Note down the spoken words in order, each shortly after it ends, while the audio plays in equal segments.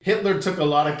Hitler took a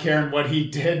lot of care in what he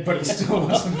did, but it still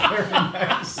wasn't very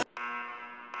nice.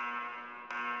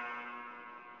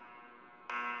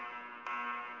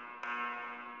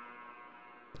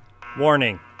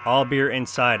 Warning. All beer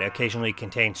inside occasionally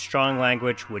contains strong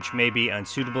language which may be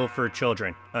unsuitable for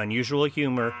children, unusual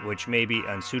humor which may be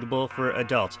unsuitable for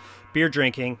adults, beer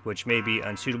drinking which may be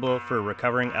unsuitable for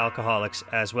recovering alcoholics,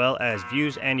 as well as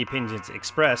views and opinions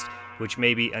expressed which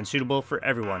may be unsuitable for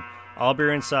everyone. All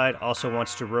Beer Inside also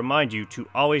wants to remind you to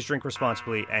always drink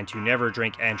responsibly and to never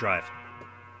drink and drive.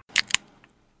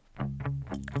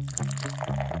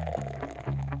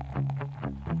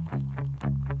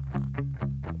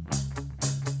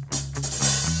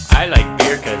 I like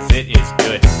beer cause it is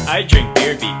good. I drink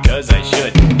beer because I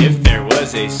should. If there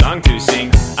was a song to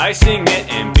sing, I sing it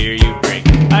and beer you bring.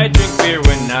 I drink beer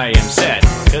when I am sad,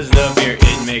 cause the beer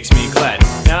it makes me glad.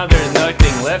 Now there's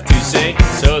nothing left to say,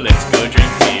 so let's go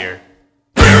drink beer.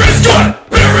 Beer is good!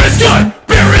 Beer is good!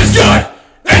 Beer is good!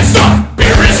 And stop!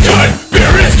 Beer is good!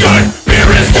 Beer is good! Beer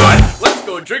is good! Let's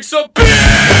go drink some beer!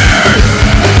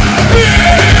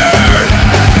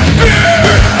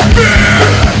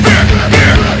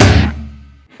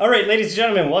 Alright, ladies and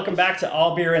gentlemen, welcome back to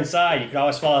All Beer Inside. You can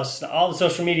always follow us on all the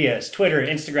social medias, Twitter,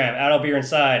 Instagram, at All Beer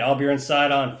Inside, All Beer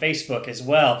Inside on Facebook as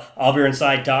well,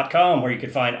 allbeerinside.com, where you can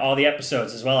find all the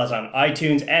episodes, as well as on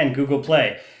iTunes and Google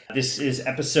Play. This is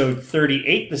episode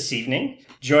 38 this evening.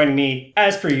 Joining me,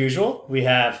 as per usual, we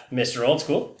have Mr. Old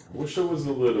School. Wish I was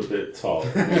a little bit taller.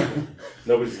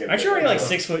 Nobody's gonna. Aren't you already like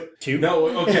 6'2"? No,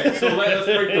 okay, so let's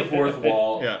break the fourth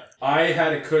wall. Yeah. I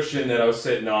had a cushion that I was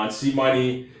sitting on.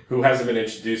 C-Money, who hasn't been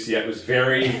introduced yet, was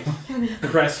very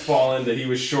crestfallen that he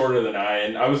was shorter than I,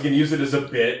 and I was going to use it as a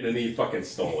bit, and then he fucking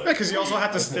stole it. Yeah, because you also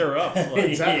had to stare up.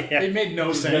 Exactly. It made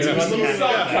no sense. Yeah. We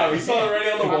saw it coming. We saw it already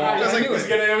on the wall. I was like, it was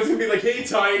gonna be like, hey,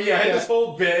 Tiny, I had this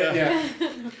whole bit. Yeah.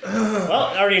 Well,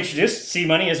 I already introduced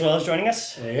C-Money as well as joining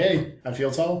us. Hey, I feel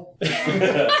tall.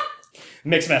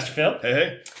 Mixmaster Phil.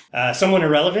 Hey. Someone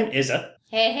irrelevant, Izza.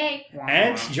 Hey, hey.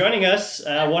 And joining us,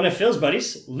 one of Phil's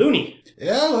buddies, Looney.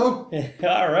 Yeah, hello.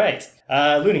 All right.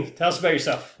 Looney, tell us about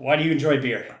yourself. Why do you enjoy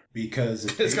beer? Because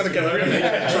it's going to get really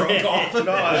drunk off.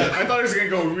 No, I thought it was going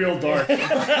to go real dark.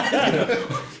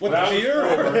 What beer?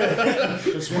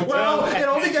 Well, it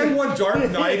all began one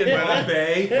dark night in Mount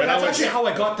Bay. That's actually how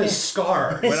I got this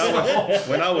scar.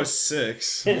 When I was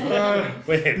 6. Wait,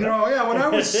 When I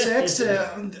was 6,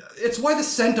 it's why the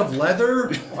scent of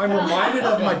leather. I'm reminded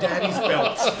of my daddy's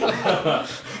belt.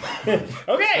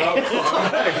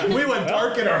 okay. We went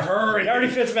dark in a hurry. It already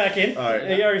fits back in. All right.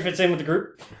 It already fits in with the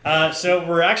group. So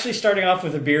we're actually starting off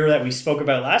with a beer that we spoke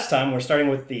about last time. We're starting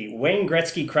with the Wayne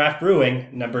Gretzky Craft Brewing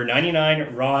number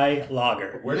 99 Rye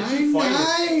Lager. Where did you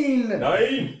find it?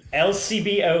 9?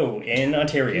 LCBO in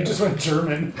Ontario. You just went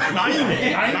German. Nice.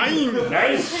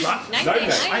 Nice.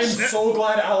 I am so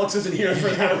glad Alex isn't here for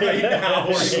that right now.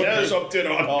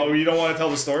 Oh, you don't want to tell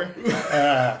the story?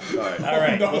 All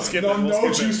right. No,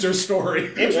 juicer story.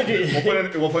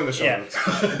 We'll play in the show Yeah. notes.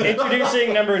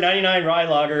 Introducing number 99 Rye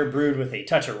Lager, brewed with a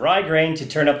touch of rye grain to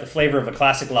turn up the flavor of a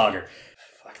classic lager.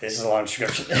 Fuck, this is a long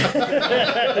description. When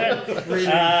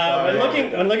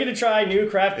looking to try new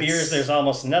craft beers, there's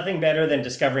almost nothing better than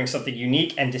discovering something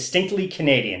unique and distinctly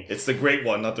Canadian. It's the great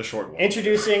one, not the short one.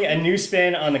 Introducing a new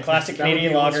spin on the classic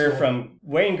Canadian lager from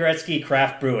Wayne Gretzky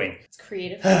Craft Brewing. It's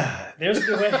creative. There's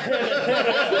the way.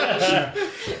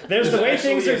 There's the way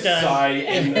things are done.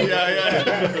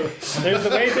 There's the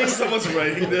way things. Someone's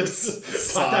writing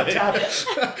this.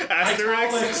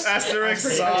 Asterisk,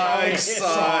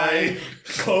 sigh.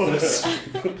 Close.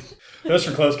 Those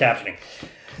for closed captioning.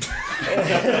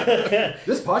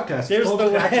 This podcast There's is the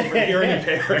way- for hearing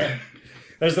impaired.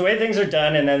 There's the way things are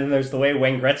done, and then there's the way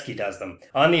Wayne Gretzky does them.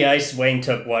 On the ice, Wayne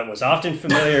took what was often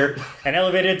familiar and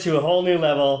elevated it to a whole new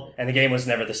level, and the game was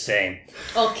never the same.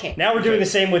 Okay. Now we're doing the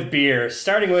same with beer.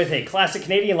 Starting with a classic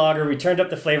Canadian lager, we turned up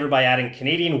the flavor by adding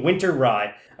Canadian winter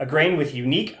rye, a grain with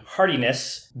unique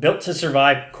hardiness, built to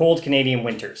survive cold Canadian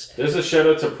winters. There's a shout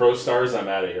out to Pro Stars. I'm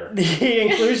out of here. The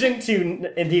inclusion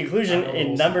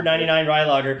in number 99 Rye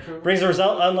Lager brings a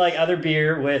result unlike other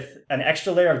beer with an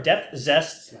extra layer of depth,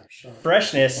 zest,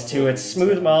 freshness to its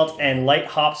smooth malt and light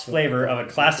hops flavor of a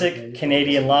classic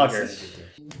Canadian lager.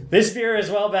 This beer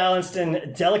is well balanced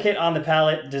and delicate on the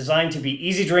palate, designed to be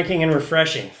easy drinking and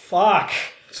refreshing. Fuck.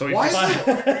 So if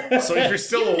you're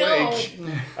still awake. You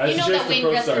know that Wayne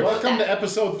Gretzky wrote Welcome to that.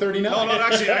 episode 39. No,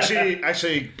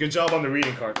 actually, good job on the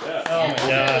reading card. Yeah. Oh my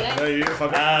god. No, you didn't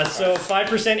fuck up. So 5%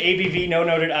 ABV, no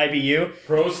noted IBU.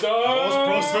 Pro Stars.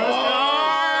 Pro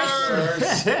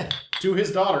Stars. To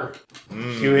his daughter.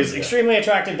 to his extremely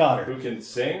attractive daughter. Who can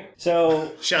sing?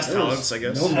 So, She has talents, I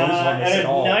guess. No nose on this at at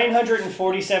all.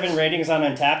 947 ratings on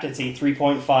Untapped, it's a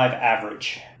 3.5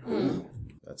 average.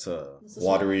 That's a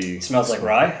watery. It smells like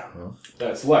rye.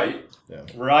 That's light.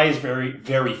 Rye is very,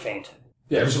 very faint.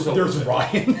 Yeah, There's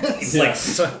Ryan.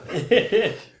 It's like...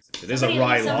 It is a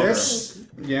rye lager. This,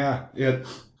 yeah,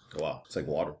 Wow, it's like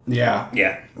water. yeah.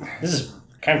 Yeah. This is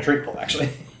kind of drinkable, actually.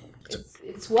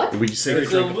 It's what? Would you say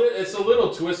It's a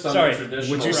little twist on Sorry, the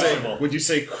traditional. Would you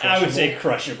say crushable? I would say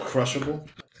crushable. Crushable?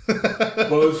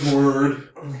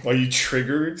 buzzword. Are you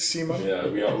triggered, Seema? Yeah,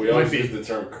 we always use the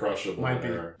term crushable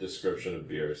in our description of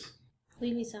beers.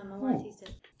 Leave me some. I want to taste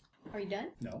it. Are you done?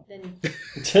 No. Then.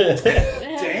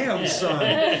 Damn,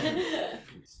 son.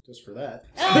 Just for that.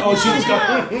 Oh, she just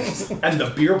got. And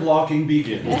the beer blocking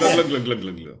begins. Glug, glug, glug,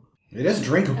 glug, glug. It is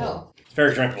drinkable. Oh. It's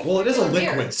very drinkable. Well, it is a Beer.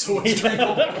 liquid, so it's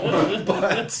drinkable.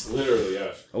 But Literally,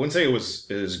 yeah. I wouldn't say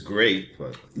it is great,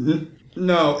 but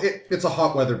no, it's a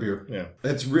hot weather beer. yeah.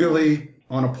 It's really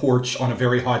on a porch on a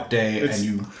very hot day, and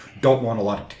you don't want a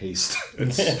lot of taste.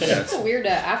 It's a weird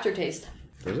aftertaste.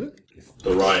 Is it?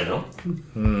 The rye, no?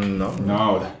 No.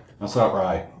 No, that's not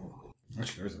rye.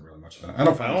 Actually, there isn't really much of that. I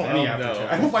don't find there's any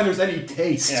aftertaste. I don't find there's any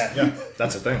taste. Yeah.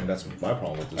 That's the thing. That's my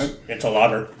problem with this. It's a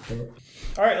lager.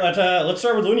 All right, let's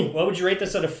start with Looney. What would you rate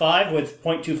this out of 5 with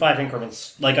 0.25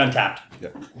 increments, like Untapped?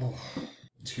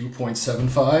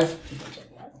 2.75.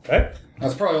 Okay.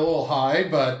 That's probably a little high,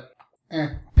 but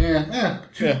yeah,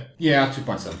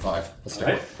 2.75.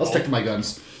 Let's stick to my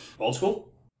guns. Old school?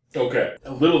 Okay.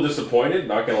 A little disappointed,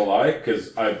 not gonna lie,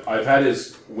 because I've had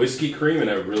his whiskey cream and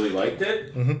I really liked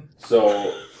it. Mm-hmm.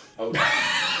 So.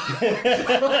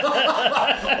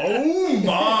 Oh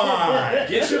my!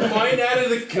 Get your mind out of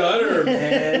the gutter,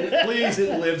 man. Please,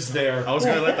 it lives there. I was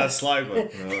gonna let that slide,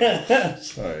 but no.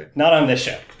 Sorry. Not on this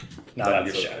show. Not on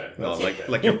That's this okay. show. No, That's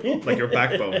like your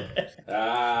backbone.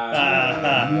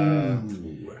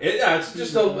 It's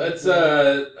just a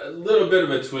little bit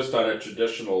of a twist on a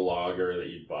traditional lager that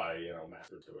you'd buy,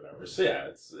 massed or whatever. So yeah,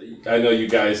 I know you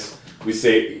guys, we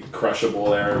say crushable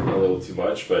there a little too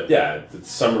much, but yeah, it's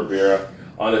summer beer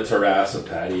on a terrace, a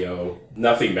patio,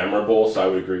 nothing memorable. So I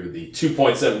would agree with the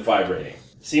 2.75 rating.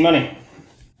 C-Money.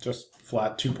 Just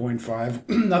flat 2.5.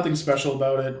 Nothing special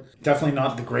about it. Definitely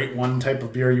not the great one type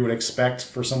of beer you would expect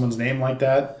for someone's name like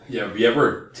that. Yeah, have you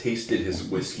ever tasted his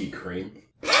whiskey cream?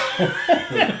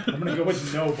 I'm gonna go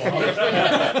with no, Bob.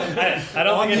 I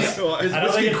don't think it's. Is I don't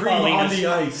whiskey think it's cream on Paulina's. the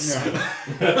ice?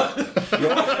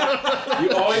 You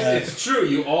always, it's true,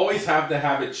 you always have to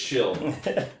have it chilled.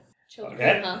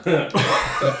 Okay.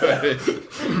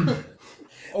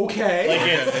 Okay.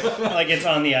 Like it's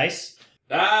on the ice.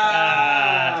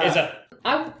 It's a.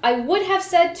 I would have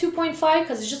said 2.5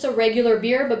 because it's just a regular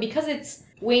beer, but because it's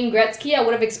Wayne Gretzky, I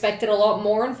would have expected a lot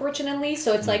more, unfortunately.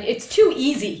 So it's like, it's too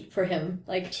easy for him.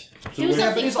 Like, do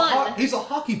something fun. He's a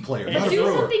hockey player, not a Do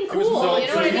brewer. something cool, you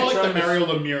know what I It's more mean? like the Mario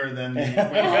Lemieux than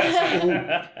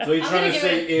the So you're I'm trying gonna to give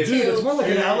say it is... Dude, it's more like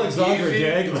an Alexander Easy.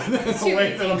 Daigle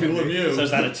away from Lemieux. So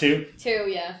is that a 2? 2,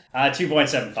 yeah.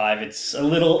 2.75. It's a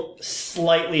little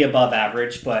slightly above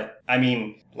average, but I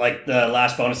mean, like the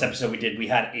last bonus episode we did, we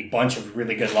had a bunch of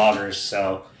really good lagers,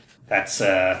 so that's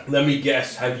Let me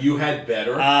guess, have you had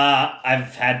better?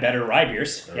 I've had better rye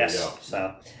beers. There yes. we go.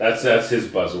 So That's his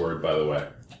buzzword, by the way.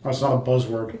 That's not a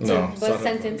buzzword. No, But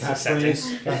sentence.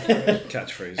 sentence.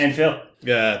 catchface. And Phil.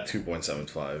 Yeah,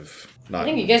 2.75. Not I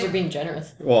think you guys are being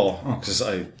generous. well, because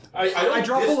I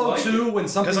drop below dislike 2 when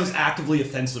something 'Cause is actively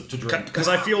offensive to drink. because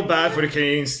I feel bad for the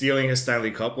Canadians stealing his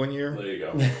Stanley Cup one year. There you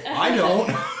go. I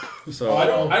don't. So I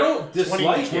don't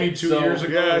dislike 22 it. So years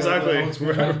ago. yeah, exactly.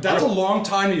 That's a long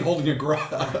time to be holding your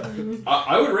breath.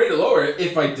 I would rate it lower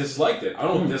if I disliked it. I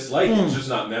don't dislike it. It's just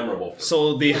not memorable.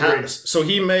 So so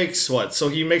he makes what? So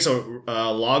he makes a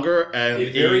lager and A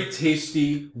very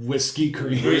tasty Whiskey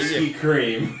cream. whiskey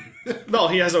cream. no,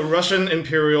 he has a Russian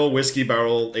Imperial whiskey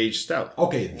barrel aged stout.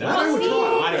 Okay, that I would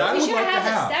try. I we would should like to have a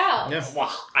have. stout. Yeah. Wow,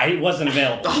 I wasn't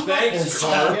available. Thanks,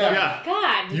 Carl. Yeah.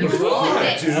 God, you ruined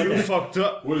it. You fucked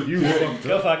up. You fucked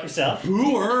Go up. fuck yourself.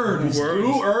 Who earns?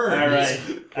 Who earns?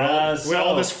 All right. With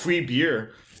all this free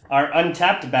beer. Our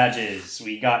Untapped badges.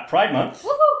 We got Pride Month.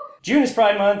 Woohoo! June is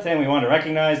Pride Month, and we want to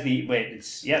recognize the. Wait, it's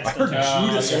still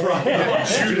Judas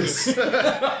Judas.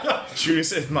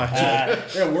 Judas in my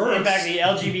It works. In fact, the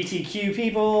LGBTQ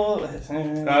people.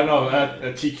 No,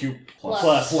 TQ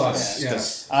Plus.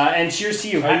 Yes. And cheers to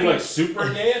you. Are you Happy- like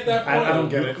super gay at that point? I don't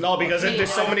get it. No, because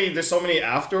there's so many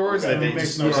afterwards that they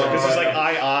Makes just no because sense. it's like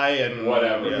I and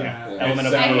Whatever. Yeah. Element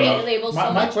of I Separate. hate labels so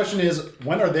My much. question is,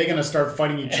 when are they going to start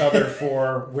fighting each other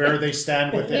for where they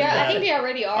stand within Yeah, I that? think they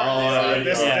already are. Oh, honestly.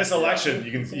 this selection.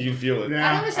 You can feel it. I don't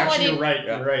understand why Actually, they. you're right.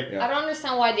 You're right. I don't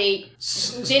understand why they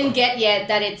didn't get yet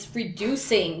that it's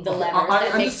reducing the levers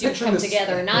that I'm makes just you picturing come this-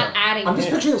 together, not adding. I'm just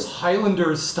to it. picturing this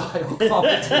Highlanders style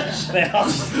competition.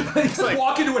 Just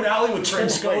walk into an alley with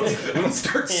trench coats and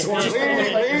start sorting.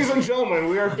 Ladies and gentlemen,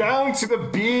 we are down to the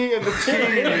B and the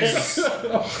T's.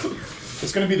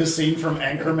 It's going to be the scene from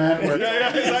Anchorman where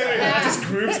exactly. Just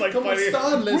groups like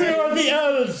fighting. We are the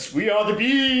elves. We are the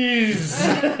bees.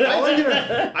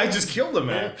 I just killed a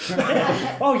man.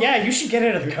 Oh yeah, you should get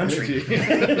out of the country.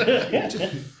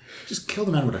 just kill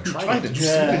the man with a trident.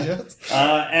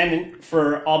 And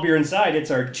for All Beer Inside,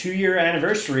 it's our 2-year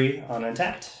anniversary on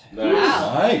Untapped.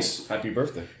 Nice. Happy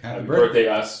birthday. Happy birthday,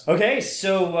 us. Okay,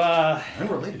 so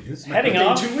Unrelated. It's my heading birthday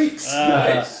in off. 2 weeks.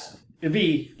 Nice. It'll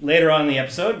be later on in the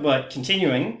episode, but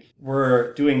continuing,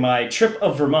 we're doing my trip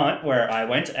of Vermont, where I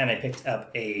went and I picked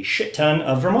up a shit ton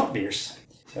of Vermont beers.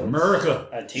 So America.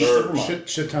 a taste of Vermont.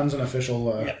 Shit ton's an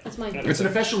official. That's my. It's an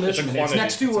official niche. It's quantity.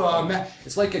 next to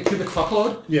it's like a cubic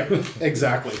fuckload. Yeah,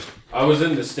 exactly. I was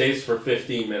in the States for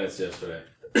 15 minutes yesterday.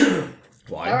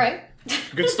 Why? All right.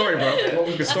 Good story, bro.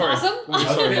 Good That's story. awesome.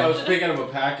 I was picking up a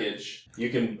package. You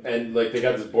can and like they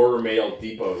got this Border Mail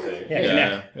Depot thing.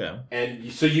 Yeah. And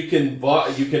so you can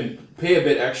pay a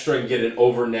bit extra and get an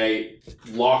overnight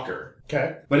locker.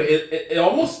 Okay. But it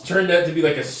almost turned out to be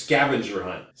like a scavenger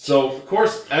hunt. So, of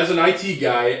course, as an IT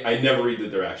guy, I never read the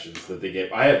directions that they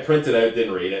gave. I had printed out,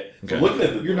 didn't read it. Okay. I'm looking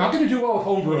at the... You're not going to do well with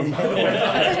homebrew, by the way.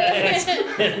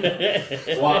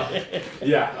 Well,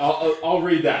 yeah, I'll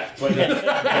read that. But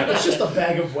It's just a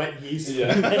bag of wet yeast.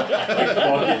 yeah. Like,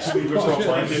 fuck it, sleep with some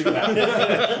blanket.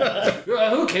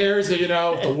 Who cares? You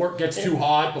know, if the work gets too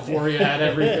hot before you add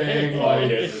everything. Fuck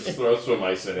Like, it, just throw some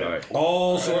ice in it. All right.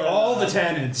 All the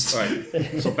tannins. All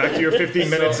right. So back to your 15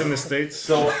 minutes in the States.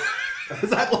 So... Is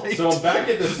that like? So I'm back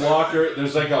at this locker.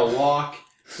 There's like a lock.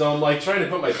 So I'm like trying to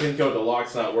put my pin code. The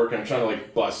lock's not working. I'm trying to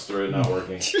like bust through it, not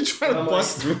working. You're trying to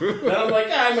bust through. And I'm like,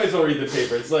 I might as well read the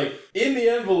paper. It's like in the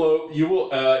envelope, you will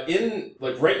in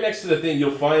like right next to the thing,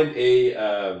 you'll find a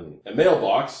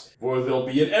mailbox where there'll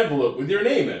be an envelope with your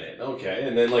name in it. Okay,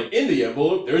 and then like in the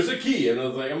envelope, there's a key, and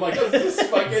I'm like, oh, this is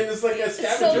fucking, it's like a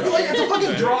scavenger. So it's a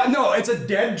fucking draw. No, it's a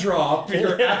dead drop.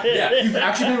 You've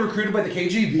actually been recruited by the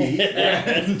KGB.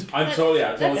 And I'm totally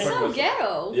That's fucking so with-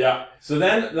 ghetto. Yeah. So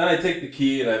then I take the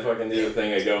key and I fucking do the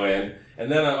thing. I go in,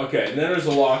 and then and then there's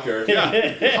a locker.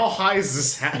 Yeah. How high is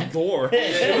this door?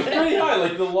 It was pretty high.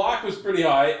 Like the lock was pretty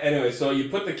high. Anyway, so you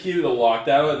put the key to the lock.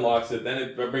 That unlocks it. Then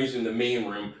it brings you in the main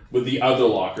room with the other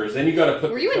lockers. Then you got to put.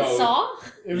 Were the you in code. Saw?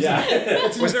 Yeah.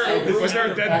 Was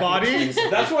there a dead body?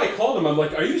 That's why I called him. I'm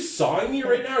like, are you sawing me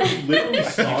right now? Are you literally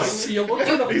sawing me? you look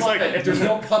for the He's like- puppet. If there's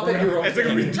no puppet, you're It's like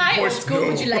a really Hi, old voiced school. no.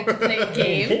 Would you like to play a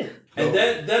game? And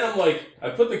then I'm like,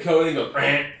 I put the code in, go,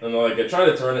 and I'm like, I try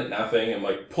to turn it, nothing. I'm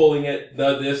like pulling it,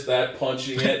 this, that,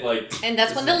 punching it, like. And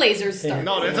that's when the lasers start.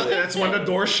 No, that's when the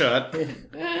door shut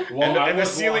Well, I and the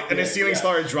was ceiling walking in, yeah.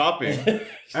 started dropping.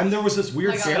 And there was this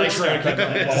weird Oh my God. soundtrack at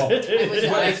the wall. It was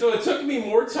But, so it took me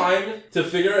more time to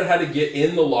figure out how to get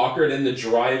in the locker than the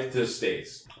drive to the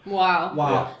States. wow.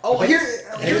 Wow. Oh, here's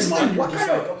the thing. What Just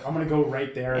kind of like, I'm gonna go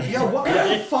right there. And what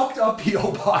kind of fucked up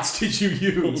PO box did you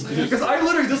use? Because I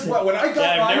literally just when I got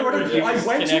Yeah, I've my never order, used I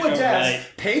went to a Connect desk,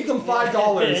 overnight. paid them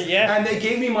 $5, Yeah. and they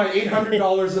gave me my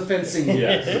 $800 of fencing.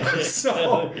 Yeah.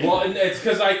 So Well, and it's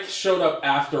because I showed up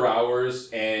after hours,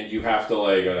 and you have to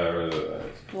like.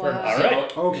 Wow. All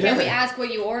right. okay. Can we ask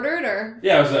what you ordered, or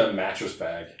Yeah, it was a mattress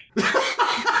bag.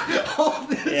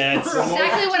 Yeah, it's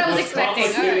exactly what I was expecting?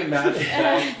 All Complicated right. mattress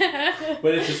bag,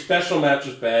 but it's a special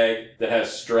mattress bag that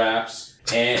has straps.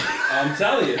 And I'm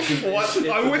telling you, it's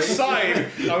On which side?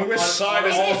 On which side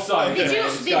is all sides. Did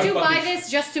It's you got buy fucking-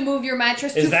 this just to move your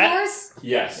mattress Is 2 that- floors?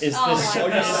 Yes. Is Oh this my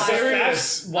God.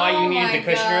 serious? why Oh you needed my the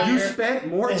cushion God. you earlier? spent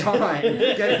more time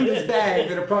getting this bag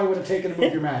than it probably would have taken to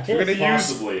move your mattress. We're gonna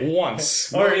Possibly. use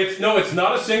once. Or it's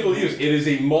not a single use. It is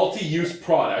a multi-use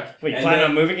product. Wait, And plan then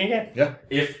on moving again? Yeah.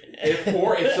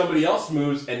 If somebody else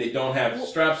moves and they don't have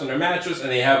straps on their mattress and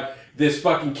they have this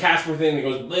fucking Casper thing that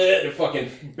goes bleh, it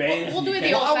fucking bangs. We'll do you it the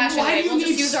can't- old-fashioned why way. do you We'll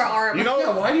just need use our arm. You know,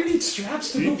 Yeah, why do you need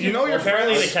straps to move you know your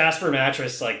Apparently, friends. the Casper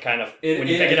mattress, like, kind of when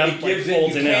you pick it up, like, gives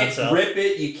folds you in on can't itself. rip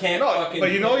it. You can't No, fucking.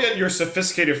 but you know yet your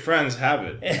sophisticated friends have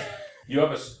it. You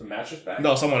have a mattress bag.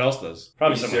 No, someone else does.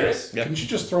 Probably Are you someone serious? else. Yeah. Couldn't you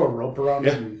just throw a rope around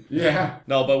it? And, Yeah.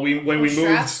 No, but when we moved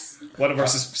straps? one of our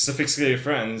sophisticated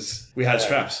friends, we had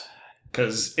straps.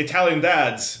 Because Italian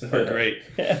dads are great.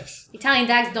 Yes. Italian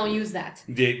dads don't use that.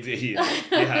 They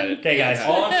had it. Okay, guys.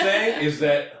 All I'm saying is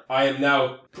that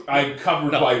I'm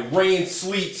covered by rain,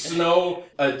 sleet, snow,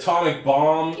 atomic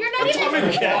bomb. You're not even.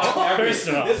 Atomic bomb, First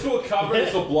of all. This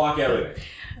will block everything.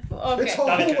 Okay. It's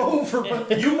all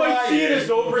over. You might see it as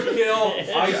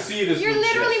overkill. I see it as You're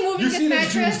legit. literally moving You this see it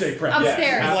as mattress doomsday prep.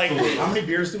 upstairs. How many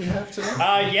beers do we have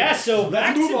today? Yeah, so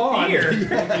back move to on.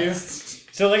 beer.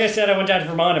 So like I said, I went down to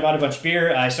Vermont, I bought a bunch of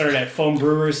beer. I started at Foam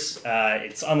Brewers.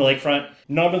 It's on the lakefront.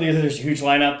 Normally there's a huge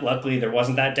lineup. Luckily there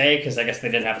wasn't that day because I guess they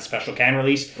didn't have a special can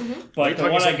release. But the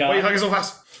one I Why are you talking got so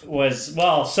fast? was,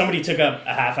 well, somebody took up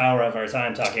a half hour of our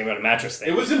time talking about a mattress thing.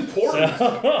 It was important.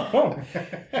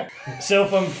 So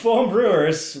from Foam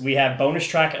Brewers, we have Bonus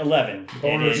Track 11.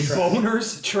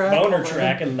 Boners track. Boner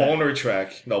Track 11. Boner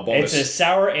track. No, bonus. It's a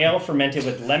sour ale fermented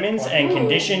with lemons and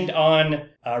conditioned on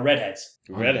redheads.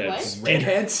 Redheads.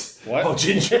 Redheads. What? Oh,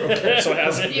 ginger. Okay. So it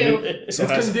has, You. so it It's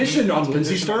has conditioned on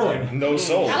Lindsay Sterling. no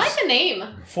souls. I like the name.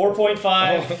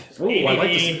 4.5 Ooh, I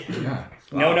like ABV. this. Yeah.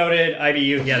 No noted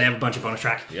IBU. Yeah, they have a bunch of bonus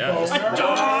track. Yeah.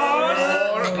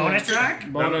 Bonus track.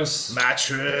 Bonus.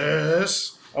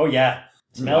 Mattress. Oh yeah.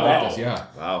 Smell that. Yeah.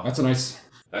 Wow. That's a nice.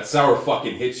 That sour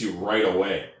fucking hits you right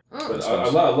away. But I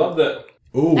love that.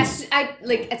 Ooh. As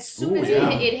soon as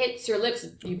it hits your lips,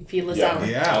 you feel the sour.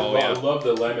 Yeah. I love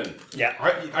the lemon.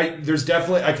 Yeah. There's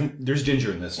definitely there's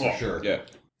ginger in this for sure. Yeah.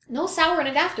 No sour in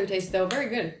an aftertaste though. Very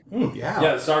good. Yeah.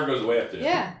 Yeah, the sour goes away after this.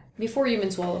 Yeah. Before you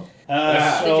even swallow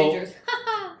the So gingers.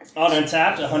 on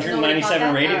Untapped,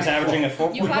 197 ratings, averaging a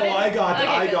 4. You got it? I got it.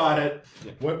 Okay, I good. got it.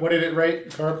 What did it rate,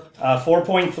 Carp?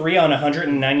 4.3 on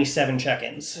 197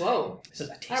 check-ins. Whoa. This is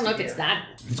a tasty I don't know if beer. it's that.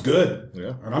 It's good.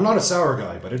 Yeah. And I'm not a sour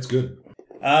guy, but it's good.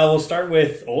 We'll start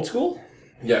with Old School.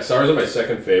 Yeah, sours are my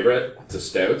second favorite. It's a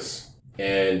stouts.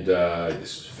 And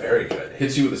this is very good.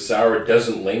 Hits you with the sour. It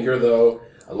doesn't linger, though.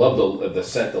 I love the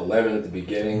scent of lemon at the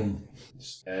beginning.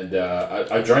 And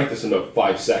I drank this in about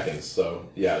 5 seconds. So,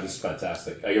 yeah, this is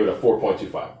fantastic. I give it a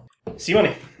 4.25.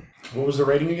 Simone. What was the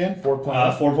rating again? 4.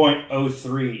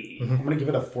 4.03. I'm going to give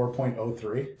it a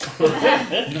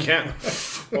 4.03. You can't.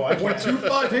 Oh, I can't.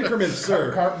 0.25 increments,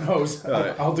 sir. Carp knows.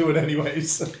 I'll do it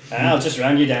anyways. I'll just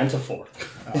round you down to 4.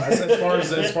 As far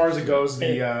as it goes,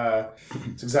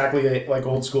 it's exactly like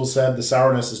Old School said. The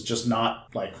sourness is just not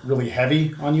like really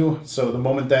heavy on you. So the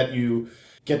moment that you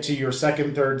get to your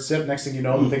second, third sip, next thing you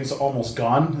know, the thing's almost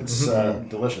gone. It's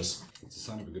delicious. It's a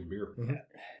sign of a good beer.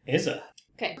 Isa.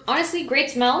 Okay. Honestly, great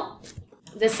smell.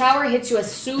 The sour hits you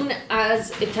as soon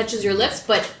as it touches your lips,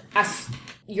 but as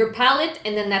your palate,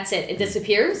 and then that's it. It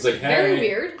disappears. It's like, very hey.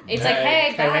 weird. It's like,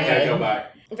 hey, bye. Hey, go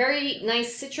back. Very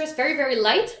nice citrus, very, very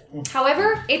light.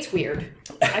 However, it's weird.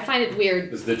 I find it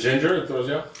weird. Is the ginger that throws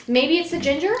you off? Maybe it's the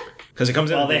ginger. Because it comes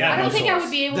in. Well, they have I don't no think I sauce.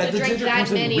 would be able That to the drink ginger that comes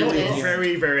in many of really this.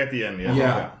 very, very at the end. Yeah.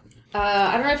 Yeah.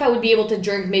 I don't know if I would be able to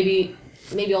drink maybe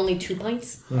only 2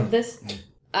 pints of this.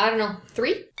 I don't know,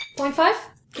 3.5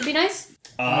 would be nice.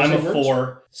 I'm a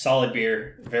 4. Solid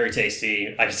beer. Very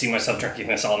tasty. I can see myself drinking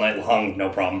this all night long. No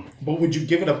problem. But would you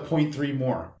give it a 0.3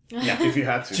 more? Yeah. If you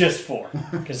had to. Just 4.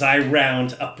 Because I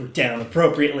round up or down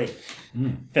appropriately.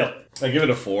 Phil. I give it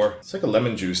a 4. It's like a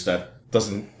lemon juice that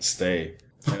doesn't stay.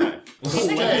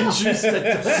 Lemon juice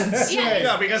that doesn't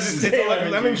Yeah, because it's like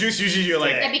lemon juice. Usually you're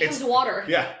like That becomes it's, water.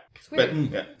 yeah,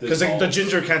 weird. but yeah, because the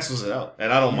ginger cancels it out,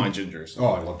 and I don't mind ginger. So.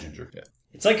 Oh, I love ginger. Yeah.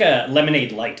 It's like a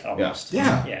lemonade light almost.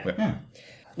 Yeah. Yeah.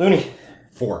 Looney.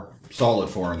 4. Solid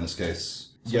 4 in this case.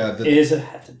 Yeah. Is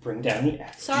have to bring down the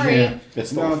X. Sorry. Yeah. It's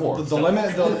still No, a 4. the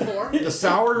lemon, Four. the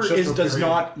sour Just for does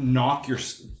period. not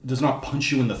does not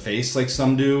punch you in the face like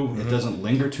some do. It doesn't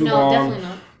linger too No, long. definitely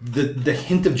not. The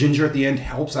hint of ginger at the end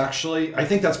helps actually. I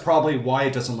think that's probably why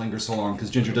it doesn't linger so long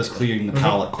because ginger does clear the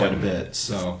palate quite a bit.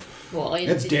 So Well,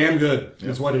 it's damn good.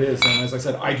 It's what it is. And as I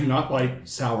said, I do not like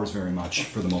sours very much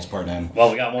for the most part. And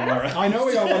Well, we got one more. I know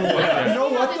we got one more. You know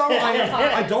what though?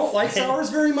 Yeah. I don't like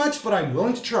sours very much, but I'm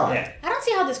willing to try. Yeah. I don't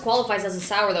see how this qualifies as a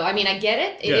sour, though. I mean, I get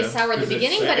it. It is Yeah, sour at the 'cause it's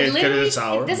beginning, sa- but it it's 'cause literally it's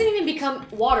sour. it doesn't even become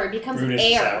water. It becomes Brewed is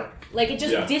air. sour. Like, it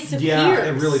just Yeah. disappears. Yeah,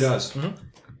 it really does.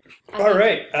 All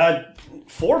right.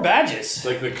 4 It's badges.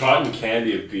 like the cotton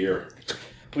candy of beer.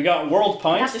 We got World Not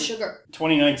Pints the sugar.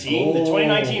 2019. The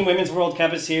 2019 Women's World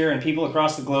Cup is here, and people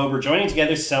across the globe are joining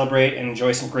together to celebrate and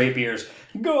enjoy some great beers.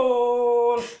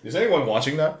 Goal! Is anyone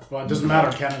watching that? Well, it doesn't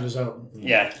matter. Canada's out.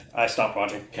 Yeah, I stopped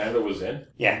watching. Canada was in.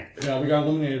 Yeah. Yeah, we got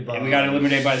eliminated by. And we got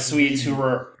eliminated by the Swedes, who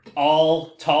were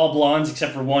all tall blondes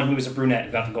except for one who was a brunette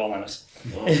who got the goal on us.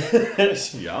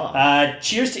 Yeah.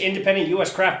 Cheers to independent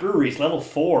U.S. craft breweries, level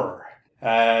 4.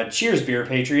 Cheers, Beer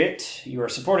Patriot. You are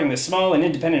supporting the small and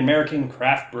independent American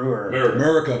craft brewer.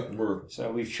 America. We're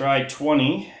So we've tried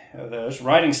 20 of those.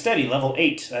 Riding Steady, level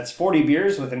 8. That's 40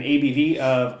 beers with an ABV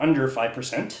of under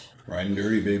 5%. riding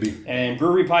dirty, baby. And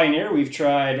Brewery Pioneer, we've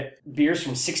tried beers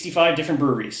from 65 different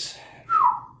breweries.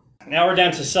 Now we're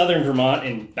down to southern Vermont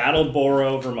in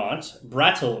Brattleboro, Vermont. I was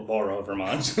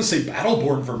going to say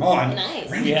Battleborn, Vermont. Nice.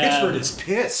 Randy Yeah. Pitchford is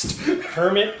pissed.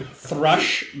 Hermit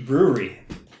Thrush Brewery.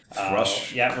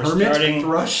 Thrush. Yeah, we're Hermit starting...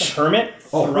 Thrush? Hermit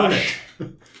Oh, Thrush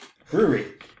Brewery.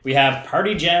 We have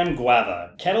Party Jam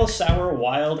Guava, Kettle Sour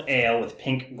Wild Ale with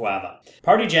pink guava.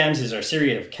 Party Jams is our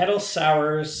series of kettle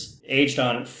sours aged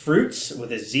on fruits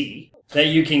with a Z that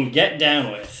you can get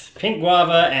down with. Pink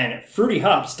guava and fruity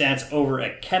hops dance over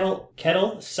a kettle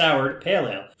soured pale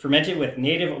ale, fermented with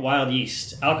native wild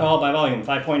yeast. Alcohol by volume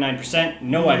 5.9%,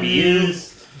 no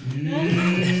IBU.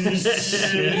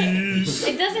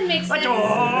 It doesn't make sense.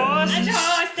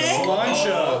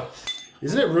 Slancha.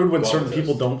 Isn't it rude when certain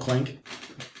people don't clink?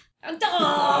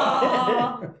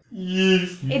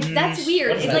 That's weird.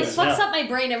 What is It that like fucks smell? up my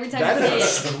brain every time That I is a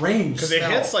say it. strange Because it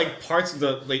hits like parts of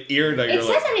the ear that It you're says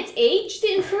like. that it's aged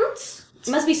in fruits. It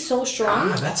must be so strong.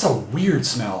 That's a weird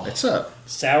smell. It's a.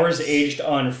 Sours aged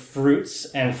on fruits,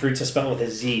 and fruits are spelled with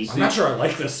a Z. I'm not sure I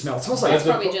like this smell. It smells like... That's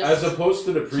probably just- As opposed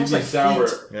to the previous like sour.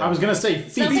 feet. Yeah. I was gonna say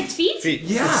feet. Smells like feet? Feet. It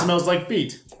Yeah. smells like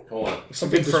feet. Hold on.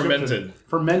 Something Description. fermented.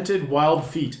 Fermented wild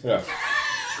feet. Yeah.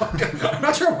 I'm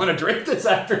not sure I want to drink this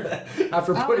after that.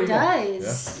 After Oh, putting it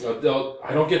does.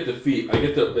 I don't get the feet. I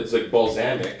get it's like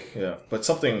balsamic. Yeah. But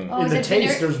something. Oh, In is the it taste,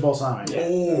 vinegar? there's balsamic.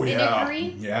 Oh, yeah.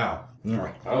 Vinegary? Yeah.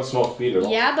 Mm. I don't smell feet at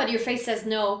all. Yeah, but your face says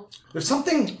no. There's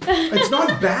something... It's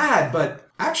not bad, but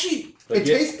actually, Like it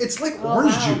tastes... It's like Oh,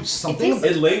 orange wow. juice. Something... tastes-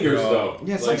 It lingers though.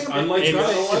 Yeah, like, something- unlike It's the got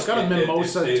other a- one, it's got a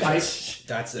mimosa it type.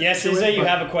 That's it. Yes, to Isa, it, you but-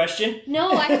 have a question?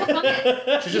 No, I have a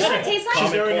comment. She's You just know what it tastes like?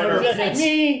 she's doing her.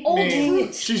 It's old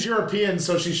fruit. She's European,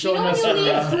 so she's You showing know when us. you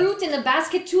leave fruit in the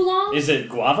basket too long? Is it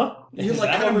guava? You Is like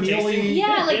that kind what of we're tasting? mealy...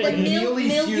 Yeah, like the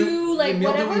mildew, like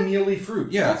whatever. mealy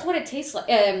fruit, yeah. That's what it tastes like.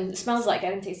 Smells like. I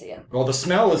didn't taste it yet. Well, the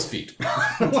smell is feet.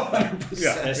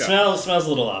 100%. It smells a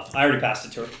little off. I already passed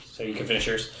it to her, so you can finish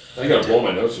yours. I gotta blow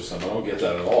my nose or something. I don't get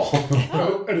that at all.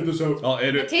 Oh, edit this out. I'll The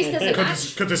edit. taste doesn't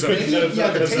match. Cut this out. Maybe,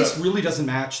 yeah, the taste really doesn't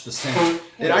match the scent.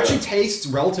 It actually tastes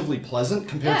relatively pleasant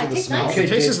compared Yeah, to it the tastes smell. nice. The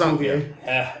taste is not. Bouvier.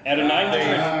 Out of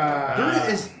 900,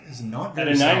 There is not out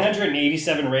very of sour.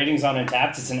 987 ratings on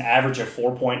Untapped, it's an average of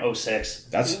 4.06.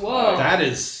 That's Whoa. That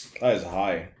is... that is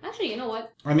high. Actually, you know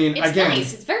what? I mean, It's again...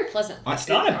 nice. It's very pleasant. It's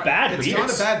not a bad It's beer.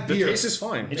 not a bad The beer. taste is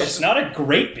fine. It's just not a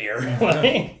great beer.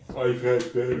 I've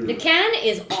had better. The can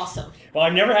is awesome. Well,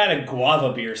 I've never had a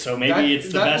guava beer, so maybe That- it's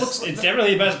the that best. looks like- It's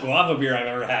definitely the best guava beer I've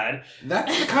ever had.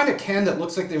 That's the kind of can that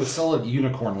looks like they would sell at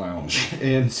Unicorn Lounge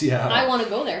in Seattle. I want to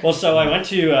go there. Well, so I went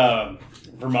to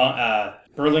Vermont,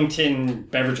 Burlington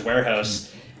Beverage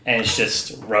Warehouse, and it's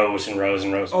just rows and rows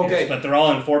and rows of Okay. beers, but they're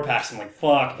all in 4-packs. I'm like,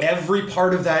 fuck. Every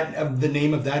part of that, of the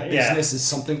name of that Yeah. business is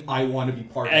something I want to be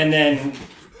part of. And then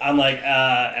I'm like,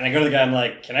 and I go to the guy, I'm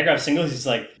like, can I grab singles? He's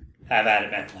like, have at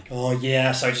it, man. I'm like, oh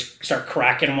yeah. So I just start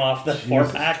cracking them off the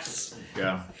 4-packs.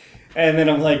 Yeah. And then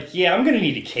I'm like, yeah, I'm going to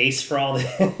need a case for all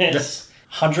this.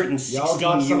 116 Y'all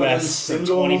got some of US those for singles?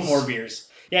 24 beers.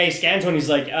 Yeah, he scans one. He's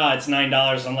like, it's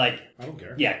 $9. I'm like, I don't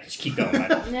care. yeah, just keep going,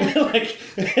 man. like,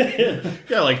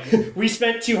 Yeah, like we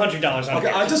spent $200 on Okay,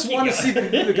 beer. I just keep want to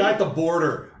going. see the guy at the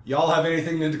border. Y'all have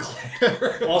anything to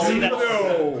declare? Well, see, that's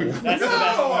the best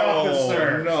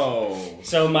officer. no.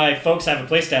 So my folks have a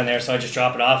place down there, so I just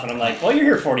drop it off, and I'm like, well, you're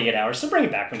here 48 hours, so bring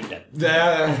it back when you're done.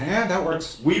 Yeah, that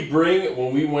works.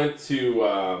 When we went to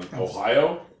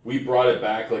Ohio, we brought it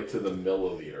back like to the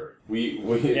milliliter.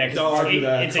 Yeah, because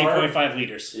it's 8.5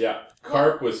 liters. Yeah,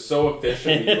 Carp was so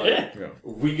efficient. He's like, Yeah.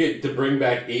 we get to bring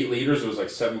back 8 liters. It was like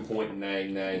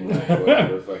 7.999.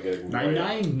 Whatever. Fucking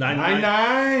 9-9.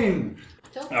 9-9.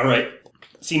 All right.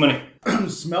 See money.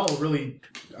 Smell really.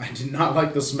 I did not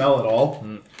like the smell at all.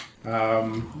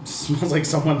 Smells like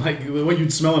someone like what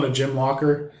you'd smell in a gym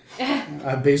locker.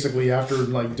 Basically, after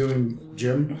like doing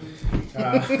gym. No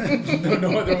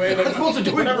other way. Like, supposed to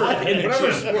do it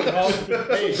whatever sport. Well,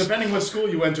 hey, depending what school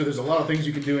you went to, there's a lot of things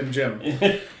you can do in gym.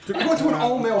 We went to an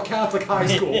all-male Catholic high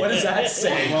school. What does that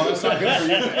say? Well, that's not good for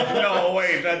you. No,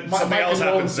 wait, that My- something my else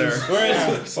happens there.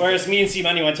 condolences. Whereas me and C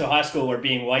Money went to a high school where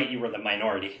being white, you were the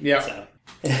minority. Yeah. So.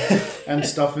 And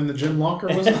stuff in the gym locker,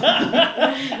 wasn't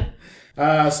it?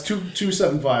 It's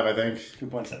 275, I think.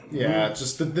 2.7. Yeah,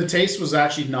 just the taste was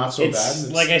actually not so It's-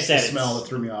 bad. like I said, the smell it's- that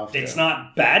threw me off. It's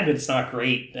not bad, but it's not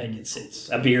great. Like it's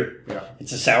a beer. Yeah.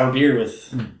 It's a sour beer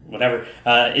with whatever.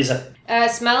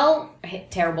 Smell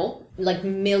terrible, like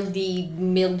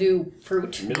mildew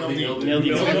fruit. Mildew.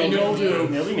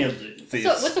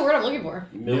 what's the word I'm looking for?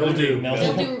 Mildew.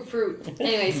 Mildew fruit.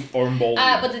 Anyways. Or mold.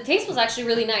 But the taste was actually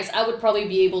really nice. I would probably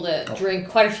be able to drink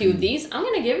quite a few of these. I'm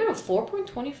gonna give it a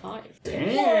 4.25.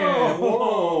 Damn.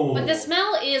 Whoa. But the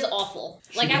smell is awful.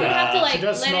 Like I would have to let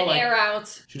it air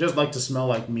out. She does like to smell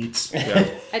like meats. Yeah.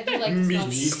 I do like to smell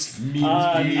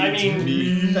meat.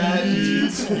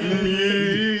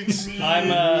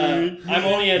 I'm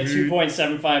only at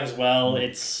 2.75 as well.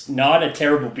 It's not a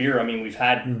terrible beer. I mean, we've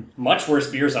had much worse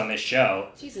beers on this show.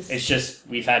 Jesus. It's just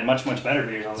we've had much better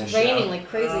beers on this It's show. raining like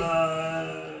crazy.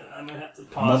 I'm gonna have to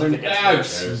pause.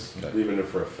 Leaving it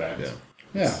for effect.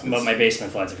 Yeah. But my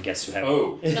basement floods if it gets too heavy.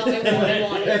 Oh. No, it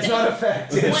won't. It's not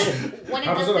effective. When it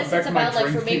How does does it this, affect it's my about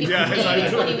like for maybe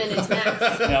drinking? 20 minutes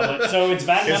max. No, but, so it's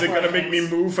bad enough. Is it where gonna make me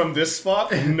move from this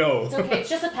spot? No. It's okay. It's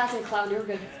just a passing cloud. You're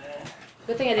good.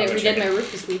 Good thing I didn't redid my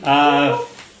roof this week.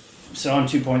 So I'm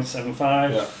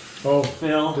 2.75. Yeah. Oh,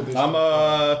 Phil. I'm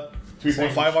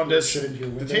 3.5 on this.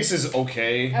 The taste is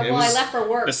okay. Well, I left for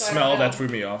work. the so I smell don't know. that threw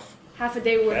me off. Half a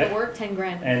day worth Okay. of work, 10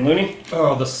 grand. And Looney?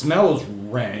 Oh, the smell is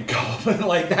rank.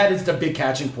 Like, that is the big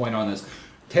catching point on this.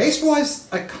 Taste-wise,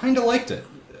 I kind of liked it.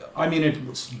 I mean,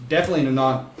 it's definitely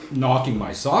not knocking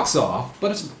my socks off,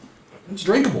 but it's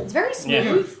drinkable. It's very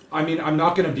smooth. I mean, I'm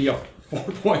not going to be a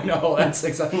 4.0. That's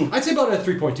exactly. I'd say about a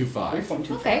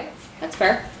 3.25. Okay, that's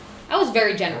fair. I was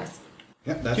very generous.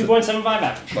 Yeah, that's 2.75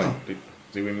 average.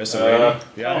 Did we miss a rating?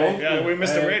 Yeah, we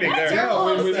missed a rating That's there. your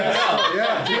fault.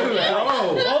 Yeah, dude.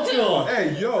 Oh. Old school.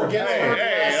 Hey, yo. Get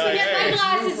my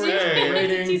glasses. You can make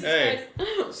it Jesus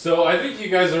So I think you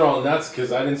guys are all nuts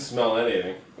because I didn't smell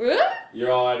anything. Christ.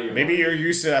 You're all out of your Maybe you're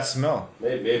used to that smell.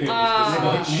 Maybe Maybe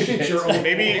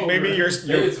Maybe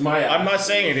it's my I'm not ass.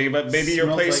 saying anything, but maybe your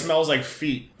Smells place like- smells like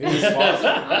feet. maybe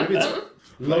it's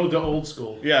low to old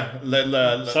school. Yeah.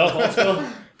 So, old school.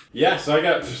 Yeah, so I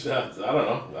got, I don't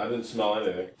know, I didn't smell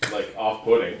anything, like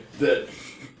off-putting.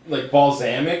 Like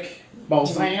balsamic.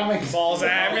 Balsamic.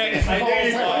 Balsamic. I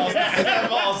knew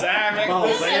balsamic.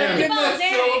 Balsamic. That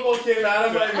syllable came out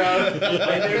of my mouth. I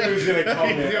knew he was going to come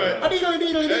in.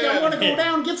 I want to go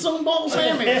down and get some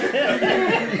balsamic.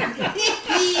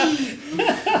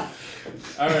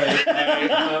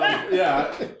 Alright,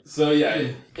 yeah. So yeah,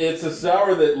 it's a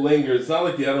sour that lingers. It's not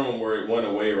like the other one where it went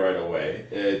away right away.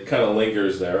 It kind of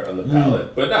lingers there on the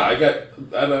palate. But no, I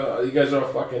don't know, you guys are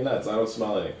all fucking nuts. I don't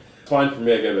smell anything. It's fine for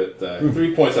me. I give it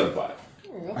 3.75.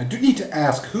 I do need to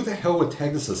ask, who the hell would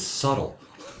tag this as subtle?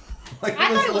 Like,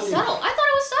 I thought it was subtle.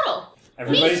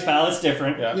 Everybody's palate's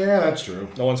different. Yeah. Yeah, that's true.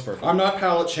 No one's perfect. I'm not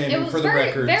palate It shaming was for the very,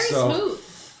 record, very so. smooth.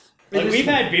 Like, we've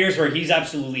had beers where he's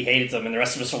absolutely hated them, and the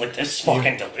rest of us are like, this is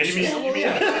fucking delicious.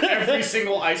 Every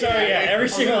single IPA. Sorry, yeah, every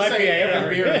single IPA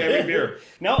ever. Every beer.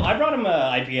 No, I brought him an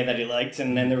IPA that he liked,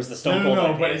 and then there was the Stone Cold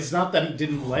No, IPA. but it's not that he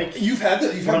didn't like. You've had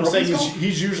that? What I'm saying is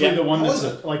he's usually Yeah. the one How that's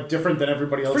is it? like different than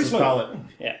everybody else's smooth. palate.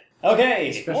 Yeah. Okay,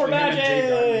 Especially more him and Jay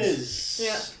badges.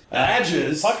 Yeah.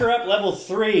 Badges? Pucker Up level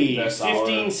 3, That's sour.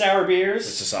 15 sour beers.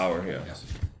 It's a sour, yeah.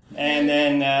 And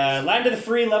then Land of the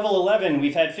Free level 11,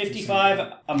 we've had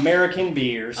 55 American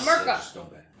beers. America.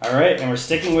 All right, and we're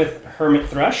sticking with Hermit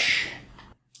Thrush.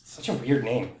 Such a weird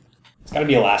name. It's got to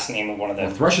be a last name of one of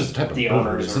the, Thrush is a type of the bird,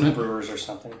 owners isn't or it? brewers or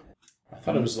something. I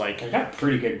thought it was like They've got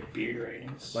pretty good beer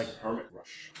ratings. like hermit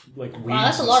rush, like weeds. Wow,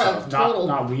 that's a and lot of stuff. total.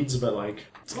 Not weeds, but like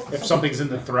if something's in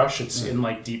the thrush, it's in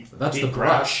like deep. That's deep the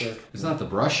brush. grass or- Isn't that the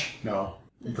brush? No,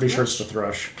 I'm pretty sure it's the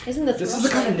thrush. Isn't the This is the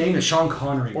kind of name that Sean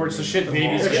Connery Or it's the would shit name.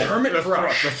 babies It's get. Hermit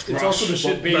Thrush. It's also the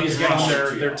shit babies get on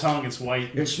their tongue. It's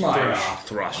white. It's my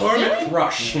Thrush. Hermit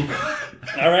Thrush.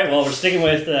 All right, well, we're sticking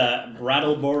with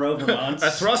Brattleboro, Vermont.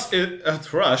 A thrush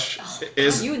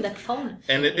is you and that phone.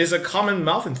 and it is a common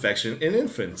mouth infection in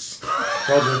infants.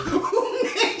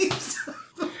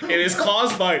 It is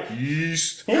caused by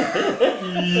yeast.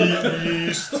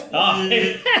 Yeast. Oh,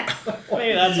 maybe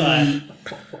that's why.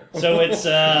 So it's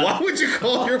Why would you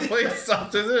call your place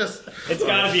after this? it's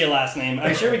got to be a last name.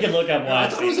 I'm sure we could look up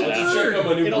last names. Check out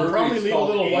my new It'll brewery. probably It's leave a called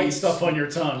little white Ace. stuff on your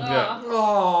tongue. Yeah.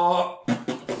 Oh.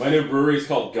 My new brewery is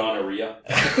called Gonorrhea.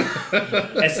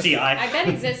 STI. I bet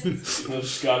exists.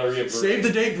 It's Gonorrhea Brewery. Save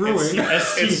the date brewing.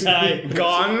 STI.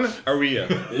 Gone Aria.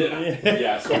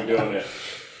 Yeah, so we're doing it.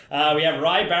 We have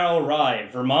Rye Barrel Rye,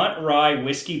 Vermont Rye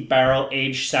Whiskey Barrel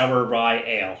Aged Sour Rye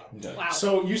Ale. Wow.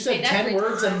 So you said Hey, that's 10 pretty-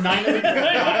 words and 9 of them.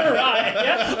 Rye,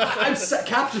 yeah.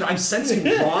 Captain, I'm sensing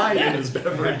rye in his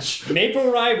beverage. Maple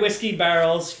Rye Whiskey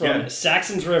Barrels from Yeah.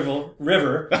 Saxon's River,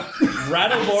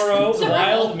 Brattleboro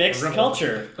Wild Mixed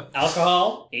Culture.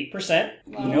 Alcohol, 8%.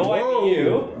 No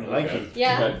IBU. I like it.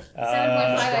 Yeah.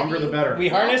 7.5 Stronger the IBU. better. We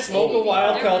harness Yeah, local ABV,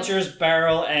 wild whatever. cultures,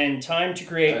 barrel, and time to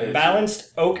create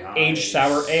balanced oak aged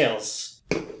sour ales.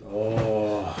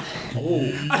 Oh.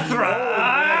 A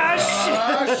thrush.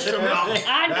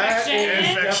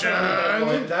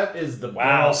 That is the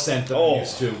barrel scent that I'm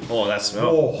used to. Oh, that smell.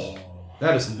 Oh,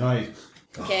 that is nice.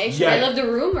 Okay, should I love the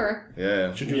room or?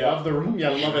 Yeah. Should you love the room?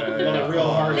 Yeah, love it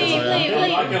real hard. Leave. I'm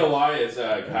not gonna lie, it's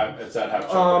at half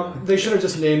chocolate. They should have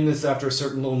just named this after a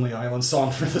certain Lonely Island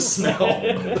song for the smell.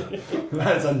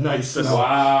 That is a nice smell.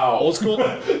 Wow. Old school.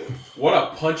 What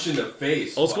a punch in the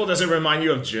face. Old school. Does it remind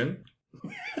you of gin?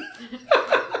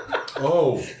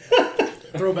 Oh.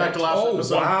 Throwback to last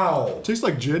episode. Wow. Tastes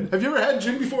like gin. Have you ever had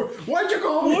gin before? Why'd you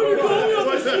call me? What are you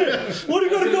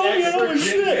gonna call me? I don't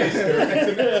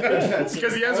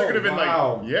Because the answer could have been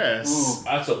like, yes.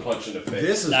 That's a punch in the face.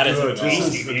 This is That is a good.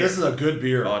 tasty beer. This is a good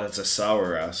beer. Oh, that's a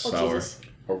sour ass. Oh, Sour. Jesus.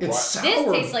 It's sour. This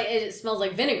tastes like it smells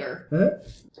like vinegar.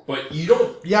 But you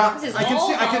don't. Yeah, This is I can all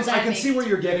see. I can balsamic. see where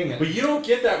you're getting it. But you don't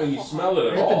get that when you smell it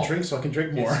at I've been all. drink so I can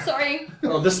drink more. Sorry.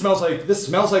 Oh, this smells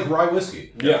like rye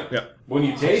whiskey. Yeah. Yeah. When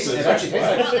you taste it, It it's actually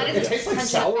like, tastes Oh, that like, is it tastes like punch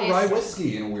in sour the face. rye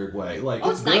whiskey in a weird way. Like Oh,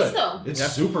 it's it's nice, good. though. It's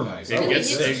super nice.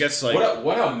 It gets like.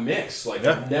 what a mix. Like,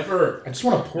 Yeah. I've never. I just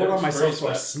want to pour it on myself so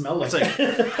I That. smell like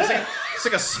It's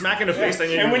like a smack in the face.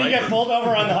 And when you get pulled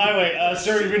over on the highway,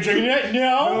 sir, you've been drinking it?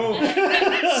 No.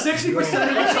 60% of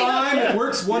the time, it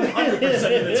works 100% of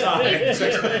the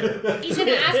time. He's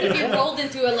gonna ask if you rolled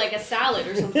into like a salad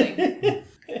or something.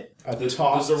 a toss.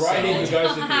 Does the writing you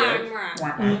guys at the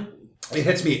end? It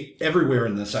hits me everywhere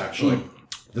in this, actually.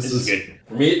 This is good.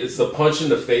 For me, it's the punch in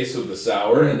the face of the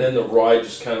sour, and then the rye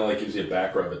just kind of like gives you a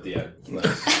back rub at the end.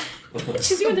 Nice.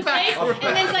 She's doing the face, and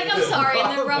then it's like, I'm sorry,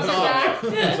 and then rubs it back.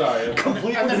 I'm sorry.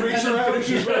 completely reach around.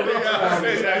 Yeah,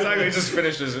 exactly. It just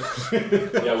finishes it.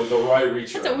 Yeah, with the rye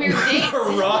reach. That's a weird date.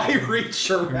 Rye reach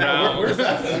around. No. Where's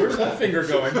that finger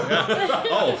going?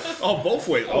 Oh, both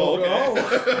ways. Oh, okay.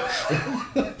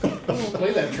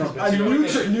 Play that trumpet. A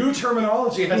new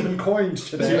terminology has been coined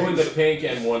Two today. in the pink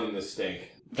and one in the stink.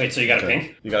 Wait, so you got a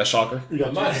pink? You got a shocker?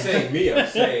 I'm not saying me, I'm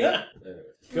saying.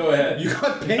 Go ahead. You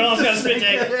got pink. No, I was gonna spit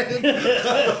take.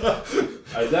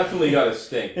 I definitely got a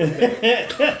stink.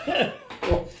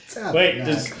 Wait,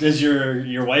 does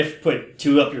your wife put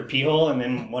two up your pee hole and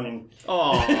then one in?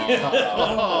 Wow.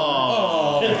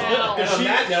 On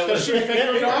that note, Does she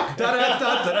finger talk?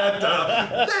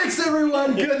 Thanks,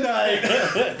 everyone. Good night.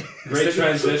 great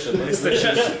transition. It's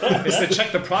to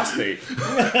check the prostate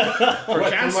for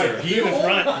cancer. Pee in the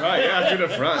front. Right, yeah, to the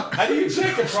front. How do you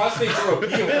check the prostate for a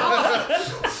pee?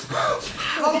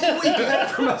 How did we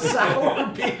get from a sour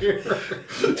beer?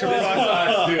 Dude,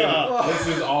 this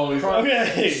is always.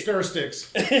 Okay. Stir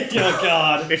sticks. Oh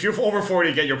God. If you're over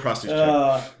 40, get your prostate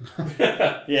checked.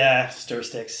 Yeah, stir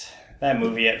sticks. That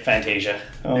movie at Fantasia.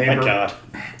 Oh my God.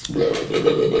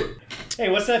 Hey,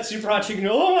 what's that super hot chicken?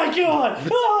 Oh my God.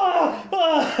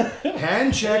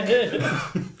 Hand check.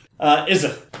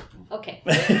 Izza. Okay.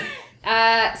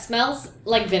 Smells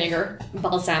like vinegar,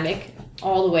 balsamic,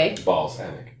 all the way.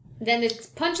 Balsamic. Then it's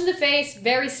punch in the face,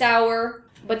 very sour,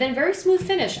 but then very smooth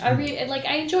finish. I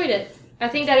enjoyed it. I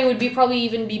think that it would probably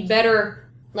even be better,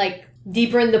 like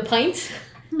deeper in the pint,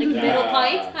 like middle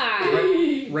pint.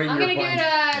 I'm gonna give it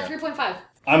a 3.5.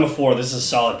 I'm a 4. This is a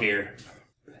solid beer.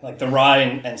 Like the rye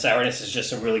and sourness is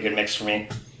just a really good mix for me.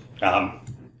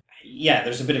 Yeah,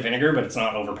 there's a bit of vinegar, but it's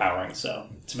not overpowering, so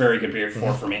it's a very good beer.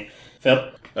 4 for me.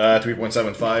 Phil?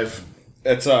 3.75.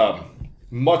 It's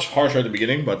much harsher at the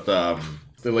beginning, but the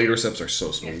later sips are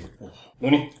so smooth.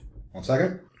 Looney? 1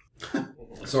 second.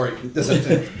 Sorry,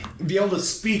 to be able to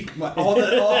speak.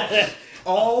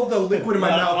 All the liquid in my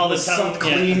mouth all the was sound, sucked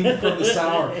clean from the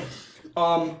sour.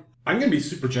 I'm gonna be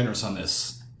super generous on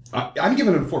this. I'm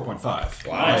giving it a 4.5.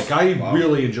 Wow. Like, I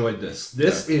really enjoyed this.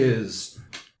 This is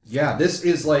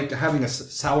like having a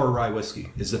sour rye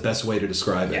whiskey is the best way to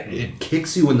describe it. It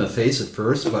kicks you in the face at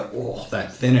first, but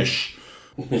that finish.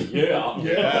 Yeah.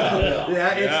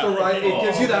 Yeah, it's the rye. It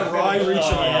gives you that rye reach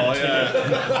around. Yeah.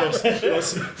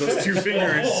 those two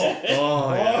fingers.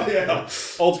 Oh, yeah.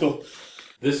 Old school.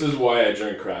 This is why I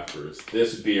drink craft brews.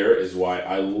 This beer is why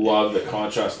I love the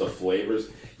contrast of flavors.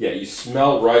 Yeah, you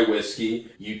smell rye whiskey,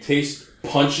 you taste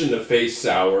punch in the face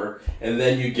sour, and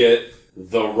then you get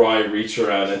the rye reach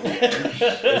around it.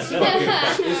 This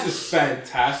is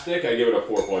fantastic. I give it a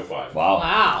 4.5. Wow.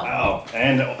 Wow.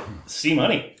 And C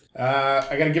Money.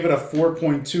 I gotta give it a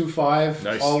 4.25.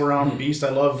 Nice. All around beast. I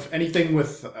love anything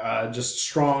with just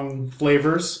strong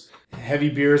flavors. Heavy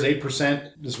beers,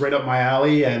 8%, is right up my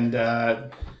alley, and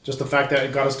just the fact that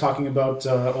it got us talking about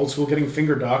old school getting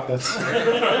finger docked. That's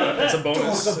That's a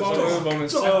bonus. That's a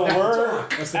bonus. So we're,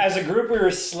 as a group, we were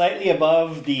slightly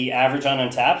above the average on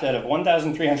Untapped. Out of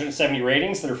 1,370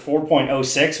 ratings, they're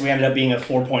 4.06. We ended up being a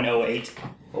 4.08.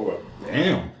 Okay.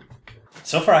 Damn.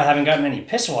 So far, I haven't gotten any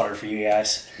piss water for you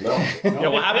guys. No. Yeah,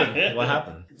 what happened? What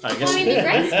happened? I guess. I mean, the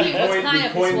Gretzky was kind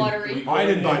of piss watery. I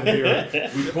didn't buy beer.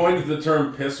 We coined the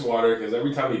term piss water because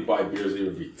every time he'd buy beers, it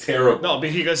would be terrible. No,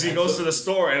 because he goes to the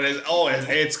store and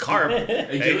it's carb.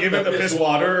 They give him the piss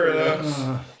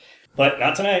water. But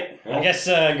not tonight. I guess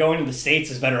going to the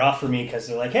States is better off for me because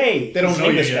they're like, hey, They don't know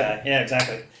you this yet. guy. Yeah,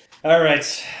 exactly. All right,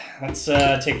 let's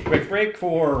take a quick break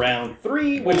for round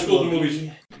 3, which will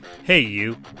be... Hey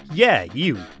you. Yeah,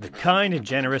 you, the kind and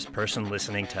generous person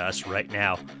listening to us right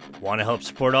now. Want to help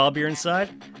support All Beer Inside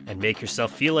and make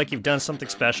yourself feel like you've done something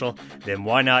special? Then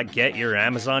why not get your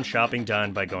Amazon shopping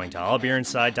done by going to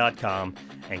allbeerinside.com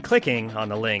and clicking on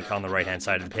the link on the right-hand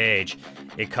side of the page.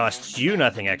 It costs you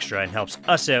nothing extra and helps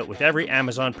us out with every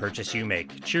Amazon purchase you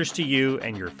make. Cheers to you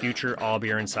and your future All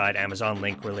Beer Inside Amazon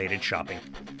link-related shopping.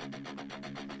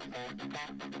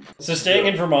 So staying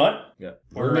in Vermont,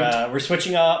 we're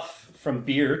switching off from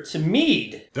beer to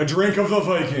mead. The drink of the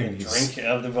Vikings. Drink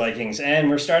of the Vikings.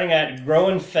 And we're starting at Grow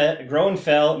and Fell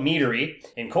Meadery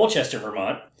in Colchester,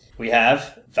 Vermont. We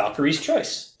have Valkyrie's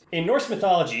Choice. In Norse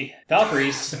mythology,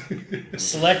 Valkyries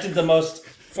selected the most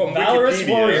valorous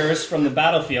warriors from the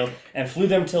battlefield and flew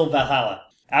them till Valhalla.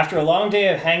 After a long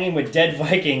day of hanging with dead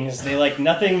Vikings, they like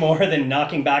nothing more than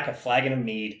knocking back a flagon of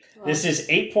mead. This is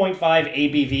 8.5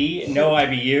 ABV, no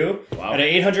IBU. Wow. Out of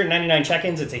 899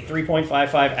 check-ins, it's a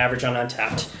 3.55 average on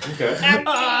Untapped. Okay.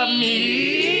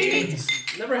 Mead!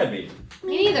 Never had mead.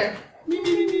 Me neither.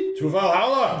 To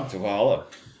Valhalla. To Valhalla.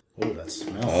 Oh, that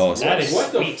smells. Oh, That is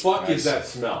What the sweet. fuck is that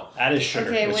smell? That is sugar.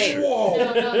 Okay, wait. Whoa.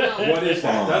 No. What is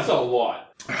that? That's a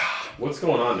lot. What's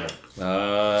going on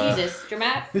there? Jesus.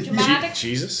 Dramatic?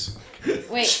 Jesus.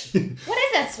 Wait. What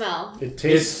is that smell? It It's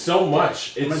tastes. so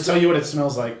much. I'm gonna It's tell you what it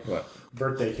smells like. What?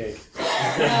 Birthday cake.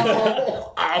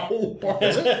 No.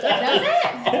 Does it?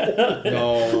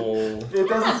 No. It's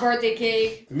not birthday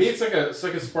cake. to me, it's like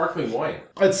a sparkling wine.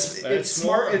 It's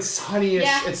smart. It's honeyish.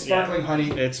 Yeah. It's sparkling honey.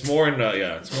 It's more in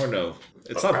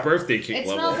it's not birthday cake It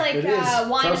level. smells like It is.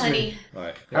 wine Trust me. honey.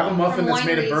 Alright. Have a muffin From that's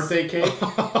made of wineries. birthday cake.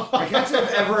 I can't say I've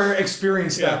ever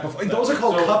experienced that before. Those are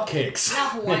called cupcakes.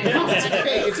 Not Hawaiian.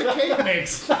 It's a cake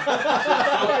mix.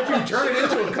 If you turn it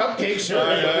into a cupcake,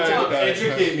 sure.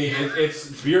 Educate me.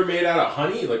 It's beer made out of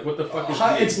honey? Like, what the fuck is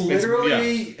mead? It's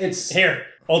literally it's Here,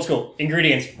 old school.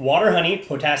 Ingredients. Water, honey,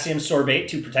 potassium sorbate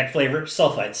to protect flavor,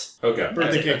 sulfites. Okay.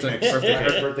 Birthday cake mix. Birthday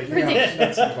cake. Birthday cake. Birthday cake.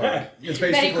 That's the part. it's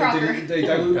Betty basically Crocker. they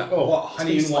dilute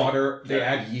honey in tastes like water. They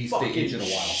add yeast. They age it a while.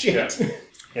 Shit.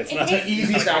 It's It not tastes-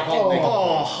 Easy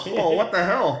alcohol. Oh, what the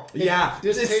hell? Yeah,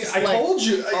 tastes I like told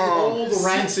you. Old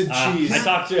rancid cheese.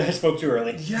 I spoke too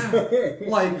early. Yeah,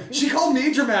 like she called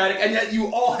me dramatic, and yet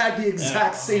you all had the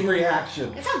exact same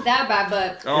reaction. It's not that bad,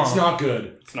 but It's not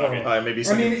good. It's not good. Maybe I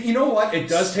second. mean, you know what? It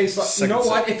does taste like. You Second know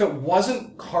sip. what? If it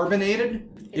wasn't carbonated,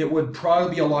 it would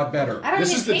probably be a lot better. I don't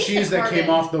This even is the taste cheese the that came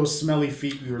carbon. off those smelly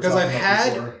feet we were Because talking I've about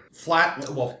had before. flat.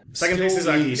 Second still taste is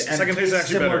actually- weed, and second taste is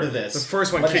actually similar better. to this. The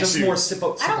first one but kicks just you. more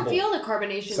I don't feel the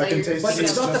carbonation. Second like you're taste But is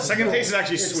it's not the Second taste is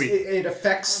actually it's- sweet. It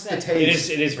affects Okay. the taste.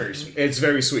 It is very sweet. It's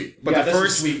very sweet. But Yeah, the this is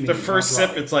first sweet the mead, first not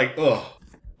sip, raw. it's like,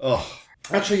 ugh.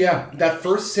 Actually, yeah, that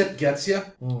first sip gets you.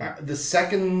 The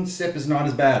second sip is not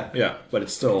as bad. Yeah, but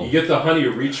it's still. You get the honey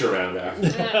reach around after.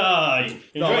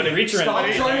 You enjoy the reach around. Stop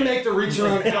buddy. trying to make the reach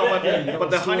around.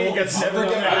 But the honey gets never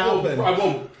gonna happen. I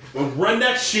will run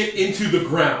that shit into the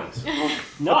ground.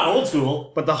 Not old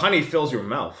school. But the honey fills your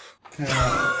mouth.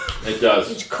 It does.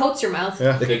 It coats your mouth.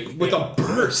 Yeah. With a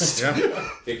burst. Yeah.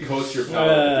 It coats your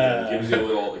palate at the end.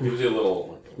 Gives you a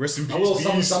little Rest in A little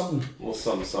peace. something.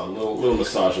 little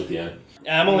massage at the end.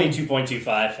 I'm only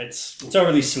 2.25. It's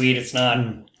overly sweet. It's not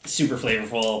super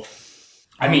flavorful.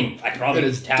 I mean, I could probably It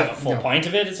is have a full no. pint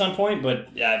of it at some point, but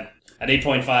at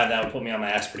 8.5, that would put me on my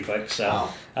ass pretty quick. So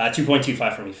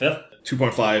 2.25 for me, Phil.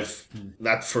 2.5.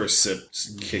 That first sip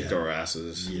just kicked our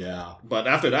asses. Yeah. But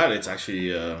after that, it's actually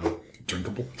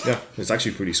Drinkable. yeah, it's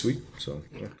actually pretty sweet. So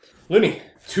yeah. Looney.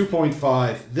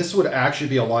 2.5. This would actually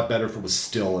be a lot better if it was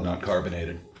still and not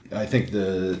carbonated. I think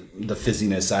the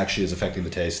fizziness actually is affecting the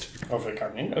taste. Hopefully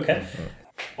carbonated. Okay.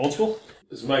 Old school?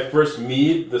 This is my first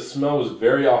mead. The smell was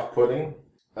very off-putting.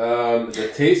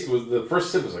 The taste was the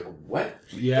first sip was like, what?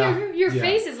 Your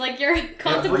face is like you're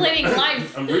contemplating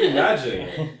life. I'm reimagining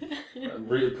it. I'm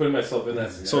putting myself in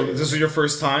that So scenario. this is your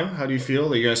first time. How do you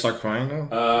feel? Are you gonna start crying now?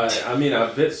 I mean, I'm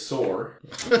a bit sore.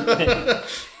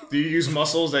 Do you use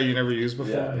muscles that you never used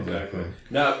before? Yeah, exactly.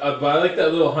 Now, but I like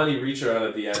that little honey reach around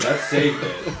at the end. That saved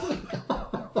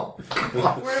it.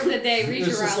 Word of the day, reach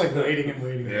It's around. just like waiting and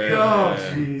waiting. Oh,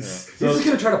 jeez. He's just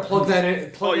gonna try to plug that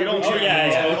in. Oh, you don't.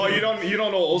 Oh, you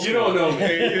don't know old school. You don't know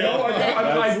me. You know,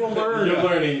 I will learn. You're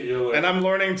learning. and I'm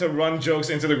learning to run jokes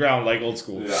into the ground like old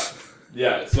school. Yeah.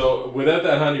 Yeah, so without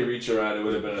that honey reach around, it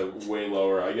would have been a way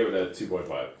lower. I give it a 2.5.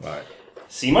 All right.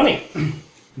 See money.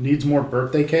 Needs more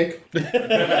birthday cake.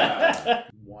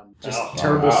 One. Just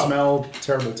terrible smell,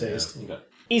 terrible taste.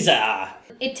 Isa.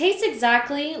 It tastes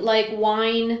exactly like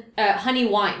wine, honey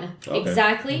wine. Okay.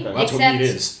 Exactly. That's what Except meat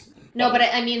is. no, but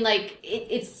I mean like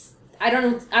it's. I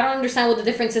don't understand what the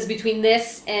difference is between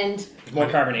this and More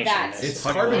carbonation. that. It's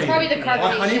Honey carbonated. Probably the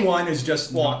carbonation. Honey wine is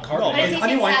just not But carbonated. it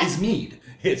Honey tastes wine exact- is mead.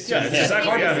 It's Yeah, just it's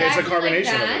exactly. Yeah, it's a exactly like carbonation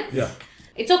that. of it. Yeah.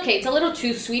 It's okay. It's a little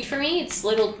too sweet for me. It's a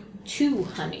little too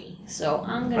honey. So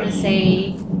I'm gonna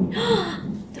say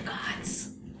the gods.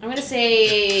 I'm gonna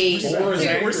say.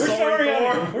 We're sorry,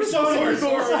 Thor. We're so sorry,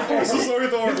 Thor. We're so sorry,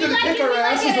 Thor. We like kick it. our We like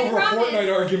asses it. I over a promise.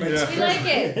 Fortnite argument. Yeah. We like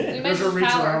it. We There's a mentioned reach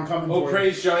power. around coming Oh, for you.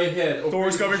 praise giant head. Oh,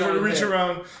 Thor's praise coming for the giant reach head.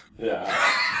 around. Yeah.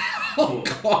 Oh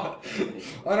God!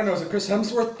 I don't know. Is it Chris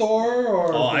Hemsworth Thor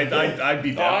or? Oh, I'd be down. I'd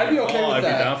be okay with I'd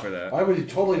that. be down for that. I would be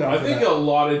totally down I for think that. a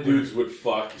lot of dudes would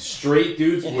fuck. Straight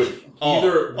dudes would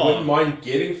either wouldn't mind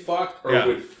getting fucked or Yeah.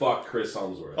 would fuck Chris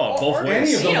Hemsworth. Oh, both Or ways.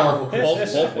 any of the You know. Marvel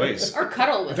Both ways. Or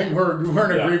cuddle I with think him. we're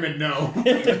in Yeah. agreement. No.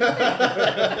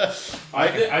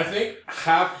 I think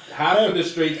half of the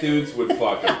straight dudes would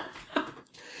fuck him.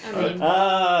 I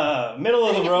mean, Middle of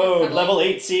I think the it's road, more level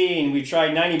 18. We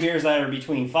tried 90 beers that are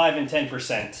between 5 and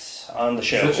 10% on the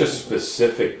show. Such a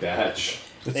specific batch.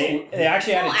 They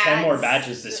actually they're all added 10 more ads.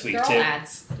 badges this week, They're all too.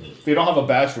 ads. They don't have a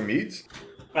badge for meads?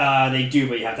 They do,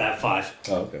 but you have to have 5.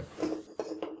 Oh, okay.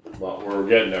 Well, we're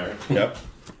getting there. Yep.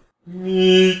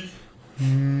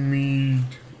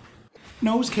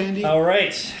 Nose candy. All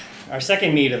right. Our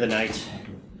second mead of the night.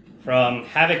 From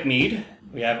Havoc Mead,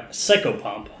 we have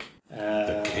Psychopump.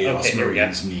 Chaos okay, here we go.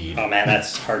 Marines mead. Oh man,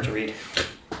 that's hard to read.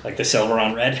 Like the silver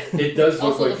on red. It does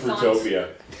look Also like the font. Fruitopia.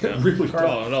 Really?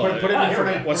 Oh, no. Put it in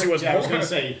front of. Once he was yeah, I was born. gonna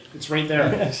say it's right there.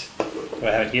 Do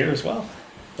I have it here as well?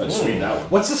 I just read that one.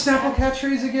 What's the Snapple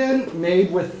catchphrase again?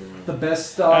 Made with the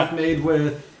best stuff. Made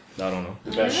with. I don't know.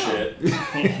 The best shit.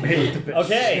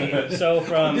 Okay, so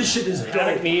from This shit is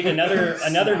Havoc dope. Mead, another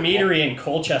meadery in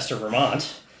Colchester,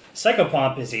 Vermont.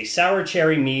 Psychopomp is a sour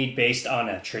cherry mead based on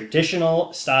a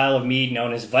traditional style of mead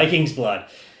known as Viking's Blood.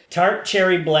 Tart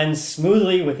cherry blends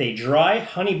smoothly with a dry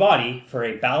honey body for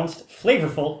a balanced,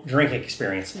 flavorful drinking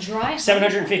experience. Dry.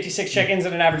 756 check-ins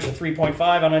at an average of 3.5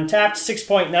 on Untapped,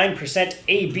 6.9%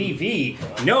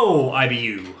 ABV. No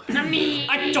IBU. I mean,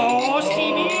 A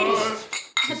toasty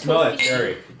mead. Smell that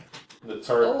cherry. The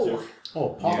tart Oh. too. Oh,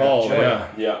 pop Oh, it. Cherry. yeah.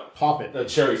 Yeah. Pop it. The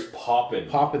cherry's popping.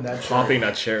 Popping that cherry. Popping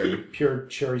that cherry. Pure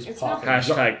cherries It's popping.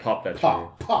 Hashtag pop that cherry.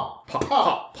 Pop, pop, Pop,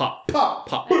 pop, pop, pop,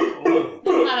 pop.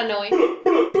 not annoying.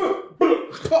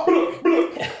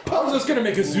 I was just gonna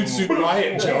make a Zoot Suit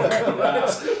Riot joke.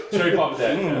 Cherry pop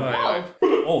that.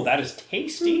 Oh, that is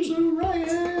tasty.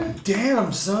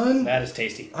 Damn, son. That is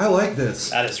tasty. I like this.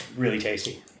 That is really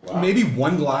tasty. Maybe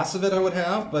one glass of it I would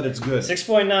have, but it's good.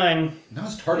 6.9. Not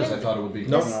as tart as I thought it would be.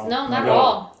 No. No, not at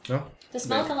all. No. The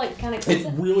smell kind of It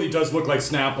really does look like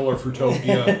Snapple or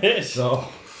Fruitopia. So,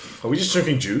 Are we just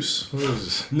drinking juice? What is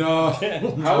this? no.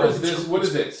 How is this? What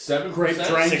is it? 7%? Grape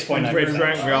drink. 6.9%. Grape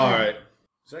drink? Yeah, alright.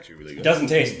 It's actually really good.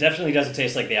 Definitely doesn't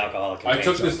taste like the alcohol it I contains.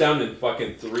 took this down in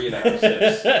fucking 3.5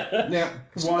 sips. Now,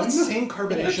 One. same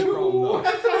carbonation problem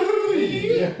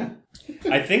though.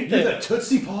 I think The that,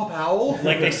 Tootsie Pop Owl?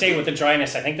 like they say with the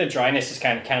dryness, I think the dryness is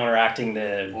kind of counteracting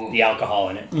the alcohol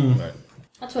in it. Right.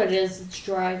 That's what it is. It's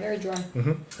dry, very dry.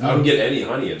 I don't get any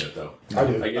honey in it though. I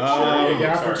do. I get Oh, cherry. I Yeah, get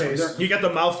aftertaste. tart. You get the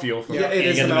mouthfeel from Yeah, it. it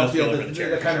is you the get the mouthfeel mouthfeel, for the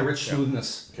cherry. the kind of rich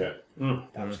smoothness. Okay.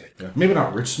 Maybe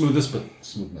not rich smoothness, but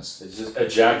smoothness. It just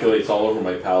ejaculates all over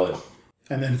my palate.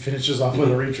 And then finishes off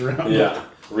with a reach around. Yeah.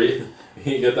 You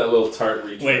get that little tart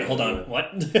reach. Wait, hold on.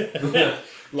 What?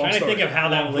 Long Trying to story. think of how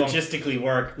that Long- logistically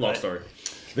worked. Long but- story.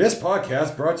 This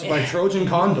podcast brought to you by Trojan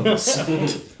Condoms.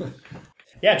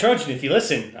 Yeah, Trojan, if you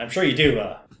listen, I'm sure you do.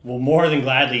 We'll more than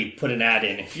gladly put an ad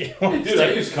in if you want. Dude,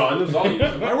 I use condoms. I'll use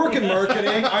them. I work in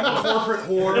marketing. I'm a corporate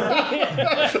whore.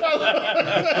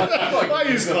 I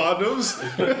use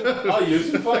condoms. I'll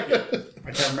use them. Fuck it.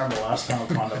 I can't remember the last time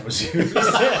a condom was used. You've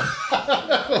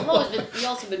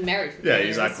also been married for 10 Yeah, years.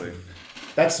 exactly.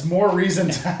 That's more reason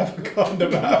to have a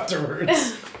condom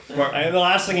afterwards. The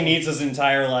last thing he needs is an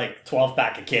entire 12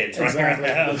 pack of kids running around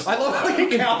the house. I love how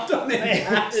you count on it.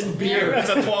 Gas and beer. It's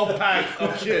a 12-pack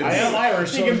of kids. I am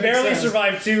Irish, so He it can makes barely sense.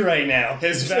 survive 2 right now.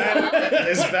 His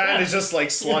van is just like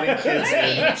slotting kids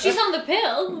Hey, in. if she's on the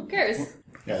pill, who cares?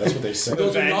 Yeah, that's what they say.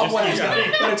 Those are not what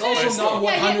but it's also not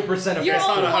 100% Your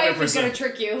not own wife 100%. is gonna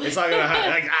trick you. It's not gonna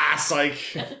happen. Like,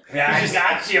 psych. Yeah, I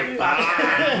got you,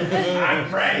 fucker. I'm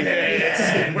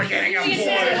pregnant. We're getting a boy.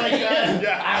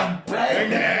 Yeah. I'm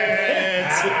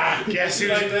pregnant. Guess who's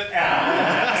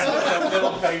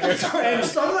Little fingers. And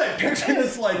suddenly I picture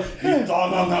this like,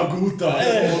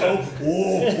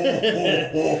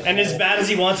 And as bad as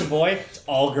he wants a boy, it's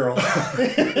all girls.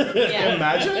 Yeah.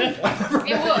 imagine? It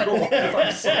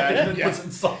would. Was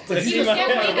insulted. You just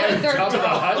can't wait for the third girl.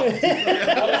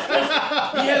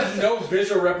 He has no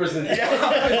visual representation.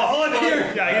 All in here.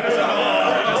 He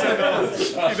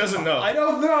doesn't know. I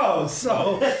don't know.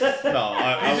 So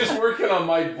No, He's just working on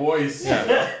my voice.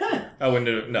 I wouldn't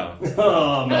do it. No.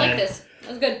 Oh I man. like this. That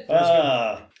was good.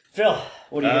 Phil,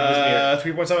 what do you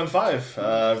give this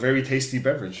 3.75. Very tasty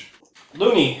beverage. beer?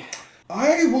 Looney.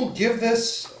 I will give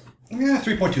this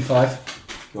 3.25.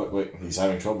 Wait, he's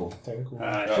having trouble. 3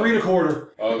 1/4.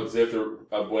 Oh, is it the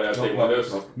when I take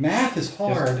windows? Math is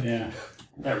hard. Yeah.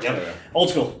 There we go. Old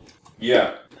school.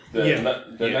 Yeah. The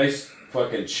nice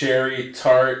fucking cherry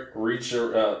tart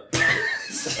reacher. I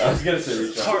was gonna say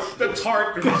reacher. The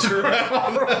tart reacher.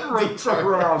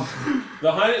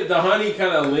 The honey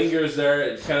kind of lingers there.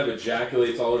 It kind of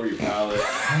ejaculates all over your palate.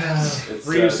 It's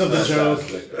Reuse of the joke.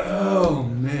 fantastic. Oh,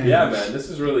 man. Yeah, man, this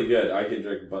is really good. I can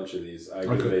drink a bunch of these. I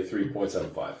give it a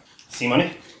 3.75. See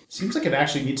money? Seems like it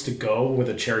actually needs to go with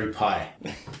a cherry pie.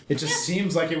 It just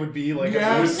seems like it would be like It would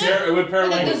pair Like a well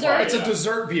with dessert. pie, it's a yeah.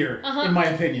 dessert beer, in my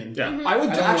opinion. Yeah. I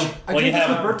would I don't actually. know. I What do think you this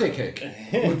have? with birthday cake.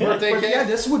 Birthday But cake? yeah,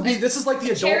 this would be. This is like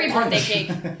the adult Cherry birthday punch.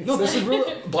 cake. No, this is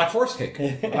really Black Forest cake.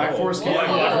 Black Forest cake.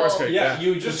 Black Forest cake. Yeah,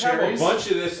 you just have a cherries? bunch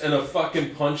of this in a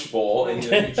fucking punch bowl and you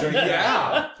drink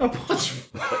that. Yeah.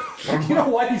 You know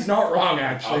what? He's not wrong,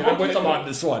 actually. I'm with him on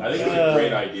this one. I think it's a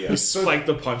great idea. Spike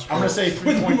the punch. I'm gonna say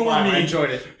 3.5. I enjoyed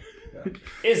it.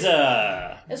 Is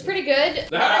It's pretty good.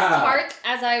 Not as tart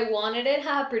as I wanted it.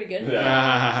 Haha, pretty good.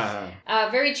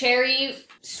 Very cherry,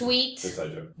 sweet,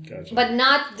 Inside joke. but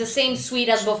not the same sweet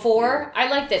as before. I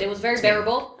liked it. It was very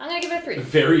bearable. I'm gonna give it a 3.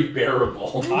 Very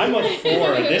bearable. I'm a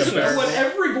 4. This What was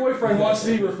every boyfriend wants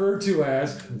to be referred to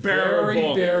as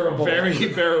Bearable. very bearable. Very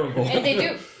bearable. And they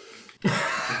do.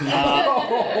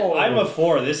 I'm a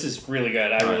 4. This is really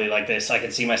good. I really like this. I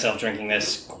can see myself drinking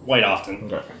this quite often.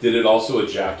 Did it also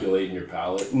ejaculate in your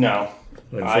palate? No.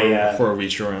 For a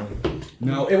reach around.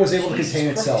 No, it was able to contain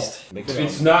itself.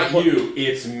 It's not you,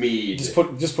 it's mead. Just put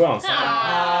on.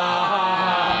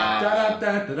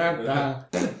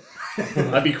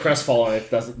 I'd be crestfallen if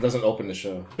that doesn't open the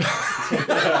show.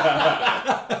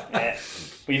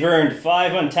 We've earned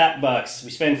 5 untapped bucks.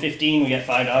 We spend 15, we get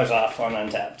 $5 off on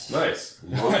untapped. Nice.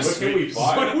 What can we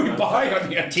buy? What do we buy on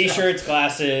the T-shirts,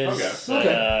 glasses.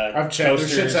 I've checked. Their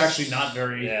Coasters. shit's actually not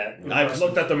very. Yeah. I've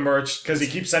looked at the merch because he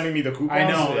keeps sending me the coupons. I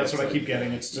know. That's what I keep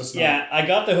getting. It's just. Yeah, I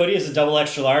got the hoodie as a double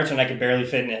extra large and I could barely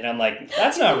fit in it. And I'm like,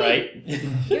 that's not right.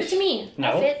 Give it to me.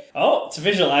 I'll No. fit. Oh, it's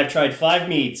official. I've tried 5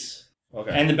 meats.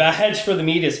 Okay. And the badge for the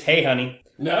meat is, hey, honey.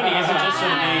 Honey isn't just for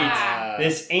the meats.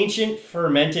 This ancient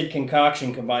fermented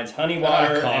concoction combines honey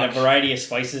water and a variety of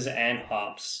spices and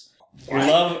hops. Your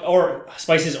love, or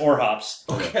spices or hops.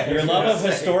 Okay. Your love of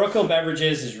historical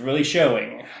beverages is really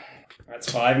showing. That's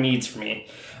 5 meads for me.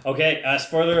 Okay,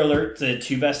 spoiler alert, the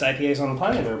 2 best IPAs on the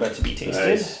planet are about to be tasted.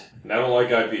 Nice. And I don't like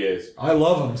IPAs. I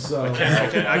love them so. I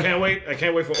can't wait. I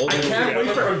can't wait for old. I can't wait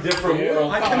for. From different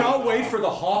worlds. I cannot wait for the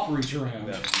hop reach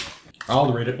around.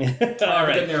 I'll read it. All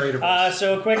Get narrator right. voice.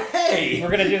 So quick. Hey! We're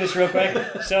gonna do this real quick.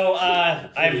 So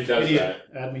He does that.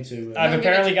 Add me to. I've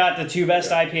apparently got the 2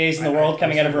 best IPAs in the world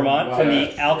coming out of Vermont from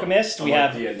the Alchemist. We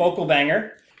have Focal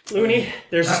Banger. Looney,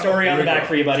 there's a story on the back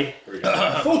for you, buddy.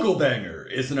 Focal Banger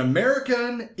is an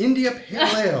American India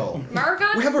Pale Ale. America?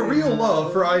 We have a real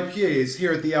love for IPAs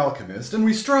here at The Alchemist, and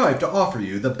we strive to offer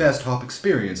you the best hop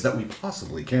experience that we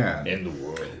possibly can. In the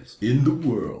world. In the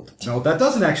world. No, that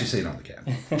doesn't actually say it on the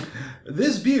can.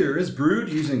 This beer is brewed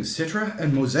using Citra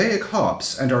and Mosaic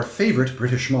hops and our favorite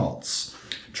British malts.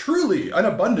 Truly an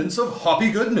abundance of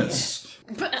hoppy goodness.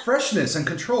 Freshness and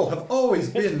control have always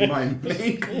been my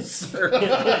main concern.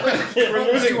 We're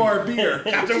losing our beer.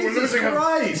 Captain, we're Jesus losing him.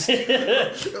 Christ!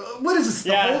 What is this,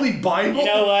 the Yeah. Holy Bible? You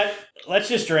know what? Let's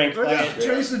just drink. Let's Fuck just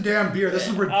it. taste the damn beer. This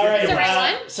is All ridiculous. right. Is it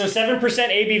right one? So 7%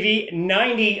 ABV,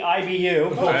 90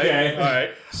 IBU. Okay. All right.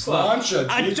 Slancha.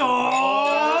 A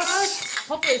dose!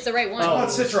 Hopefully it's the right one. Oh,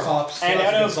 it's Citra hops. And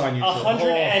out of Sign you.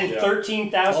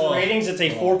 113,000 ratings, it's a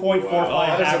 4.45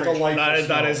 That is a average. delightful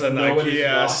That is an No, it is IPA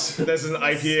ass. That's an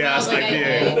IPA ass Smells like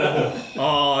IPA.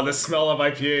 Oh, the smell of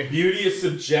IPA. Beauty is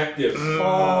subjective.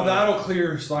 Oh, that'll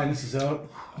clear your sinuses out.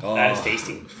 That is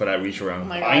tasty. For that reach around. Oh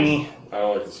my Viney. I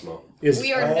don't like the smell.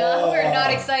 We're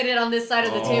not excited on this side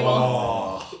of the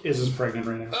table. Is pregnant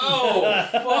right now? Oh,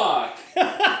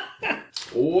 fuck.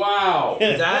 Wow.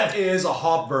 That is a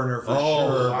hop burner for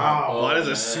sure. Wow. That is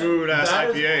a smooth ass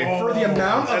IPA. For the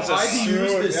amount of That's a IBUs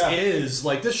smooth- this yeah. is,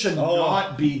 like, this should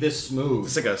not be this smooth.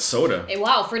 It's like a soda.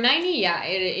 Wow, for 90, yeah,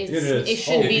 it is. It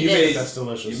should If be you this. That's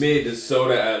delicious. You made the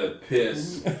soda out of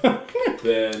piss,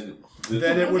 then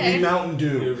Then it would Okay. be Mountain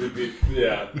Dew. it would be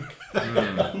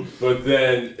But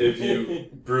then if you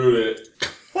brewed it,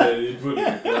 then you put it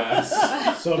in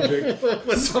glass. Subject.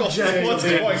 What's going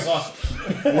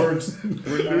on? Words.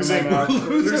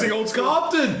 Losing old school.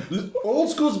 Captain! Old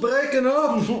school's breaking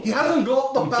up. He hasn't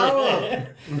got the power.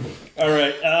 All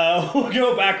right, we'll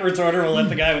go backwards order. We'll let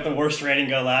the guy with the worst rating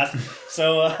go last.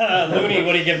 So, Looney,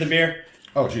 what do you give the beer?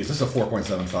 Oh, geez, this is a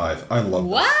 4.75. I love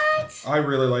What? this. I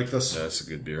really like this. That's a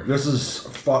good beer. This is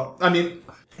fun. I mean,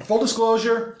 full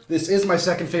disclosure, this is my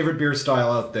second favorite beer style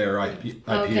out there, IPAs.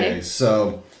 Okay.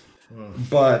 So,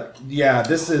 but yeah,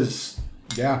 this is,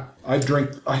 yeah, I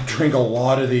drink a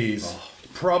lot of these.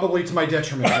 Probably to my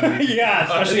detriment. Yeah,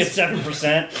 especially at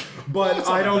 7%. But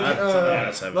I don't,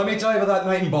 That's Let me tell you about that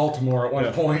night in Baltimore at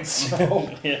one point. So.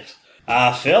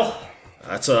 Phil?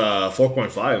 That's a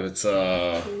 4.5. It's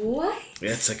What? yeah,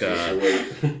 it's like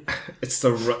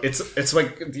it's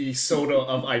like the soda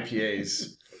of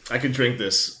IPAs. I could drink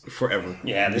this forever.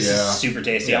 Yeah, this is super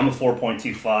tasty. I'm a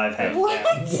 4.25. Hands What?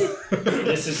 down.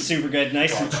 This is super good.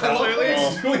 Nice and Clearly,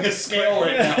 tropical. Doing a scale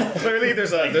right now. Clearly,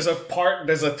 there's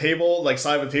a table like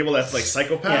side of a table that's like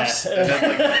psychopaths. Yeah. And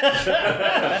then,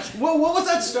 like, Well, what was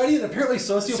that study? That apparently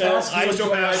sociopaths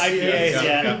IPAs,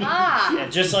 yeah. Ah. Yeah,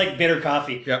 just like bitter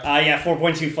coffee. Yep.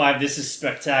 4.25. This is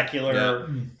spectacular.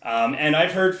 And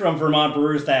I've heard from Vermont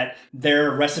brewers that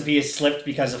their recipe is slipped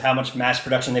because of how much mass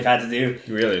production they've had to do.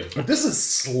 really. but this is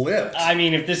slipped. I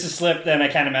mean, if this is slipped, then I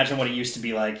can't imagine what it used to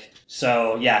be like.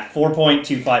 So, yeah,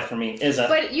 4.25 for me is a...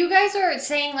 But you guys are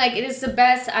saying, like, it is the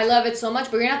best, I love it so much,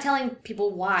 but you're not telling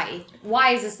people why.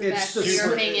 Why is this the It's best, the in your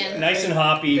super- opinion? nice and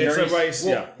hoppy. It's very, a rice,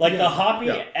 yeah. Like the hoppy,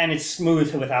 Yeah. and it's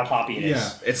smooth with how hoppy it is.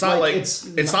 Yeah. It's not like it's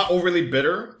it's not overly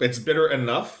bitter. It's bitter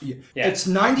enough. Yeah. It's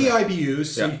 90 IBUs,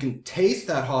 so Yeah. you can taste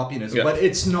that hoppiness, Yeah. but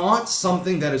it's not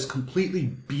something that is completely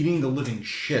beating the living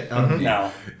shit out of you.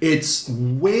 No. It's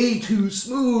way too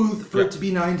smooth for it to be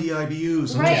 90 IBUs. which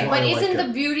is Right, why but I isn't like the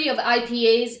it. beauty of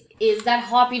IPAs is that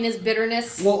hoppiness,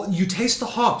 bitterness? Well, you taste the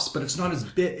hops, but it's not as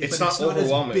bit. It's but not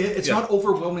overwhelming. It's Yeah. not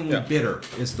overwhelmingly Yeah. bitter.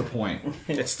 Is the point?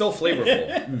 It's still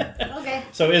flavorful. Okay.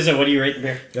 So, Izza, what do you rate the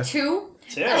beer? 2?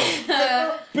 2.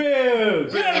 Boo!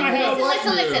 Get out of my house!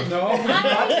 Listen. No,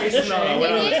 not tasting that.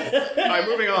 It is, All right,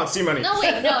 moving on. See money. no,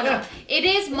 wait, no. It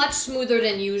is much smoother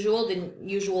than usual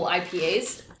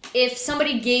IPAs. If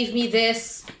somebody gave me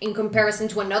this in comparison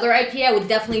to another IPA, I would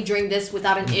definitely drink this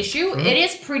without an issue. It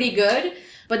is pretty good,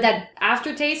 but that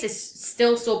aftertaste is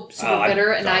still so super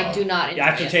bitter, and I do not enjoy it.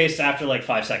 Aftertaste after like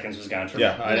 5 seconds was gone for me.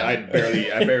 Yeah, I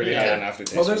barely had an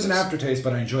aftertaste. Well, there's of an this. aftertaste,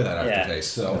 but I enjoy that Yeah.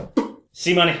 aftertaste. So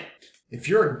See money. If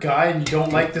you're a guy and you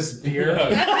don't like this beer,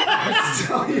 I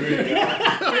tell you, you're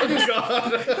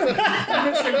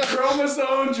missing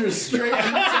chromosomes. You're straight.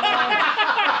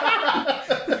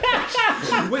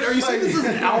 wait, are you saying this is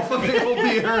an alphabetical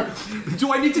beer?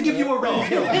 Do I need to give you a red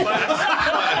pill? But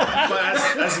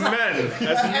as men,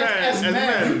 As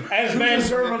You men,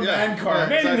 deserve a man card.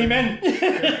 manly men.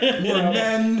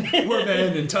 We're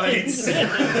men in tights.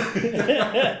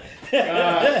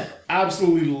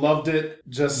 Absolutely loved it.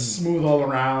 Just smooth all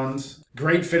around.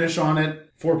 Great finish on it.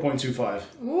 4.25.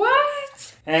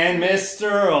 What? And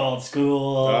Mr. Old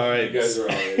School. all right, You guys are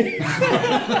all right.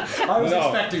 I was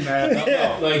expecting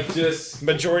that. Like, just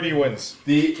majority wins.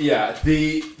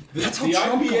 That's how the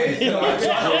Trump got IPA. it. That's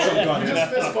not how Trump got it.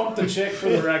 Just fist bumped the chick for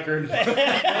the record. What's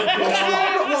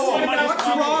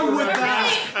wrong with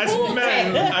that? As Cool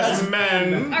men, chick. as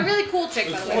men. A really cool chick,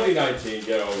 by the way. 2019,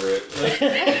 get over it. Like,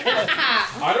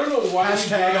 I don't know why.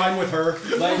 Hashtag I'm with her.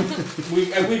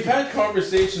 Like we've had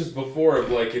conversations before of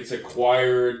like it's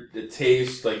acquired the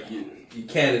taste, like you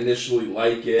can't initially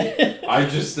like it. I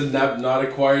just have not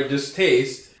acquired this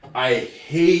taste. I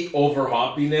hate over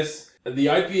hoppiness. The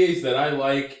IPAs that I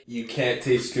like, you can't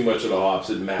taste too much of the hops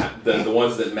that the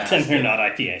ones that mask. Then they're not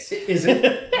IPAs. Is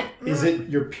it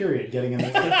your period getting in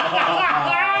there?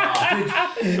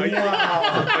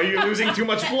 Are you losing too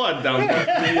much blood down there?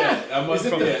 Is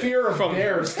it the fear of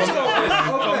bears? From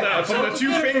the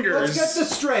two fingers. Let's get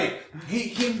this straight.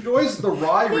 He enjoys the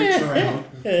rye reach around.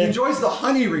 He enjoys the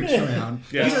honey reach around.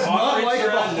 Yes. He does not like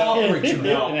the hop reach around.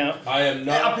 No. I am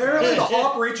not. Apparently, the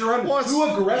hop reach around is too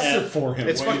aggressive for him.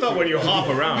 It's fucked up when you hop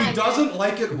around. He doesn't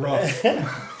like it rough.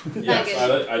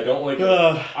 Yes, I don't like it.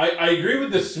 I agree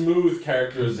with the smooth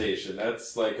characterization.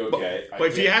 That's like, okay. But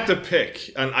if you had to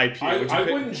pick an IPA, would you I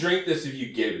pick? wouldn't drink this if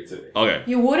you gave it to me. Okay.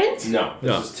 You wouldn't? No, this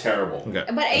No. is terrible. Okay.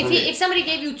 But if somebody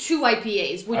gave you 2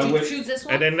 IPAs, would I you would- choose this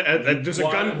one? And then there's a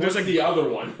gun. There's What's a the other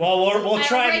one? Well, we'll A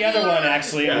try the other regular- one,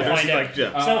 actually, and we'll there's find out. like,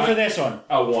 yeah. So for this one,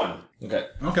 A 1. Okay.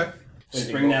 Okay.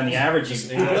 just bring down the averages.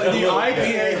 The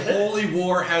IPA holy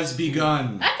war has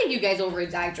begun. I think you guys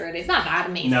over-exaggerate. It's not that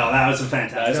amazing. No, that was a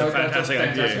fantastic. That's a fantastic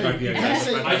idea.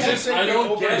 I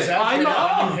don't get it. I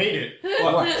know. You hate it.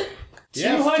 What?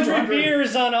 200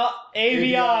 beers on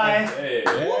ABI. Hey.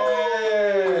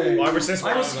 Well, ever since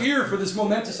I was here for this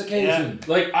momentous occasion.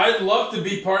 Like, I'd love to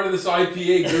be part of this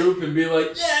IPA group and be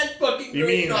like, yeah, it's fucking You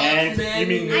great mean- off, and- man. you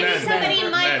mean I need man, somebody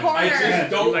in my man. corner. I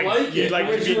just don't like You'd it. like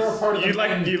to be. You're a part of the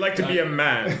band. You'd like to be a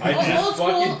man. I Old just school.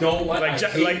 fucking don't like. Like I Ja-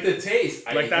 hate like- the taste.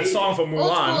 I Like that hate song it. from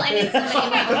Old school, Mulan. I need somebody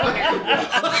in my corner.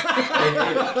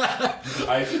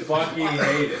 I fucking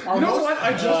hate it. You know what?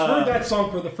 I just heard that song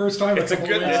for the first time. It's a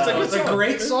good. It's a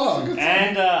great song.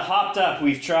 And hopped up,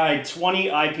 we've tried 20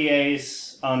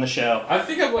 IPAs on the show. I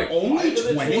think I'm like Only 5 of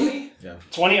the 20?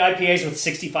 20 IPAs with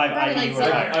 65 Probably IBU like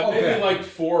or higher. I've maybe Okay. like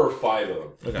 4 or 5 of them.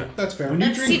 Okay. That's fair. When you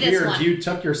Let's see drink this beer, one. do you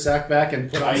tuck your sack back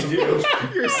and put on I some do. You're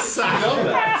I know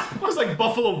that. It was like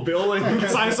Buffalo Bill and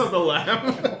Signs of the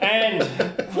Lamb. And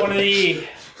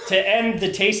to end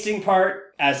the tasting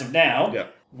part as of now, Yeah.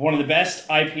 one of the best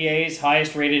IPAs,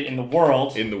 highest rated in the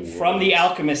world. In the world. From The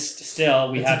Alchemist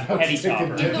still, we have Heady to take a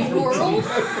Topper. dip. In the world?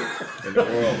 In the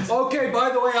world. Okay, by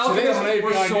the way, they have an Alchemist,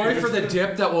 we're ABI sorry news. for the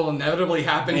dip that will inevitably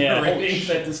happen in Yeah. your ratings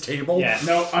at this table. Yeah.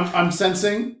 No, I'm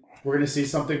sensing we're gonna see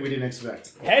something we didn't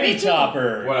expect. Heady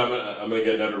Topper. What, I'm gonna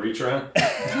get another reach around?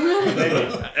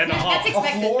 And a hop. That's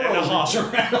expected. And a hop.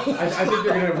 I think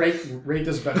you're gonna rate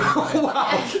this better.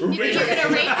 You think you're gonna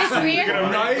rate this beer?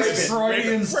 Nice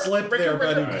Freudian slip there,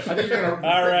 buddy. I think you're gonna.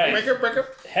 All right. Breaker.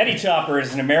 Heady Topper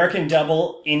is an American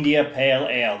double India Pale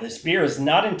Ale. This beer is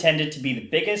not intended to be the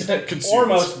biggest Consumes. or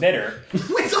most bitter.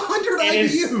 It's 100 It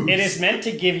is, IBUs. it is meant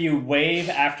to give you wave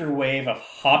after wave of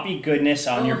hoppy goodness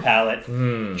on your palate.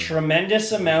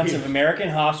 Tremendous amounts of American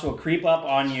hops will creep up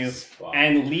on you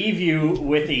and leave you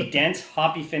with a dense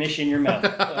hoppy finish in your mouth.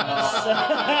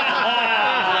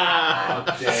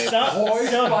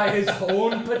 Poised by his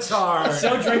own petard.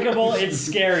 So drinkable, it's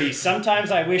scary.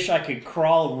 Sometimes I wish I could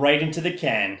crawl right into the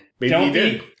can. Maybe he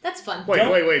did. That's fun.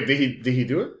 Wait. Did he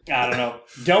do it? I don't know.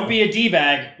 Don't be a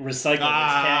D-bag. Recycle this can.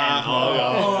 I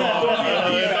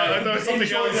thought it was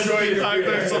something else. I thought it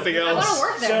was something I want to else.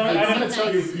 work there. So, That's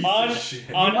I nice.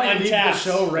 On might leave the Untapped.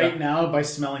 show right now by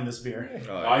smelling this beer.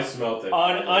 I smelt it.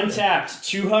 On Untapped,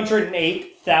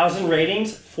 208,000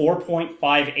 ratings,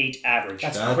 4.58 average.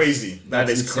 That's crazy. That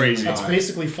is insane. crazy. It's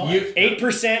basically 5.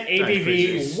 8% ABV,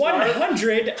 crazy.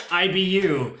 100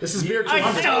 IBU. This is beer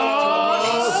 200.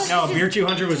 No, Beer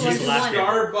 200 was just last year.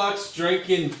 Starbucks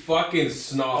drinking fucking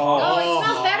snob. Oh, it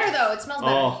smells better though. It smells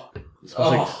better. Oh, it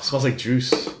smells like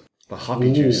juice. The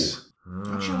hoppy juice.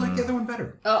 Actually, I like the other one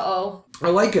better. Uh-oh. I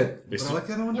like it. But I like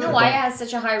the other one You better. know why it has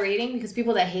such a high rating? Because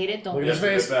people that hate it don't Look like at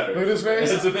it. his face. better. Look at his face.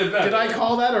 It's a bit better. Did I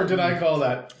call that or did I call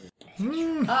that? Oh,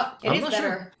 it I'm is not better.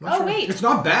 sure. Not Oh, sure. wait. It's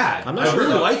not bad. I'm not I sure.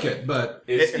 really like it, but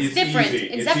It's different. Easy.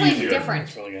 It's definitely easier. different.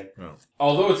 It's really good.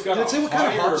 Although it's got Did it say what kind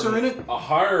of hops are in it? A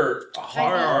higher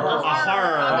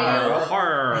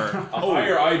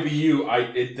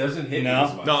IBU. It doesn't hit No. me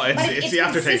as much. No, But it's the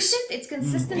aftertaste. consistent. It's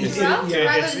consistent It's- throughout. yeah,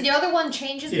 rather it's- than the other one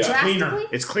changes Yeah. drastically.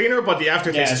 It's cleaner, but the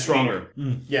aftertaste Yeah, is stronger.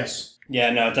 Yes.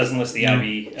 Yeah, no, it doesn't list the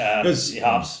IB Because- the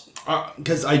hops.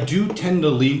 Because I do tend to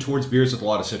lean towards beers with a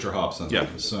lot of citra hops in them. Yeah.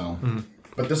 So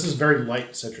But this is very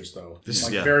light citrus, though. This is-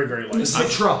 like yeah. very, very light.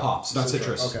 citra hops, not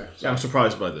citrus. Okay. Yeah, I'm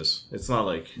surprised by this. It's not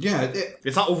like Yeah.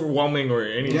 it's not overwhelming or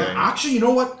anything. Yeah. Actually, you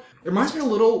know what? It reminds me a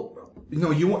little.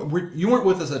 You weren't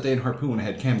with us that day in Harpoon when I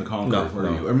had Cam the Conqueror, were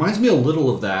you? It reminds me a little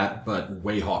of that, but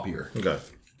way hoppier. Okay.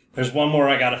 There's one more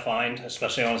I gotta find,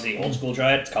 especially on the old school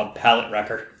dry. It's called Palate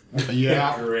Wrecker.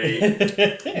 Yeah. Great.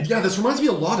 Yeah, this reminds me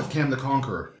a lot of Cam the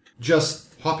Conqueror.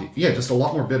 Just hoppy. Yeah, just a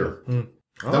lot more bitter.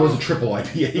 That was a triple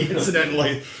IPA,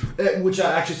 incidentally. Which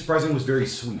actually, surprisingly, was very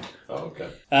sweet. Oh, okay.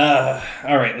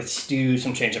 All right, let's do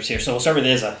some change-ups here. So we'll start with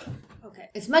Izza. Okay.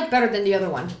 It's much better than the other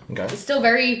one. Okay. It's still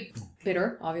very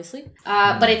bitter, obviously.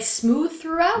 But it's smooth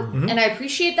throughout, and I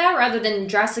appreciate that rather than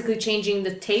drastically changing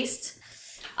the taste.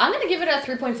 I'm going to give it a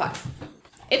 3.5.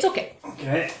 It's okay.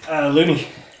 Okay, Looney.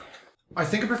 I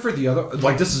think I prefer the other.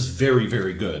 Like, this is very,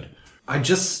 very good. I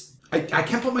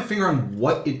can't put my finger on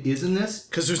what it is in this.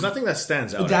 Because there's nothing that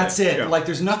stands out. That's it. Yeah. Like,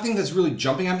 there's nothing that's really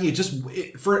jumping at me.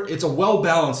 It's a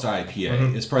well-balanced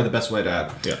IPA. It's probably the best way to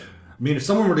add. Yeah. I mean, if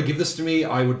someone were to give this to me,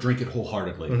 I would drink it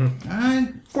wholeheartedly.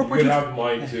 4.25. You can have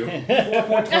mine too.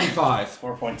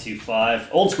 4.25. 4.25.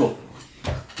 Old school.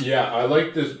 Yeah, I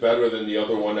like this better than the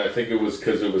other one. I think it was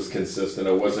because it was consistent.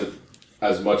 It wasn't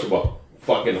as much of a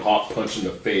fucking hot punch in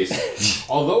the face.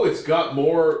 Although it's got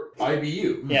more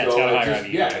IBU. Yeah, it's got a higher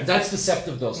IBU. Yeah, That's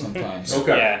deceptive, though, sometimes.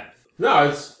 okay. Yeah. No,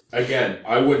 it's again.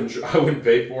 I wouldn't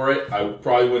pay for it. I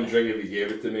probably wouldn't drink it if you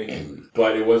gave it to me.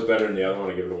 But it was better than the other one.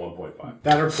 I give it a 1.5.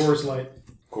 That or Coors Light.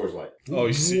 Coors Light. Oh,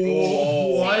 you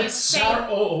see. What? Same.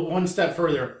 One step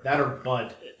further. That or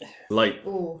Bud. Light.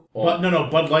 Ooh. But no,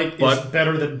 Bud Light is Bud.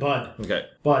 better than Bud. Okay.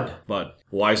 Bud. But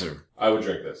wiser. I would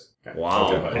drink this.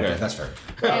 Wow. Okay. That's fair.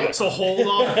 So hold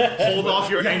off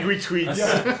your angry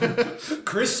tweets.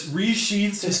 Chris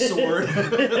resheathes his sword.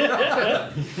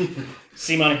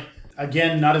 C-Money.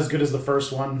 Again, not as good as the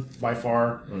first one by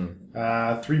far.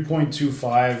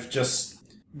 3.25. Just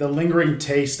the lingering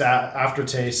taste,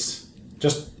 aftertaste.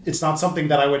 Just it's not something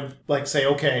that I would like say.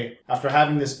 Okay, after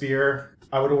having this beer,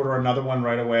 I would order another one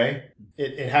right away.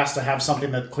 It has to have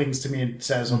something that clings to me and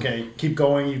says, okay, keep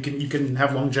going. You can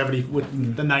have longevity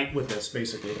with the night with this,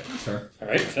 basically. Fair. All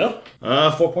right, Phil.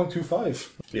 4.25.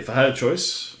 If I had a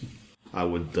choice, I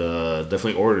would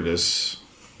definitely order this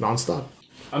nonstop.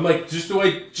 I'm like, do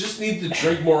I just need to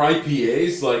drink more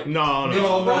IPAs? Like, No.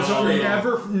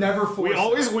 Never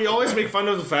force. We always make fun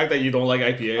of the fact that you don't like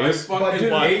I IPAs. fucking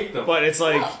hate them. But it's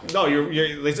like no,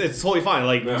 it's totally fine.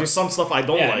 Like there's some stuff I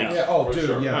don't Yeah, like. no. Yeah, oh, For dude,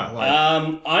 sure. yeah.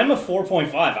 I'm a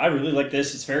 4.5. I really like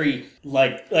this. It's very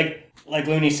like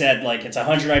Looney said, like it's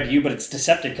 100 IBU, but it's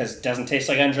deceptive because it doesn't taste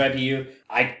like 100 IBU.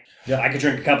 I could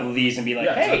drink a couple of these and be like,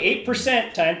 hey,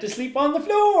 8%, time to sleep on the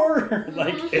floor.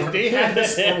 Like If they had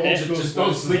this, just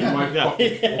don't sleep in my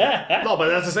fucking no, but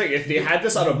that's the thing. If they had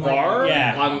this at a bar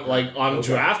on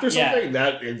draft or something,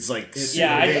 that it's like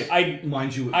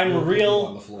Mind you, I'm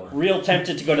on the floor. real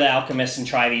tempted to go to the Alchemist and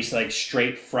try these like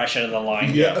straight fresh out of the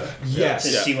line. Yes. To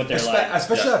see what they're like.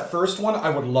 Especially that first one, I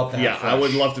would love to have fresh. I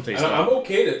would love to taste And that. I'm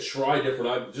okay to try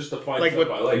different, just to find Like stuff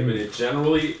what- I like, but it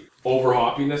generally over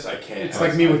hoppiness, I can't. It's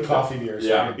like me with coffee beers.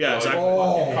 Yeah. Yeah, exactly.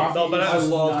 Coffee No, but is I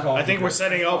love not- coffee. I think we're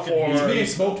setting up for. It's me and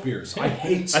smoked beers. I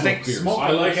hate smoked think beers. Smoke. I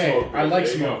like okay. smoke. I like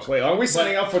There you go. smoke. Wait, are we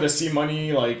setting up for the C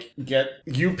Money? Like,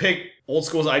 you pick old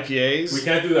school's IPAs? We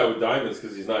can't do that with Diamonds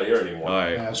because he's not here anymore. All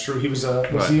right. Yeah, that's true. He was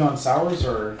he on sours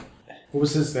or what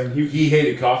was his thing? He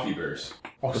hated coffee beers.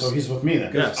 Oh, so he's with me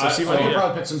then. Yeah, so C I Money. could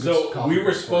probably pick some good So coffee we were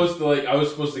beers supposed to I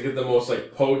was supposed to get the most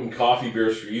like potent coffee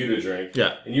beers for you to drink.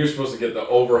 Yeah. And you're supposed to get the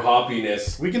over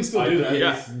hoppiness. We can still do that.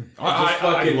 Yeah. Just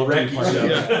fucking wreck each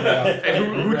other. And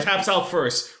who taps out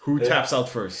first? Who taps out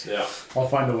first? Yeah. I'll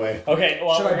find a way. Okay,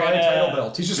 well, Should I we're buy a gonna- title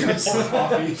belt? He's just gonna pour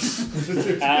coffee.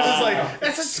 It's like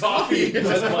that's a coffee.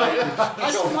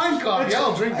 I don't mind coffee.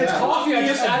 I'll drink that. It's coffee. I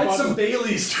just added some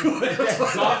Baileys to it.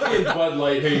 Coffee and Bud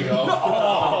Light. Here you go.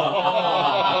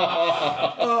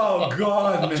 Oh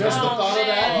God, man! Just the thought of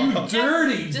that. You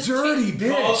dirty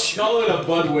bitch! Call it a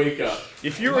Bud Wake Up.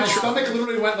 If you were My stomach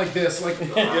literally went like this. Like,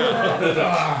 Dude,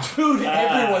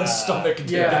 everyone's stomach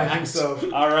did yeah, I that. think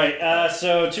so. All right,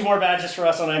 so 2 more badges for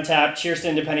us on Untapped. Cheers to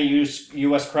independent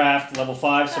U.S. craft level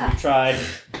 5. So we've tried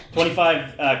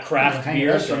 25 craft hang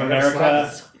beers it from up,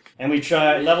 America, and we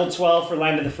tried level 12 for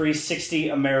Land of the Free, 60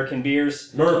 American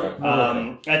beers.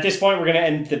 At this point, we're gonna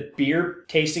end the beer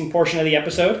tasting portion of the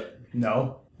episode.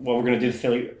 No. Well, we're gonna do the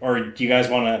Philly, or do you guys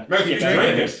want to? Keep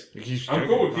drinking. I'm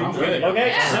cool with keep drinking.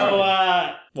 Okay, so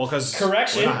well, because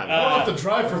correction. I'll have to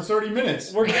drive for 30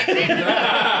 minutes. We're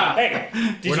hey,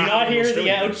 did you not hear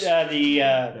the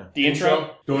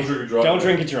intro? Don't drink and drive. Don't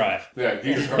drink and drive. Yeah,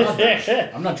 get your car.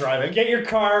 I'm not driving. Get your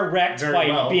car wrecked Very by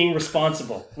well. being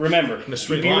responsible. Remember, a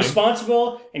straight you be line.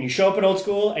 responsible, and you show up at old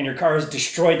school, and your car is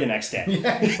destroyed the next day.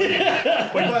 but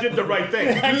you did the right thing.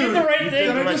 I did the right thing,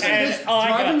 Can I just say and this? I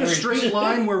got Driving the a straight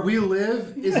line where we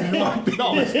live is not being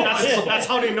That's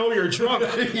how they know you're drunk.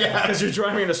 Yeah, because you're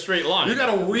driving in a straight line. You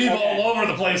gotta weave all over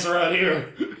the place around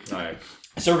here. All right.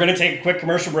 So we're going to take a quick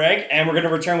commercial break, and we're going to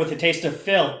return with a taste of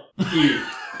Phil.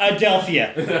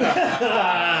 Adelphia.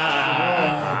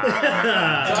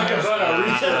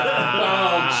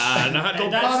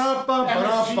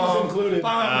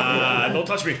 Don't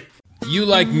touch me. You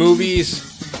like movies?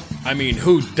 I mean,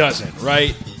 who doesn't,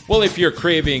 right? Well, if your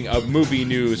craving of movie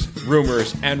news,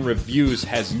 rumors, and reviews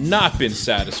has not been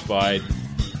satisfied,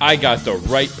 I got the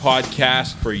right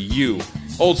podcast for you.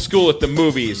 Old School at the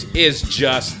Movies is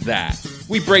just that.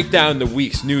 We break down the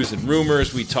week's news and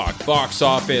rumors, we talk box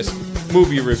office,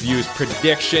 movie reviews,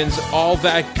 predictions, all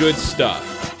that good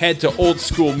stuff. Head to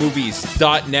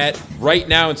oldschoolmovies.net right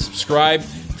now and subscribe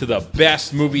to the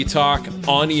best movie talk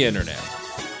on the internet.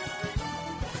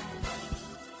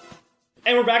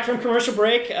 And we're back from commercial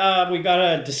break. We got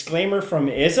a disclaimer from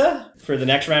Izza for the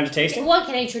next round of tasting. What,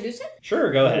 can I introduce it?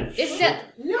 Sure, go ahead. Is that...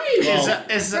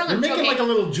 You're making like a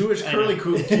little Jewish curly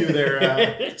cue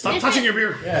there. Stop touching your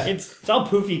beer. Yeah. It's all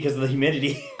poofy because of the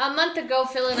humidity. A month ago,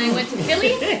 Phil and I went to Philly.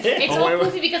 It's all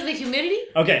poofy because of the humidity.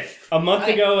 Okay, a month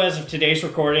ago as of today's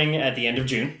recording at the end of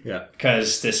June. Yeah.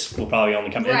 Because this will probably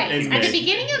only come Right. in At the May.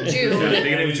 beginning of June.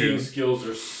 Editing skills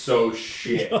are so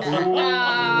shit.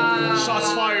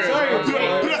 Shots fired. Sorry, what was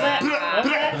that?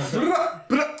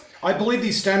 I believe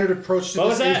the standard approach to What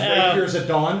this was is that? right here is at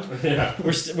dawn. Yeah.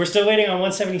 We're still waiting on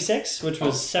 176, which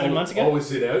was 7 months ago. Oh,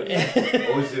 is it out yet?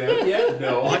 Is it out yet?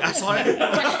 No. I saw it.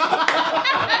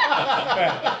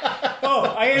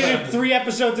 Oh, I edited 3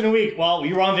 episodes in a week. Well,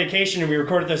 we were on vacation and we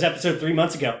recorded those episodes 3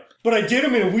 months ago. But I did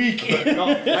them in a week.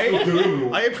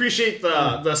 I appreciate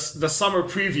the summer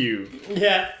preview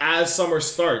Yeah. as summer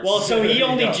starts. Well, so he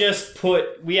only just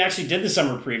put... We actually did the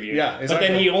summer preview. Yeah, But exactly.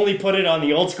 then he only put it on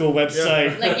the old school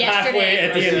website Like halfway yesterday.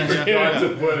 at the end of June.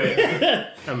 To put it.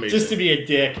 Amazing. Just to be a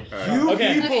dick.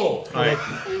 Okay. People!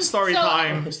 Story So,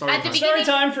 time. at Story the time. Story beginning,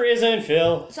 time for Izza and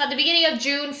Phil. so at the beginning of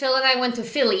June, Phil and I went to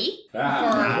Philly. Born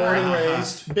and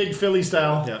raised. Big Philly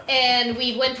style. Yeah. And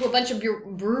we went to a bunch of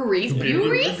breweries.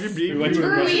 Breweries? We went to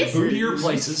Breweries? Bootier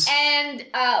places. And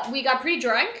we got pretty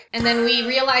drunk. And then we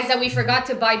realized that we forgot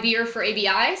to buy beer for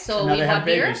ABI. So Now we they have bought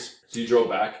beer. babies. So you drove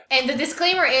back? And the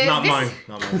disclaimer is... Not this, mine.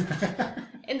 Not mine.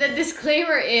 And the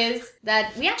disclaimer is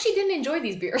that we actually didn't enjoy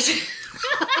these beers.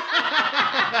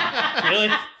 Really?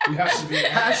 You have to be.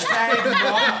 Hashtag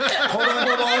not... Hold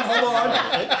on.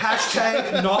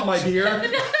 Hashtag not my beer.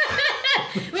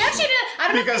 We actually did. I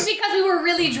don't know if it's because we were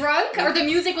really drunk or the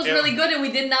music was really good and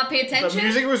we did not pay attention. The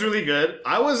music was really good.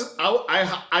 I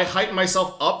hyped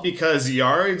myself up because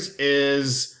Yards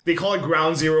is, they call it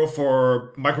ground zero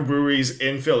for microbreweries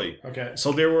in Philly. Okay.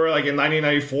 So they were like in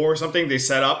 1994 or something, they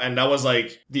set up, and that was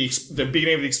like the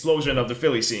beginning of the explosion of the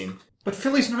Philly scene. But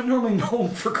Philly's not normally known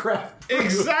for craft.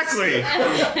 Exactly.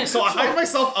 So I hyped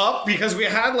myself up because we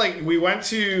went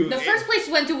to... The first place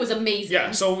we went to was amazing.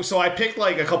 Yeah, so I picked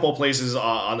like a couple of places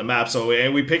on the map.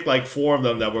 And we picked like 4 of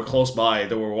them that were close by,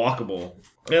 that were walkable.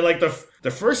 And like the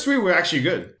first 3 were actually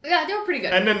good. Yeah, they were pretty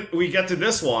good. And then we get to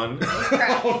this one.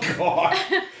 Oh God.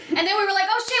 And then we were like,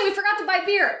 oh shit, we forgot to buy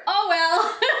beer. Oh well,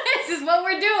 this is what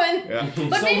we're doing. Yeah.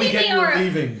 But So maybe we get they your are.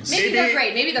 leavings. Maybe they're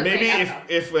great. Maybe they're Maybe great. I don't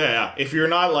know. if you're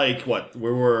not like what,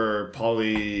 we were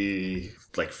probably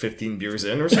like 15 beers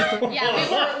in or something.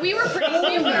 Yeah, we were drunk.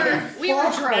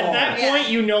 At that point,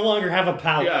 you no longer have a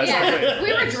palate. Yeah, Yeah, exactly.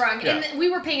 we were drunk, Yeah. and we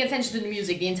were paying attention to the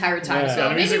music the entire time. Yeah. So Yeah,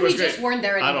 the maybe music we was just great. weren't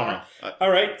there I anymore. don't know.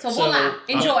 All right. So voila,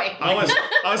 enjoy. I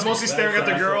was mostly staring at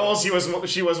the girls. She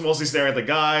was mostly staring at the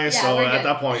guys. Yeah, so we're at good.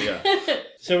 that point, yeah.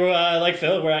 So, like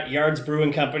Phil, we're at Yards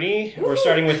Brewing Company. We're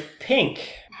starting with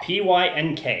Pink,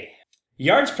 P-Y-N-K.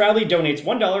 Yards proudly donates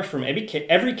 $1 from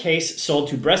every case sold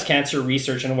to breast cancer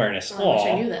research and awareness. I wish I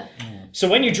Aw. knew that. So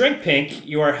when you drink Pink,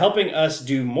 you are helping us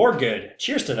do more good.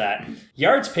 Cheers to that.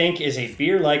 Yards Pink is a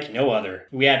beer like no other.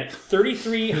 We add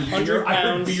 3,300 I heard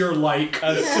pounds beer like.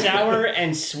 of sour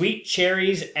and sweet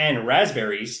cherries and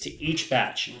raspberries to each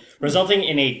batch, resulting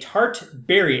in a tart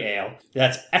berry ale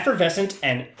that's effervescent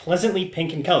and pleasantly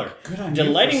pink in color. on you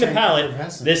Delighting for the saying palate,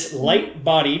 effervescent. this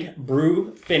light-bodied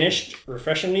brew finished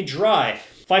refreshingly dry.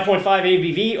 5.5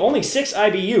 ABV, only 6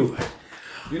 IBU.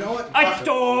 You know what? I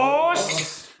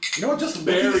toast! You know what? Just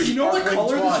you know what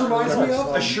color this reminds me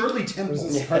of? A Shirley Temple.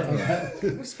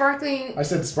 Sparkling. I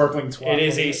said sparkling twat. It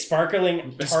is a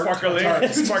sparkling tart.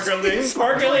 Sparkling.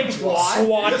 Sparkling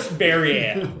swat berry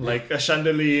ale. Like a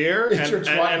chandelier It's your and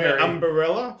twat an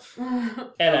umbrella.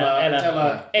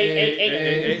 Ella.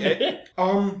 Hey.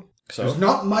 There's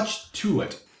not much to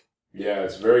it. Yeah,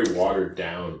 it's very watered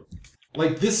down.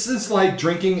 Like, this is like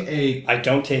drinking a... I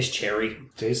don't taste cherry.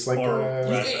 Tastes like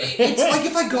It's like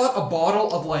if I got a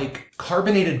bottle of, like,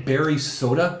 carbonated berry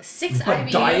soda, 6 but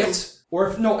IBUs. diet, or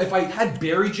if I had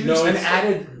berry juice No, and it's-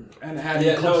 added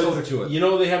club soda to it. You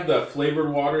know they have the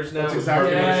flavored waters now. That's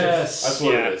exactly It's what it is. delicious. That's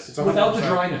what Yeah. it is. It's Without the 100%.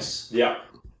 dryness. Yeah.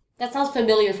 That sounds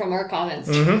familiar from our comments.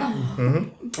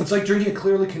 It's like drinking a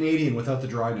clearly Canadian without the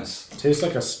dryness. Tastes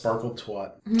like a sparkle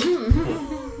twat.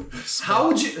 How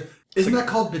would you... Isn't that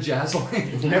called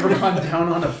bejazzling? You've never gone down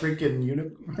on a freaking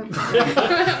unicorn?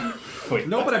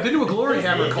 No, but I've been to a Glory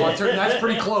Hammer concert, and that's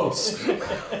pretty close.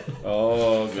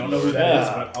 Oh, I don't know who that is,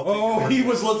 but Oh, he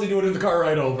was listening to it in the car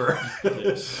right over.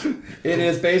 It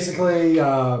is basically,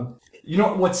 you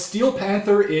know what Steel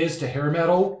Panther is to hair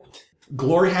metal?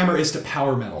 Glory Hammer is to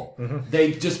power metal.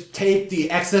 They just take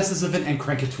the excesses of it and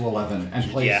crank it to 11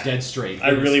 and play it dead straight.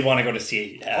 I really want to go to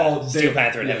see Steel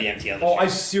Panther and Heavy MTL. Oh, I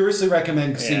seriously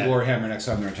recommend seeing Glory Hammer next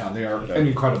time they're in town. They are an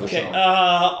incredible show.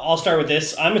 I'll start with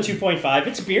this. I'm a 2.5.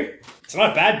 It's a beer. It's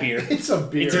not a bad beer. it's a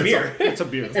beer. It's a beer. It's a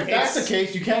beer. If that's the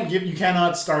case, you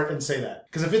cannot start and say that.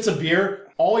 Because if it's a beer,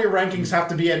 all your rankings have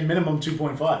to be at minimum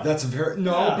 2.5. That's very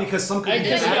because some could be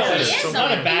Because usually it's is.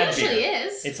 not a bad It usually beer.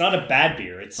 is. It's not a bad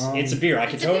beer. It's a beer. I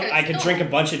could I could It's drink a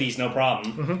bunch of these, no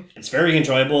problem. It's very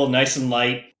enjoyable, nice and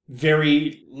light,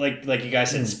 very like you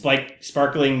guys said,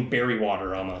 sparkling berry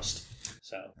water almost.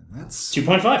 So That's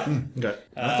 2.5. Okay.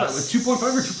 I thought it was 2.5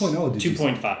 or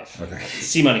 2.0? 2.5. Okay.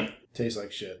 C money. Tastes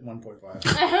like shit.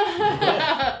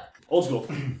 1.5. Old school.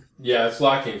 Yeah, it's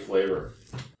lacking flavor.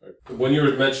 When you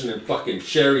were mentioning fucking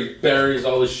cherries, berries,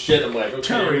 all this shit, I'm like,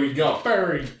 okay, here we go.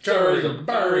 Berry. Cherries and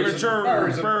berries and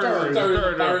berries and berries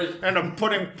and berries. And a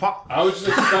pudding pop. I was just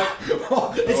expect.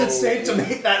 Is it safe to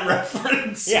make that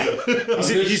reference? Yeah.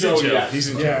 He's in jail. He's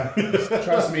in jail. Yeah.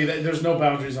 Trust me, there's no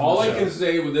boundaries on All this I show. can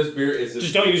say with this beer is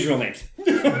Just don't use real names.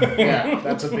 Yeah,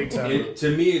 that's a big time.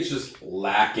 to me, it's just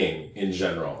lacking in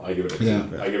general. I give it a 2. Yeah.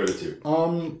 I give it a 2.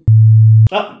 Oh,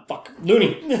 fuck.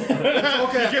 Looney.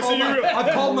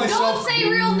 I've called myself. Don't say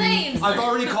real names. I've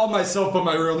already called myself by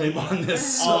my real name on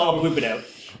this. I'll bloop it out.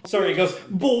 Sorry, it goes,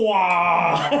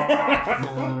 Boah.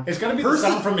 It's gonna be the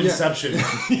sound from Inception.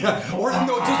 Yeah, or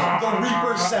no, just the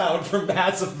Reaper sound from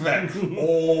Mass Effect.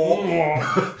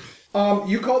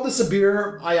 You called this a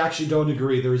beer. I actually don't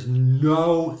agree. There is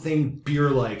nothing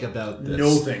beer-like about this.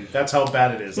 No thing. That's how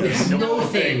bad it is. There's No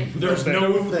thing. There's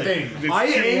no thing. I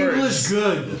English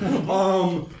good.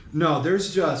 No,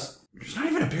 there's not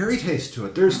even a berry taste to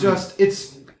it. There's just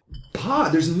it's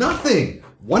pod. There's nothing.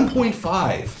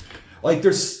 1.5. Like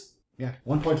there's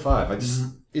 1.5. I just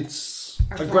it's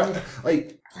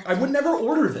like I would never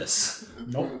order this.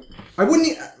 Nope. I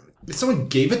wouldn't. If someone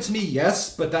gave it to me,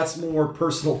 yes, but that's more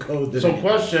personal code than. So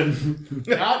question: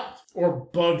 Not or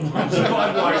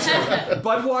Budweiser?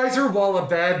 Budweiser, while a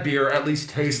bad beer, at least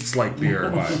tastes like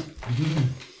beer.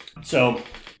 So,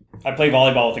 I play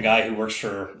volleyball with a guy who works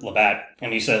for Labatt,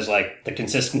 and he says, like, the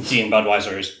consistency in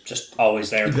Budweiser is just always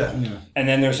there. And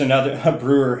then there's a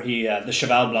brewer, the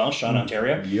Cheval Blanche in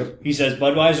Ontario. Yep. He says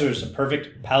Budweiser is a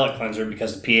perfect palate cleanser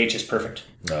because the pH is perfect.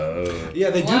 Yeah,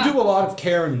 they do a lot of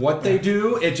care in what they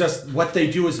do. It just, what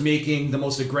they do is making the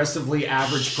most aggressively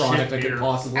average product I could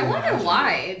possibly I wonder imagine.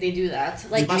 why they do that.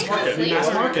 Like, Mass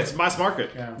market. It's mass market.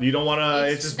 Yeah. You don't want to.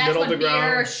 It's just that's middle of what the beer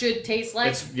ground. should taste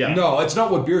like. No, it's not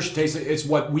what beer should taste like. It's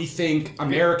what we think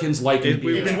Americans like in beer.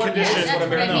 We've been It's what- conditioned. That's what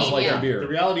what I Americans mean, like yeah. in beer. The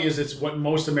reality is, it's what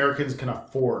most Americans can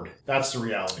afford. That's the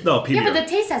reality. No, PBR. Yeah, but the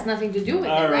taste has nothing to do with it,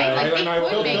 right? right. Like, And they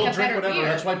could they'll make a drink better whatever. beer.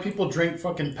 That's why people drink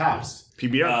fucking Pabst.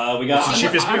 PBR. We got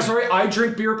cheapest I'm beer. sorry, I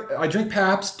drink beer. I drink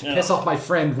Pabst to piss off my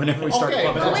friend whenever we start Okay,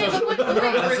 clubbing. but Wait,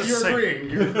 but You're agreeing.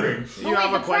 You're agreeing. You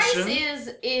have the a question? price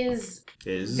is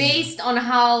Is based on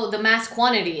how the mass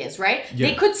quantity is, right? Yeah.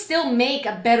 They could still make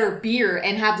a better beer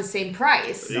and have the same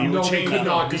price. You No, would they change could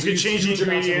not because you could change the huge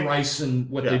amounts of ingredient. rice and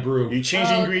what Yeah. they brew. You change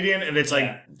the ingredient, and it's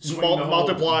like Swing the whole-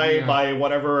 multiply by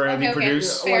whatever, and Okay, you okay.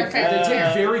 produce. Fair, Like, fair. they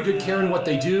take very good care in what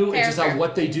they do. Fair, It's just that fair.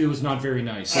 what they do is not very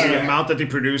nice. So the amount that they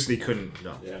produce, they couldn't.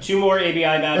 No. 2 more ABI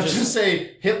Let's badges. just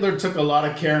say Hitler took a lot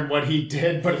of care in what he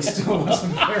did, but it still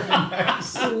wasn't very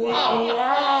nice.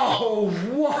 Wow!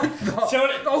 What the? So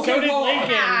did well, Lincoln.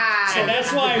 So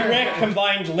that's why Rick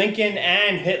combined Lincoln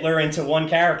and Hitler into one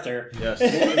character. Yes.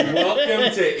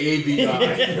 Welcome to ABI.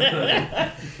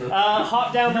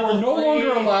 Hop down You are no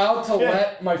longer allowed to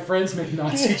let my friends make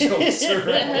Nazi jokes. Sir.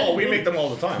 Oh, we make them all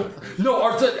the time. No,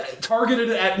 are targeted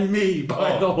at me,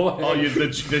 by the way. Oh, you the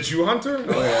Jew hunter?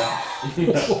 Oh yeah.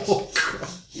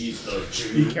 He's the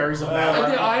He Jew. carries a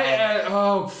bat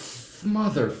around.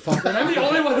 Motherfucker. And I'm the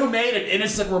only one who made an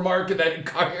innocent remark in that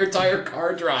entire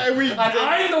car drive. And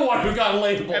I'm the one who got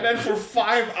labeled. And then for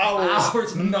 5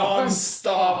 hours,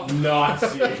 non-stop.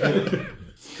 Nazi.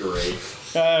 Great.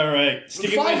 All right.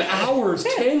 Sticking 5 with hours,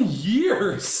 10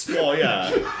 years. well,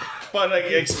 yeah. But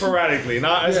like sporadically,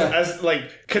 not as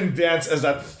like condensed as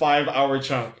that 5-hour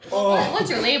chunk. Well, once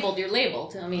you're labeled, you're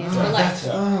labeled. I mean, it's for life.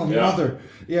 Oh, Yeah. mother.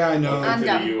 Yeah, I know. I'm To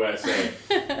done. the USA.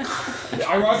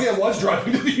 Ironically, I was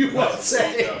driving to the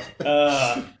USA.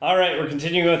 all right, we're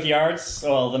continuing with yards.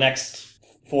 Well, the next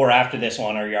 4 after this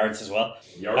one are yards as well.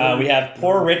 We have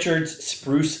Poor Richard's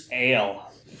Spruce Ale.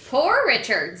 Poor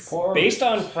Richards. Based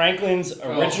on Franklin's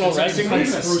original recipe,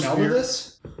 Smell of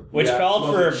this? which Yeah,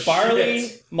 called for smells like barley,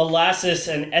 shit. molasses,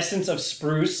 and essence of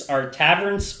spruce, our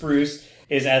tavern spruce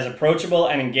is as approachable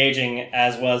and engaging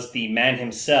as was the man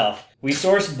himself. We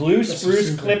source blue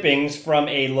spruce clippings from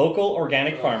a local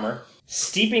organic farmer,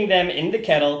 steeping them in the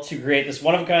kettle to create this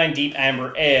one-of-a-kind deep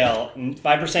amber ale. 5%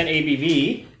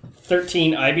 ABV,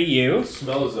 13 IBU.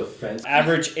 Smell is offensive.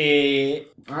 Average of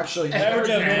Actually,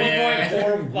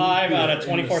 1.45 out of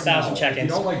 24,000 if you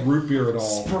check-ins. don't like root beer at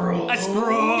all. Spruce! I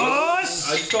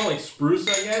just don't like spruce,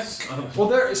 I guess.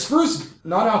 Well, spruce,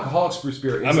 non-alcoholic spruce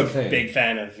beer is I'm a thing. big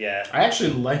fan of, I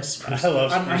actually like spruce. I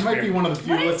love I spruce might beer. be one of the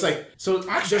few that's like, so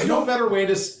there's no better way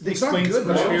to explain good, spruce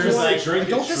but I beer. don't Is like- like, drink I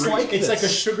don't it dislike straight. it's like a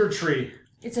this. sugar tree.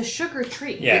 It's a sugar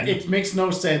treat. Yeah. It makes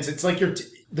no sense. It's like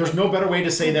there's no better way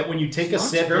to say that when you take a It's not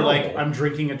sip, you're like, terrible. I'm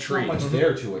drinking a There's tree. not much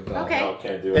there to it, though. Okay. No,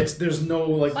 can't do it. There's no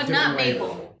like. But different not way.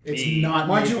 maple. It's E. not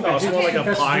Mind you, maple. I did more like a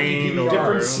confess to pine the or-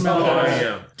 Different smell. Oh,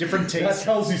 yeah. Different That taste.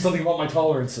 tells you something about my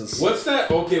tolerances. What's that?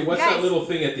 Okay, what's that Guys. little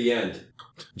thing at the end?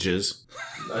 Jizz.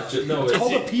 Not just, no, It's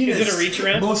called a penis. Is it a reach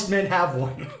around? Most men have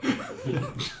one.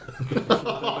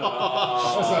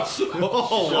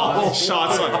 Oh,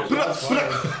 shots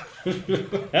on.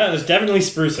 Yeah, there's definitely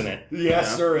spruce in it.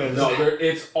 Yes, there is. No,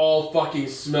 it's all fucking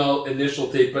smell initial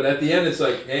taste, but at the end it's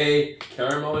like, hey,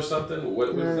 caramel or something. What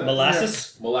is that?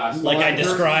 Molasses? Molasses. Like I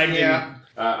described Yeah.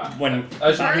 when I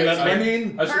should, talking about I, beer.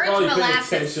 mean, I should Birds probably pay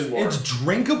molasses. attention more. it's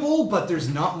drinkable, but there's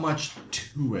not much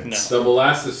to it. No. The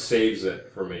molasses saves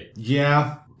it for me.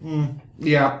 Yeah.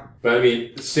 Yeah. But I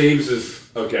mean, saves is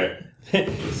okay.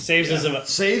 Saves us a...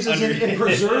 Saves us in, it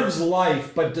preserves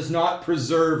life, but does not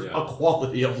preserve Yeah. a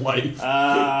quality of life.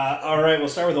 Alright, we'll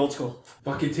start with old school.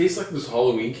 Fucking tastes like those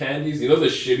Halloween candies. You know the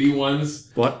shitty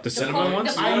ones? What? The cinnamon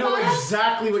ones? I know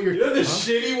exactly what you're. You know the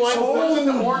shitty ones? Those in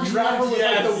the orange wrapper with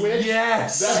like the witch.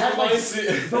 Yes. That had like reminds me-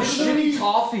 Those shitty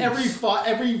toffees.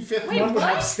 every fifth Wait, one would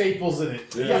have what? staples in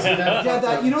it. Yeah. Yes,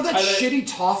 Yeah, you know that I like- shitty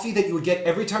toffee that you would get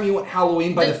every time you went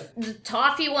Halloween by The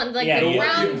toffee one, like Yeah, the yeah.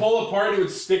 round. You pull apart, it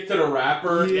would stick to the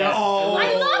wrapper. Yeah. Oh.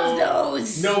 I love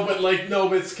those. No, but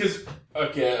it's because.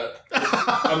 Okay,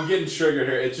 I'm getting triggered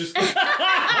here. It's just.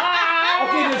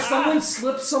 Okay, did someone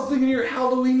slip something in your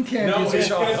Halloween candy No, as a it's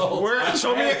child? because- Where?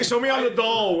 Show me on the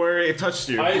doll where it touched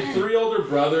you. I have 3 older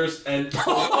brothers, and. Let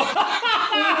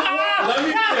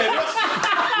me finish.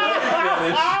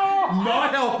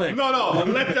 Not helping. No,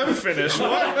 let them finish.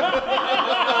 What?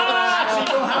 Actually, you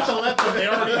don't have to let them. They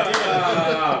already did.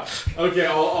 Okay,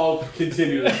 I'll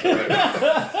continue this story.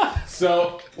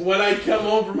 So, when I come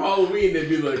home from Halloween, they'd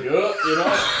be like, oh, you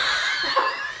know.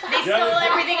 They stole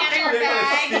everything out of your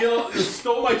bag. They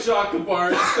stole my chocolate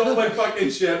bar, stole my fucking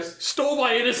chips, Stole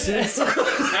my innocence.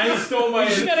 and stole my. You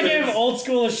just gotta give him old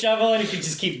school a shovel and he can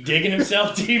just keep digging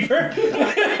himself deeper.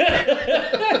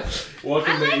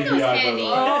 Welcome I to like ABI, those by the candies. way.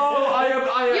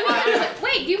 You mean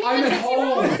wait, do you mean I'm the at Tootsie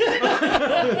home. Roll?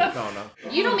 No.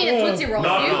 You don't mean a Tootsie Roll,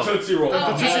 Not do you? the Tootsie Roll.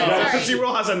 Oh, okay. No, Sorry. Tootsie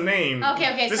Roll has a name.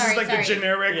 Okay, This sorry, is like sorry. the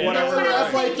generic Yeah. whatever. That's what I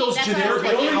was Like thinking. those That's what I was generic, The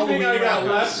thinking. only thing I got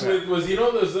Halloween left with was, you know,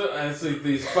 those it's like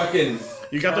these fucking.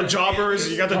 You got the jobbers.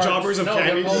 You got the jobbers of No, they're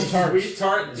candies. called tarts. Sweet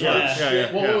tart. Yeah.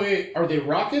 Yeah. Well, wait, are they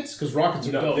rockets? Because rockets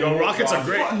are dope. Yo, rockets are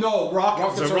great. No,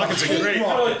 rockets. So rockets are great. You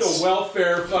know, like the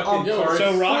welfare fucking tarts.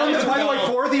 So rockets By the way,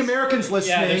 for the Americans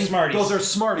listening, they're Smarties. those are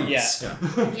Smarties. Yeah.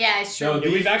 Yeah, it's true. No,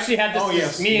 Yeah, we've actually had this. Oh,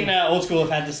 yes. Me and old school have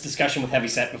had this discussion with Heavy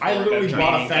Set before. I literally about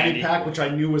bought a Canadian fanny candy. pack, which I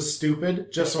knew was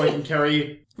stupid, just so I can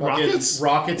carry fucking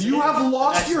Rockets? You have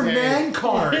lost Next your day. man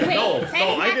card. Wait, No,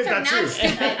 fanny I did packs that are too. not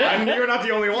stupid. And you're not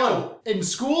the only one. In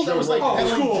school, that was like Oh,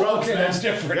 peddling cool. drugs, Okay, man. that's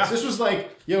different. Yeah. This was like,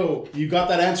 yo, you got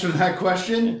that answer to that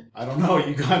question? I don't know.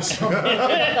 You got some.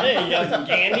 Hey, you got some You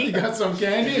candy? got some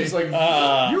candy? It's like,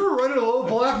 You were running a little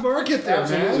black market there,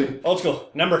 man. absolutely. Old school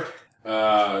number.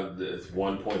 It's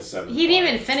 1.7. He didn't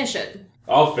even finish it.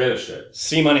 I'll finish it.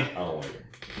 C money. I don't like it.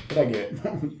 What did I get?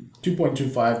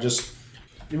 2.25. Just,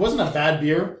 it wasn't a bad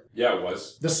beer. Yeah, it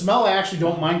was. The smell I actually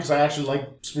don't mind because I actually like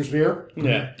spruce beer.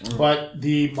 Yeah. But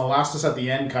the molasses at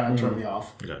the end kind of turned me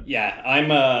off. Yeah,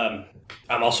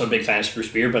 I'm also a big fan of spruce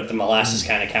beer, but the molasses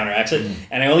kind of counteracts it,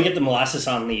 and I only get the molasses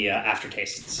on the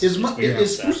aftertaste. It's Is just weird,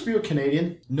 is so- spruce beer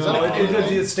Canadian? No, Is that a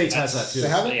thing? the States has that too. They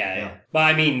have it? Yeah. But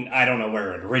I mean, I don't know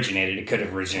where it originated. It could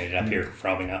have originated up here,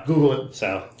 probably not. Google it.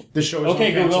 So, This show is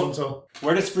Okay, not canceled Google. until.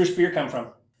 where does spruce beer come from?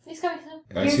 He's coming soon.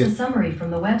 Here's a summary from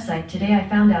the website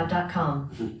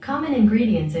todayifoundout.com. Common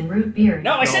ingredients in root beer.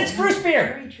 No, I said spruce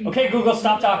beer. Okay, Google,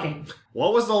 stop talking.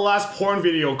 What was the last porn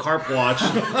video Carp watched?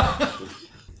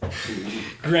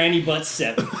 Granny Butt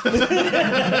 7.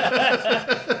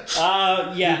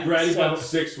 Yeah. Granny so- Butt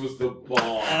 6 was the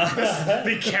ball.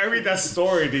 They carried that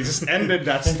story. They just ended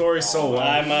that story so well.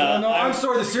 I'm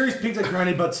sorry. The series peaked at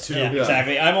Granny Butts 2. Yeah,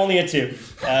 exactly. I'm only a 2.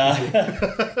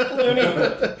 Looney.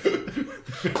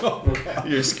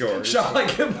 Your score. Shall I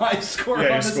give my score Yeah, on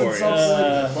your this score, at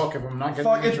some point? Fuck if I'm not getting.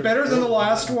 Fuck, it's better than the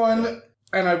last one,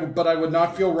 but I would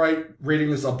not feel right rating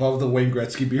this above the Wayne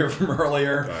Gretzky beer from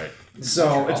earlier. Right.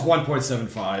 So it's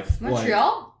 1.75.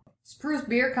 Montreal? Spruce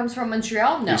beer comes from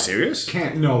Montreal? No. You serious?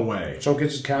 No way.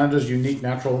 Showcases Canada's unique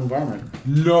natural environment.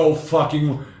 No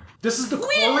fucking. This is the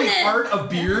quarry heart of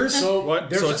beers. So What?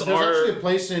 There's, So it's there's our- actually a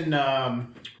place in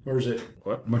where is it?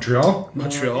 Montreal?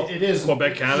 Montreal. It is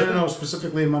Quebec, Canada. No,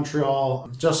 specifically in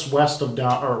Montreal, just west of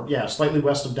slightly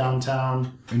west of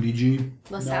downtown. MDG.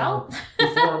 LaSalle?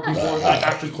 Before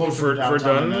actually closer to For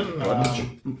downtown.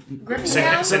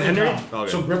 Griffintown? St. Henry? Griffintown.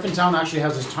 Okay. So Griffintown actually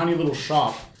has this tiny little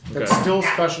shop that Okay. still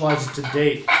specializes to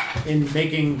date in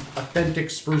making authentic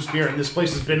spruce beer, and this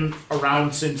place has been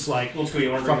around since like Old school,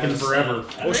 you wanna bring fucking that forever.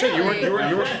 Oh shit! You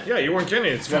weren't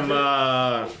kidding. It's from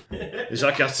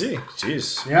Jacques Cartier.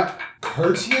 Jeez. Yeah.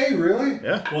 Cartier, really?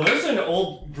 Yeah. Well, there's an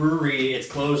old brewery. It's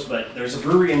closed, but there's a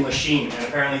brewery in Lachine, and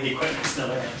apparently the equipment's still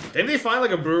there. Didn't they find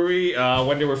like a brewery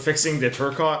when they were fixing the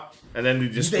Turcotte, and then they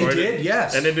destroyed it? did,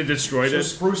 yes. And then they destroyed So it.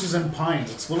 spruces and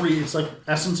pines. It's literally like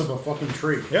essence of a fucking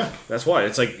tree. Yeah, that's why.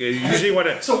 It's like usually when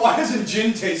it So why doesn't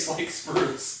gin taste like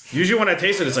spruce? usually when I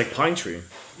taste it, it's like pine tree.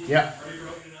 Yeah.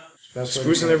 Best way to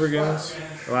Spruce and go. Everglades,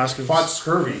 Alaska. Fought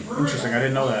scurvy. Interesting. I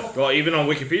didn't know that. Well, even on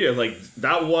Wikipedia, like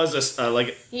that was a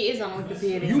like He is on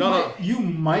Wikipedia. You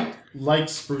might like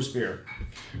spruce beer.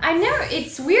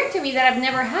 It's weird to me that I've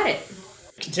never had it.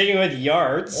 Continuing with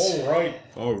yards.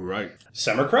 All right.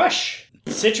 Summer Crush.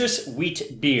 Citrus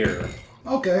wheat beer.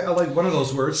 Okay, I like one of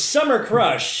those words. Summer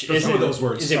Crush. There's some of those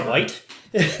words. Is it white?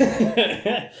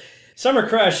 Summer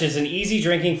Crush is an easy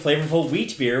drinking, flavorful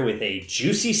wheat beer with a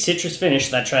juicy citrus finish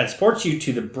that transports you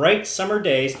to the bright summer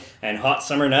days and hot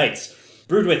summer nights.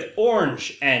 Brewed with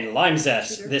orange and lime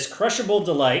zest, this crushable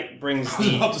delight brings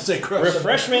the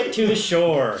refreshment to the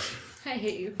shore. I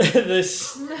hate you.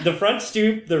 The front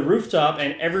stoop, the rooftop,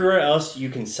 and everywhere else you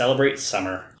can celebrate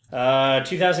summer.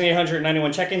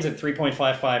 2,891 check-ins and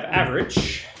 3.55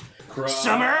 average.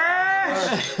 Summer!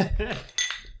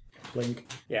 Blink.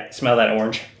 Yeah, smell that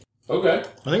orange. Okay.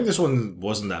 I think this one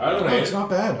wasn't that I bad. don't No, hate it's it. not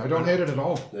bad. I don't hate it at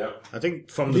all. Yeah. I think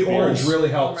from The the orange beers- really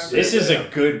helps. This is a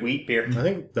good wheat beer. I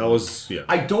think that was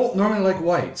I don't normally like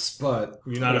whites, but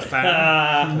You're not a fan.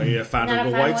 Uh, Are you a fan Not of a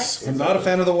the fan of whites? I'm not a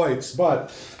fan of the whites.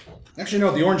 But actually,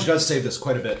 no, the orange does save this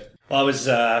quite a bit. Well, I was,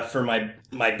 for my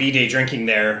B-Day drinking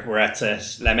there, we're at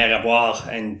La Mer à Boire,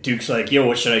 and Duke's like, yo,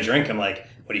 what should I drink? I'm like,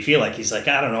 what do you feel like? He's like,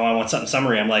 I don't know, I want something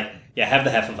summery. I'm like, yeah, have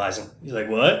the Hefeweizen. He's like,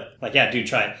 what? I'm like, yeah, dude,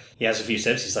 try it. He has a few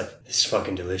sips. He's like, this is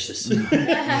fucking delicious.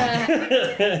 Yeah.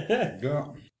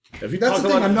 Have you That's talked the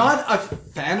thing. about I'm not a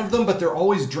fan of them, but they're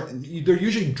always they're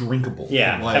usually drinkable.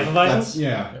 Yeah, Hefeweizens? that's-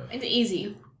 yeah. It's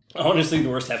easy. Honestly, the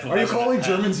worst Hefeweizen. Are you calling I've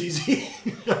had. Germans easy?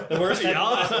 The worst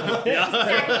Hefeweizen.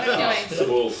 Exactly what I'm doing.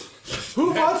 Cool.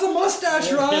 Who wants a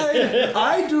mustache ride?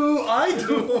 I do.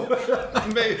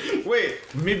 Wait,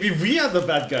 maybe we are the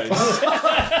bad guys.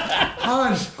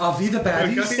 Hans, are we the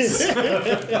baddies?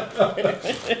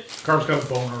 Carp's got a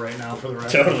boner right now for the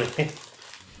rest. Totally.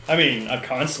 I mean, I've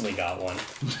constantly got one.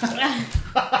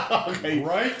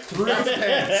 Right through his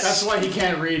pants. That's why he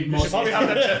can't read most of probably have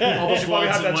that. all the should probably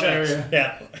plugs have in that one checked.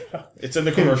 area. Yeah. It's in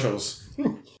the commercials.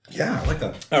 Yeah, I like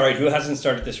that. All right, who hasn't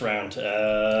started this round?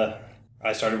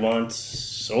 I started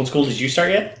once. Old school, did you start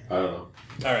yet? I don't know.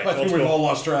 All right, I old think we've school. all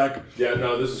lost track. Yeah,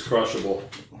 no, this is crushable.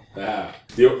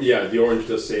 The orange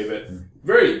does save it.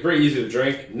 Very, very easy to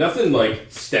drink. Nothing like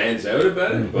stands out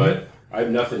about it, but I have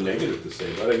nothing negative to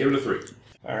say. But I give it a 3.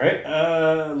 All right,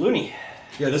 Looney.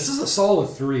 Yeah, this is a solid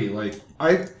 3. Like,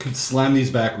 I could slam these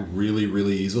back really,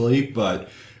 really easily, but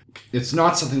it's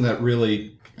not something that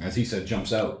really, as he said,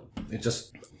 jumps out. It's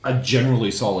just a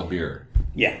generally solid beer.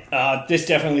 Yeah, this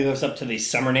definitely lives up to the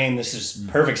summer name. This is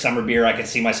perfect summer beer. I can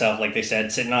see myself, like they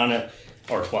said, sitting on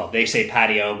they say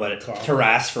patio, but a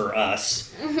terrace for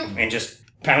us, and just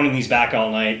pounding these back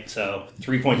all night. So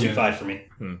 3.25 for me.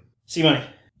 C-Money.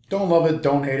 Don't love it,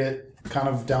 don't hate it. Kind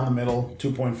of down the middle,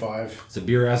 2.5. It's a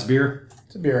beer-ass beer.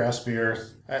 It's a beer-ass beer.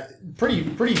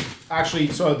 Pretty, actually,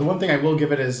 so the one thing I will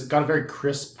give it is it's got a very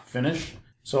crisp finish.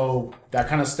 So that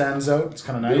kind of stands out. It's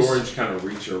kind of nice. The orange kind of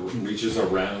reaches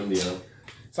around, you know.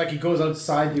 It's like he goes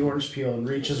outside the orange peel and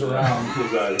reaches around.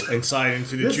 Inside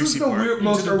into the This juicy is the part. weird,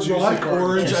 most Into the juicy erotic part.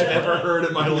 orange I've ever heard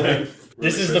in my life.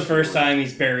 This is the first time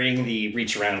he's burying the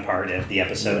reach around part of the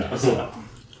episode. So.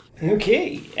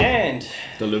 Okay, and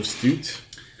The Love Stoot.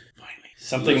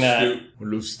 something that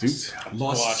Love Stoot.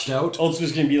 Lost Stout. Old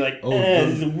School's gonna be like,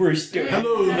 this is the worst stout.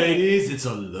 Hello, ladies. It's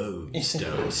a low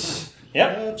stout.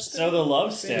 Yep. So the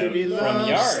Love Stout from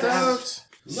Yards.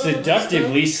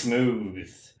 Seductively smooth.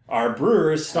 Our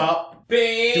brewers Stop. Do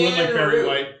it like Barry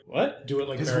White. What? Do it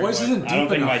like His Barry voice White. isn't deep I don't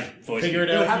think enough. my voice. Figure it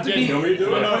It would out. have to be. Can we do it? It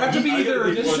would have to be I either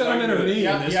can do this it. gentleman or me.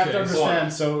 Yeah, in this you have to case.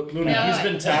 understand. So, Luna, No, he's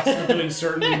been tasked with doing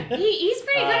certain He's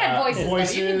pretty good at voices,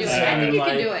 though. You can do it. I think you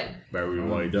can do it. Very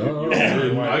White.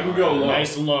 I can go low.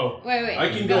 nice and low. Wait. I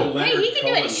can go Wait, he can do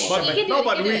it. Leonard Shh, Cohen he can do No, it.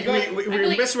 but he can do it. we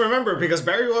Really- misremember because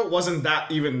Barry White wasn't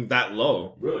that even that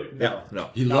low. Really? Yeah, no.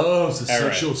 He loves the All right.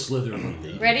 sexual slither of a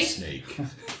lady Ready? snake.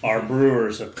 Our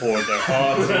brewers have poured their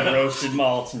hops and roasted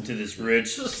malts into this rich,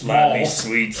 slabby,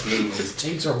 sweet, smooth.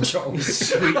 James Earl Jones.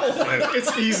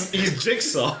 He's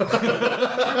Jigsaw.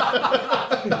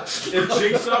 If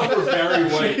Jigsaw were Barry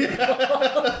White,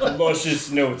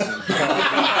 Luscious notes of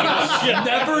coffee.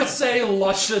 Never say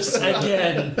luscious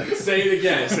again. say it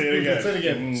again. Say it again. Say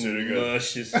it again.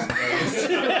 Luscious notes.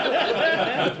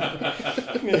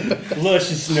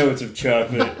 Luscious notes of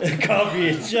chocolate, coffee,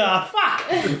 and fuck!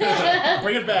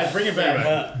 Bring it back. Bring it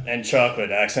back. And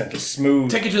chocolate accent is smooth,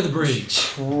 Take it to the bridge.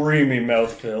 creamy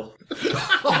mouthfeel.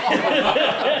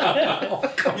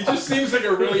 He just seems like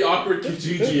a really awkward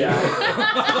Kijiji act.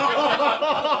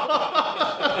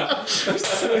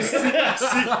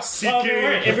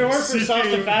 If it weren't for Soft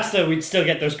and Fasta, we'd still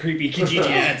get those creepy Kijiji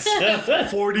ads.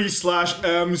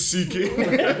 40/M seeking.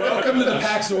 Welcome to the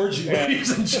PAX orgy,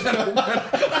 ladies and gentlemen.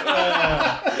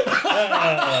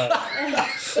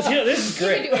 This is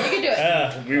great. You can do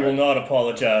it. We will not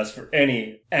apologize for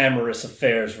any amorous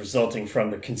affairs resulting from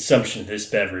the consumption of this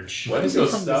beverage. Why does it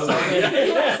sound like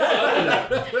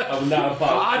I'm not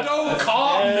I don't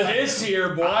calm this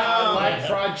here, boy. I like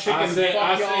fried chicken. I say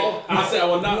I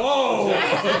will not. Whoa!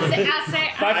 I say.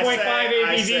 5.5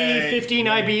 ABV, 15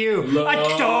 IBU. A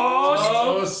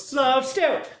toast! Love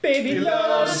stout, baby,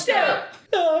 love stout.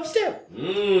 Love stout.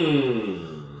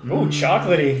 Ooh,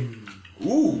 chocolatey.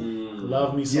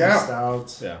 Love me some Yeah.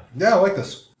 stout. Yeah, I like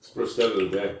this. It's first step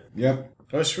of the day. Yep.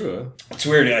 That's true. It's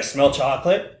weird. I smell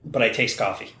chocolate, but I taste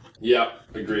coffee. Yeah,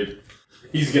 agreed.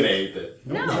 He's gonna hate it.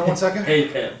 No, 1 second.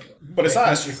 Hate him. But it's not.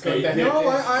 No,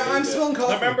 I'm smelling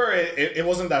coffee. Remember, it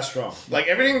wasn't that strong. Like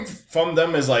everything from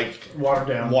them is like Watered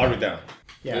down. watered down.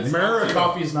 Yeah, It's Mara not-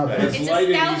 coffee is not bad. It's It's light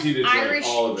a and stout easy to drink, Irish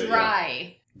all of it, yeah.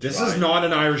 dry. This is not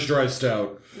an Irish dry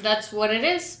stout. That's what it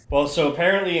is. Well, so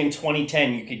apparently in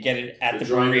 2010 you could get it at the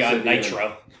brewery dryness on at the end.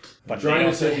 Nitro. But they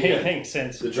Dryness don't at the say end. anything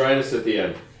since. The dryness at the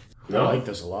end. I like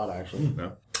this a lot, actually.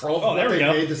 Oh, there we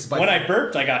go. When I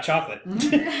burped, I got chocolate.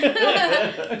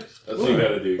 That's what you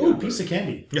gotta do. Ooh, piece of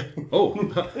candy. Oh,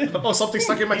 something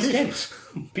stuck in my teeth.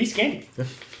 Piece of candy.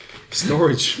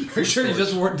 Storage. Are you sure you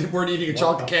just weren't eating a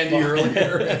chocolate candy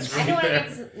earlier? It's I know right there.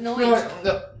 it's noise.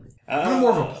 I'm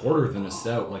more of a porter than a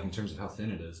stout, like in terms of how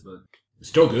thin it is, but it's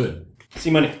still good. See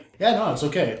money. Yeah, no, it's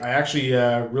okay. I actually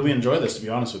really enjoy this, to be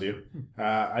honest with you.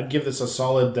 I'd give this a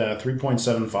solid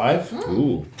 3.75.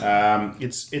 Ooh.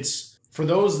 It's for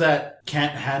those that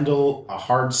can't handle a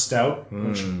hard stout,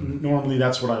 which normally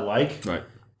that's what I like. Right.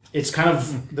 It's kind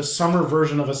of the summer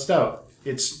version of a stout.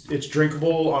 It's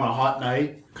drinkable on a hot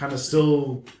night. Kind of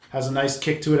still has a nice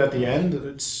kick to it at the end.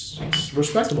 It's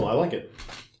respectable. I like it.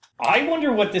 I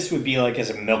wonder what this would be like as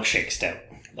a milkshake stout,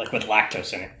 like with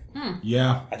lactose in it.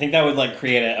 Yeah. I think that would like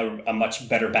create a much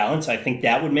better balance. I think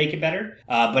that would make it better.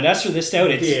 But as for this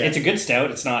stout, it's a good stout.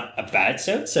 It's not a bad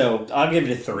stout, so I'll give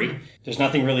it a 3. There's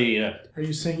nothing really to Are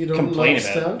you saying you don't complain love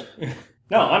about. stout?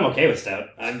 No, I'm okay with stout.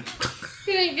 I'm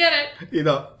You didn't get it. You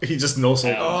know, he just knows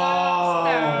it.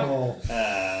 Oh.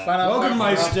 Welcome to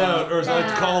my stout, or as I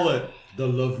like to call it, the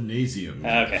Lovenasium.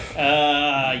 okay.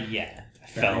 Yeah.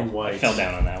 I fell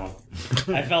down on that one.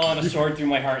 I fell on a sword through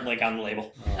my heart, like on the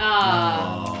label.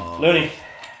 Looney.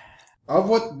 Of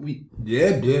what we...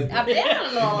 Yeah, Blah,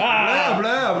 Blah,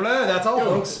 blah, blah. That's all,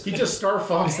 folks. He just Star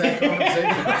Fox that conversation.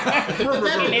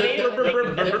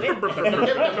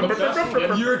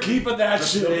 You're keeping that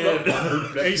shit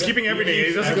in. He's keeping everything.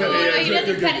 He doesn't No, he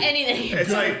doesn't cut anything.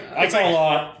 It's like I cut a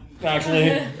lot,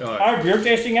 actually. Our beer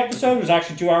tasting episode was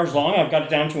actually 2 hours long. I've got it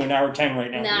down to 1 hour 10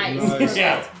 right now. Nice.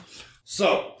 Yeah.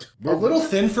 So, a little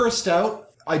thin for a stout.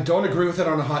 I don't agree with it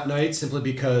on a hot night simply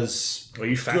because... Are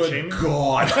you fat Good shaming?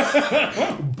 God.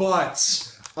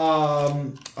 But,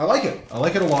 I like it. I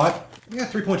like it a lot. Yeah,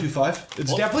 3.25.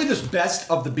 It's definitely the best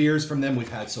of the beers from them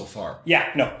we've had so far. Yeah,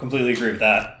 no, completely agree with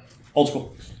that. Old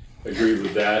school. agree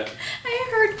with that. I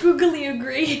heard googly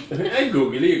agree. And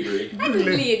Googly agree. I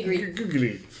googly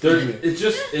agree.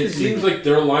 It seems like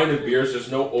their line of beers,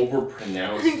 there's no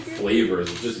overpronounced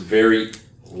flavors. It's just very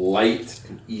light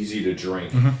and easy to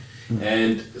drink.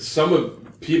 And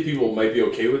people might be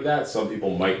okay with that. Some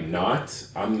people might not.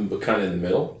 I'm kind of in the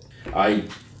middle. I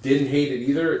didn't hate it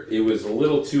either. It was a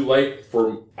little too light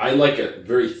I like it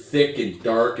very thick and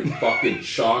dark and fucking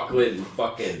chocolate and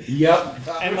fucking. Yep.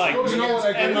 And like,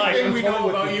 Everything we know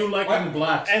about you like I'm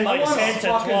black. and like 10 to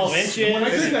 12 inches. When I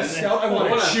drink a stout, I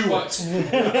want to chew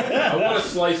it. I want a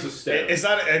slice of stout. Is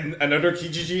that another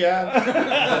Kijiji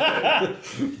ad?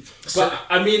 But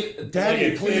I mean,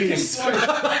 Daddy, please.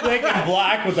 Thick and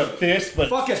black with a fist, but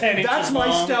Fuck it. 10 inches That's my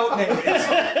long. stout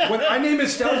name. When I name a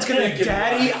stout, it's going to be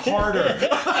Daddy Harder.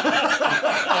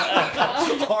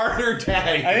 Harder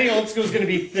Daddy. I think Old School's going to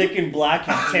be thick and black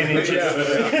and 10 inches.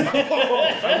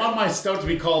 I want my stout to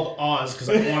be called Oz because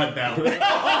I want it that way.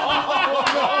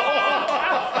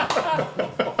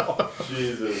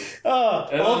 Jesus.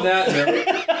 And on that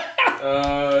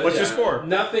note, What's your score?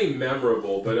 Nothing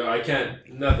memorable, but I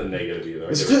can't. Nothing negative either.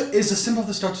 Is the symbol of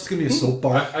the stout just going to be a soap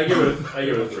bar? I give it a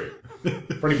 3.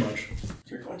 Pretty much.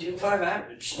 3.25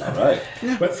 average. All right.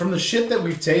 But from the shit that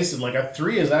we've tasted, like a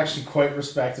 3 is actually quite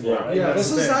respectable. Yeah. Right? Yeah, That's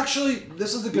this the is thing. actually,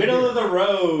 this is a good Middle beer. of the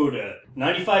road.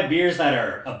 95 beers that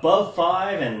are above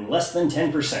 5 and less than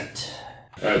 10%.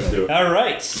 All right, let's do it. All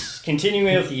right.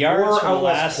 Continuing with yards Or for the Outlaws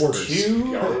last quarters.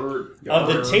 2 of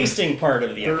the tasting part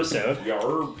of the episode.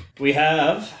 We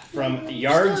have from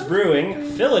Yards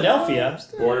Brewing, Philadelphia,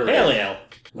 Pale Ale.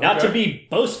 Not to be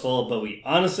boastful, but we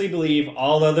honestly believe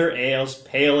all other ales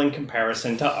pale in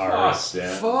comparison to ours.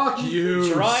 Fuck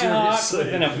you. Dry hop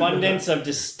seriously. with an abundance of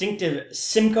distinctive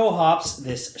Simcoe hops,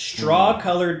 this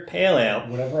straw-colored pale ale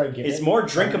Whatever I give is it, more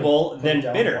drinkable I'm gonna than put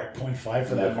down bitter. 0.5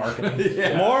 for that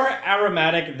marketing. More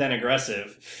aromatic than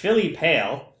aggressive. Philly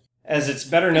Pale, as it's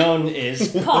better known, is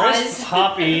Pause. crisp,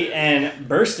 hoppy, and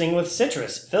bursting with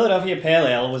citrus. Philadelphia Pale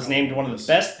Ale was named one of the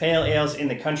best pale ales in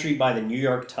the country by the New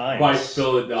York Times. By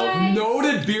Philadelphia.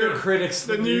 Noted beer critics,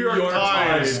 The New York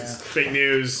Times. Fake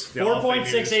news. 4.6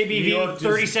 ABV,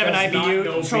 37 does not know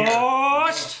IBU. beer.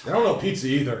 Toast! They don't know pizza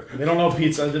either. They don't know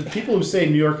pizza. The people who say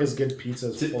New York is good pizza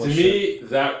is To full of shit. me,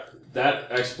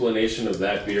 that explanation of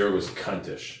that beer was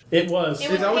cuntish. It was. It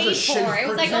was that was a paid shit for. It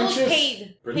was like almost pretentious.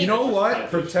 paid. You know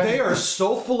what? They are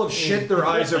so full of shit, their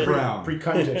eyes are brown.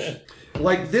 Pre-cuntish.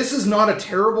 Like, this is not a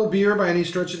terrible beer by any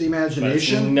stretch of the But it's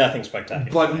imagination. nothing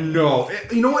spectacular. But no.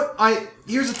 You know what?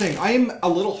 Here's the thing. I am a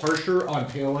little harsher on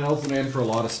pale ales than I am for a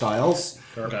lot of styles.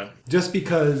 Okay. Just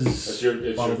because It's your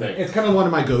thing. it's kind of one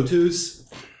of my go-tos.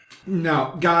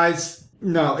 No, guys,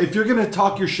 no. If you're going to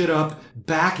talk your shit up,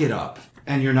 back it up.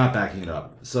 And you're not backing it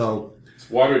up. So, It's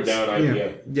watered down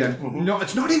IPA. yeah. No,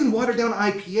 it's not even watered down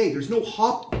IPA. There's no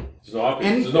hop.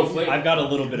 There's no flavor. I've got a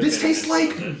little bit of This tastes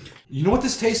like, you know what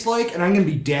this tastes like? And I'm going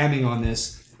to be damning on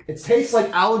this. It tastes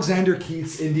like Alexander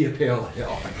Keith's India Pale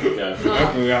Ale.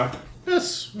 Yeah.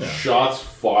 Shots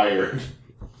fired.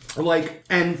 Like,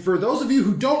 and for those of you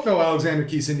who don't know Alexander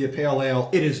Keith's India Pale Ale,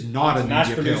 it is not an mass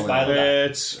India produced Pale by Ale. the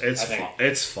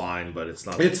It's fine, but it's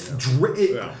not. It's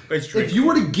it's if you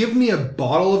were to give me a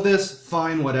bottle of this,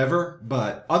 fine, whatever.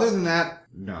 But other than that,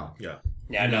 no. Yeah.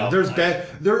 Yeah, no.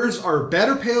 There's are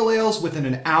better pale ales within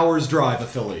an hour's drive of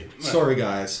Philly. Sorry,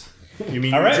 guys. You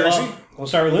mean All New right, Jersey? well, we'll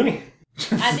start with Looney.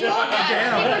 I think we're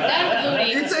done with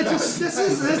Looney.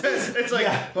 It's like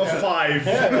a 5.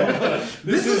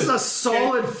 This is a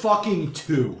solid fucking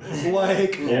 2.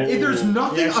 Like, there's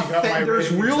nothing. Yeah, she got my There's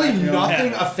rating really exactly.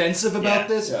 nothing Yeah. offensive about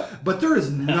this, but there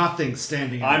is nothing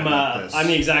standing out about this. I'm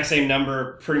the exact same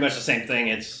number, pretty much the same thing.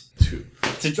 It's 2.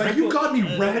 It's a Like, you got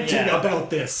me ranting yeah. about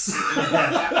this.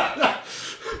 Yeah,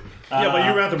 but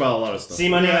you rant about a lot of stuff. See,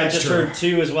 money. I that's just true. heard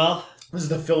 2 as well. This is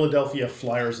the Philadelphia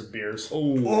Flyers of beers.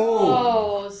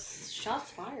 Oh,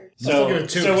 shots fired. So, look at it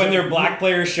too, so when because their black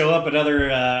players show up at other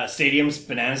stadiums,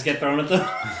 bananas get thrown at them.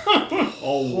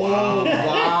 Oh, wow.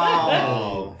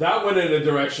 Wow. That went in a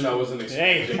direction I wasn't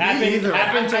Hey, expecting.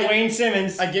 happened to Wayne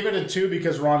Simmons. I give it a 2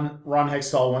 because Ron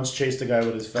Hextall once chased a guy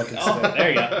with his fucking stick. There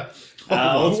you go. Who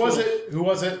was it? Who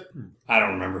was it? I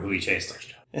don't remember who he chased.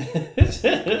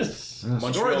 There's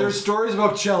stories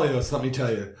about Chelios, let me tell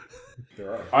you.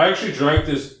 I actually drank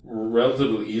this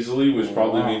relatively easily, which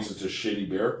probably means it's a shitty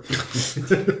beer.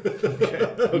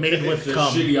 Made with It's a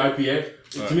cum. shitty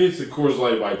IPA. To me, it's the Coors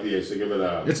Light IPA, so give it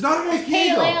a... It's not an IPA,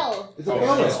 Pale though. ale. It's a pale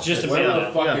ale. It's just a Whatever pale the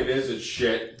ale. fuck it is, it's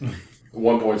shit.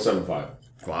 1.75.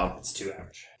 Wow. It's too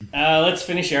average. Let's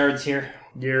finish yards here.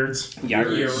 Yards. Please.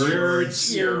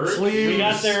 We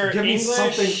got their Give me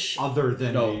English something other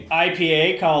than a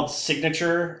IPA called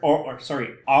Signature, or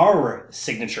sorry, our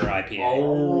Signature IPA.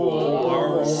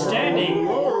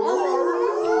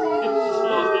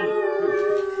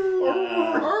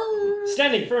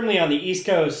 Standing firmly on the East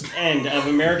Coast end of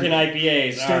American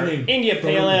IPAs, our India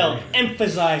Pale Ale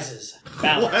emphasizes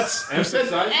balance. You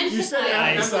said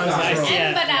emphasize.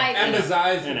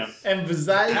 I'm an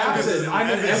emphasizer.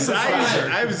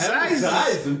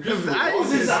 I'm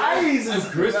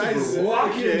Christopher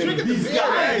walking. These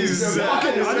guys are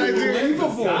fucking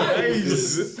unbelievable.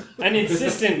 An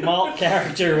insistent malt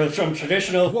character from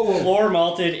traditional floor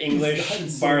malted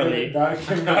English barley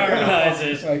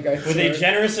harmonizes with a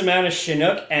generous amount of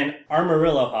Chinook and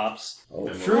Amarillo hops.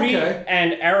 Fruity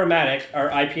and aromatic, our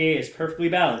IPA is perfectly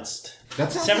balanced.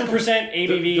 That's 7%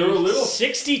 ABV,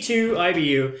 62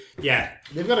 IBU. Yeah.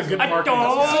 They've got a good marketing.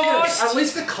 At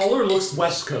least the color looks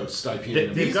West Coast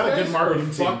IPA. They've got a good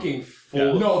marketing team.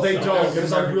 No, they don't,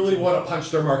 because I really want to punch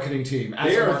their marketing team.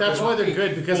 But that's why they're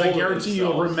good, because I guarantee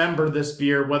you'll remember this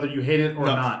beer whether you hate it or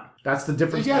not. That's the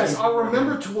difference. Yes, I'll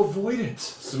remember to avoid it.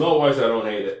 Smell-wise, I don't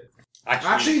hate it.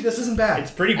 Actually, this isn't bad.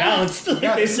 It's pretty balanced, like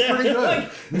they it's said. pretty good.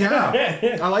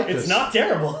 Yeah, I like this. It's not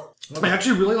terrible. I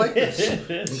actually really like this.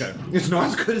 Okay. It's not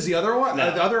as good as the other one,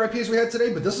 the other IPAs we had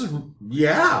today, but this is,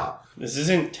 This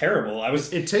isn't terrible.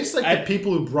 It tastes like the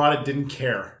people who brought it didn't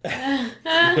care. Well,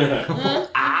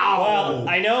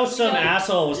 I know some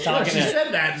asshole was talking. She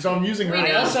said that, so I'm using her. I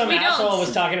know some asshole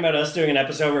was talking about us doing an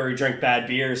episode where we drink bad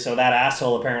beers, so that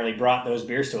asshole apparently brought those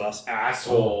beers to us.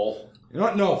 Asshole. You know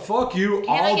what? No, fuck you.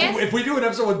 If we do an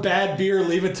episode with bad beer,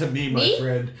 leave it to me, my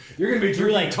friend. You're going to be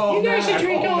drinking tall. You guys should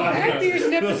drink all bad beers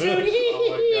in episode.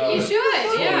 You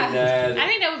should, yeah. I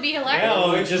think that would be hilarious.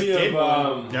 Yeah, it just did.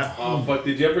 Oh, fuck.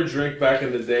 Did you ever drink back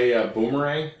in the day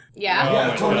Boomerang?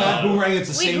 Yeah. Boomerang, it's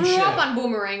the same shit. We grew up on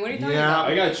Boomerang. What are you talking about?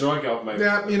 I got drunk off my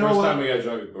you know first what? time I got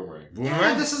drunk with Boomerang.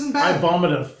 Yeah, this isn't bad. I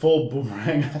vomited a full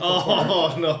Boomerang.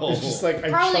 Oh, no. It's just like,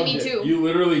 Probably me too. You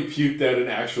literally puked out an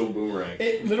actual Boomerang.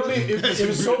 It literally, it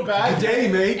was so bad. Good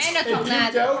day, mate. And It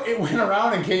puked out, it went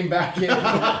around and came back in.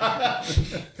 I've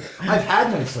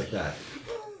had nights like that.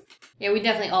 Yeah, we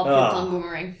definitely all pooped on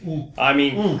Boomerang. I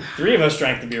mean, 3 of us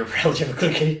drank the beer relatively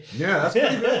quickly. Yeah, that's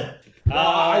pretty good.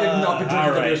 I have not been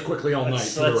drinking the beers quickly all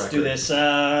night. Let's do this.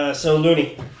 So,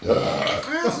 Looney. Good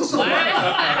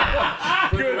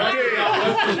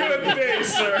day,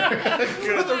 sir.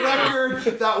 For the record,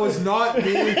 that was not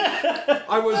me.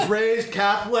 I was raised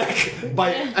Catholic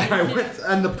by,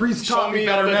 and the priest taught me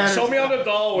better manners. Show me on the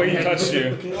doll where he touched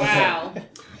you. Wow.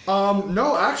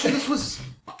 No, actually,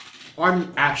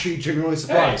 I'm actually genuinely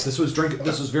surprised. This was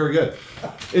very good.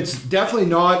 It's definitely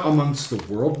not amongst the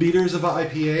world beaters of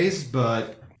IPAs,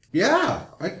 but yeah,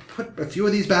 I'd put a few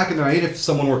of these back in the night if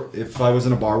I was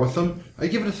in a bar with them.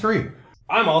 I'd give it a 3.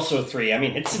 I'm also a 3. I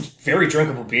mean, it's a very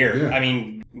drinkable beer. Yeah. I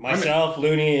mean, myself,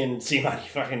 Looney, and Simon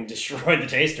fucking destroyed the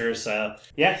tasters. So,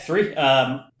 yeah, 3.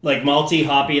 Like malty,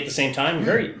 hoppy at the same time.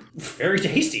 Very, very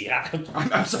tasty.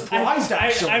 I'm surprised,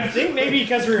 actually. I think maybe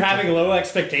because we're having low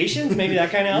expectations, maybe that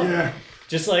kind of helped. Yeah.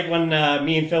 Just like when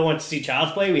me and Phil went to see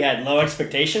Child's Play, we had low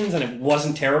expectations and it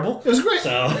wasn't terrible. It was great.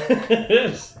 So,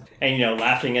 and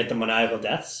laughing at the maniacal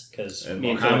deaths because me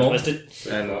and Phil were twisted.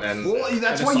 Well,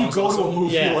 that's why you go to a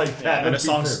movie like that. And the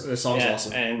song's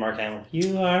awesome. And Mark Hamill.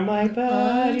 You are my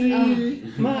buddy,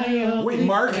 my own. Wait,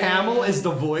 Mark Hamill is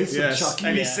the voice of Chucky?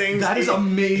 And he sings. That is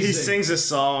amazing. He sings a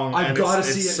song. I've got to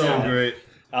see it so now. great.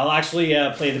 I'll actually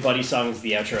play the buddy song as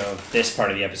the outro of this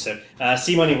part of the episode.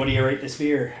 C-Money, what do you rate this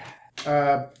beer?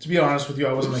 To be honest with you,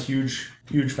 I wasn't a huge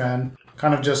fan.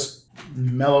 Kind of just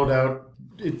mellowed out.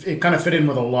 It kind of fit in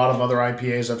with a lot of other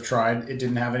IPAs I've tried. It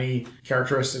didn't have any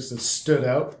characteristics that stood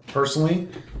out personally,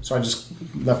 so I just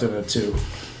left it at 2.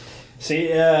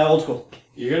 See, old school.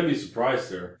 You're gonna be surprised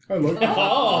there. I love it.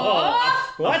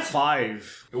 What?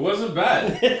 5. It wasn't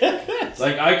bad.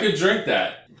 Like I could drink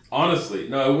that. Honestly,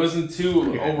 no, it wasn't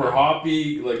too over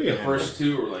hoppy. Like the first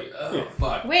 2 were like, oh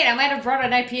fuck. Wait, I might have brought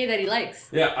an IPA that he likes.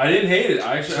 Yeah, I didn't hate it.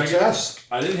 I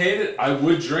didn't hate it. I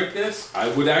would drink this. I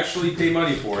would actually pay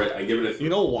money for it. I give it a 3. You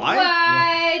know why?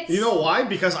 What? You know why?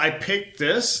 Because I picked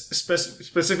this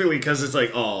specifically because it's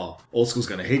like, oh, old school's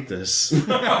gonna hate this.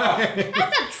 That's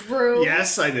not true.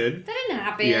 Yes, I did. That didn't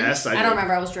happen. Yes, I did. don't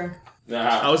remember. I was drunk.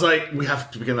 Nah. I was like, we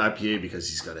have to pick an IPA because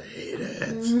he's gonna hate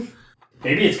it.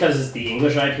 Maybe it's because it's the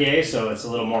English IPA, so it's a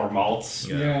little more malts.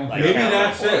 Yeah. Like Maybe caramel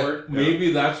that's forward. it.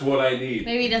 Maybe that's what I need.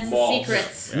 Maybe that's Malts. the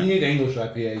secret. You need English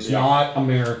IPAs, not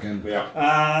American.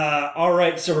 Yeah. All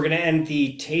right, so we're going to end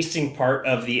the tasting part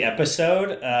of the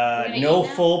episode. gonna No eat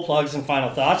now? full plugs and final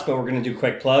thoughts, but we're going to do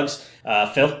quick plugs.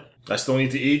 Phil? I still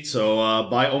need to eat, so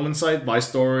buy Omen Site, buy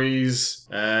Stories,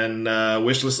 and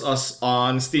wishlist us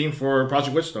on Steam for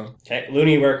Project Witchstone. Okay,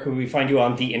 Looney, where can we find you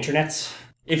on the internets?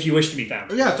 If you wish to be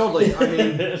found. Yeah, totally. I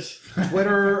mean,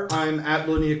 Twitter, I'm at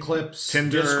Looney Eclipse.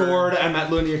 Tinder. Discord, I'm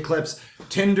at Looney Eclipse.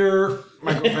 Tinder,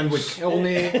 my girlfriend would kill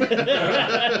me.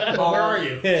 Where are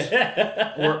you?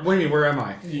 What do you mean, where am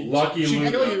I? Lucky She'd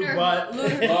Looney. kill you, but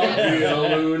Lucky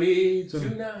Looney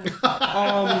tonight.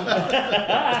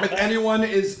 If anyone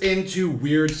is into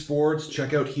weird sports,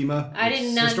 check out HEMA. I did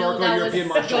It's not know Historical that European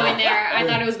was Martial going Arts. there. I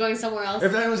thought it was going somewhere else.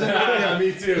 If that was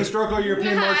Me too. Historical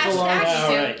European Yeah, Martial actually, Arts.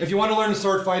 All right. If you want to learn a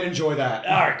sword fight, enjoy that.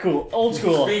 All right, cool. Old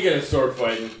school. Speaking of sword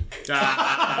fighting. Reach around,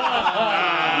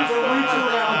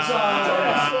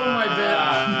 stole my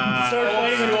Start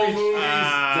fighting with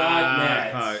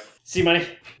Oldskoolmovies.net. See money.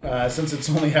 bit. Since it's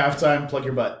only halftime, plug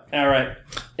your butt. All right.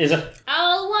 Isa.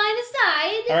 I'll wind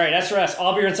aside. All right, that's the rest.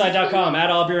 AllBeerInside.com. At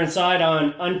AllBeerInside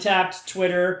on Untapped,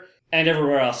 Twitter, and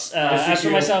everywhere else. As for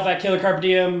myself, at Killer Carpe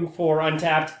Diem for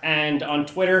Untapped and on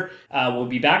Twitter. We'll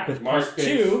be back with part MySpace.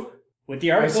 2 with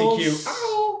the articles. ICQ.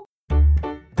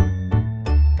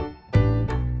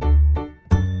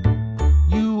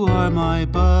 You are my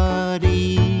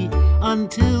buddy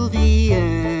until the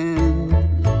end.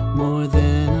 More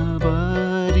than a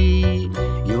buddy,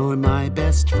 you're my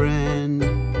best friend.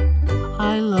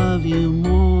 I love you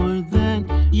more than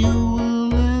you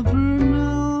will ever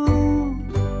know.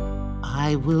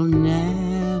 I will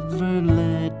never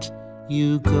let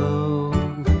you go.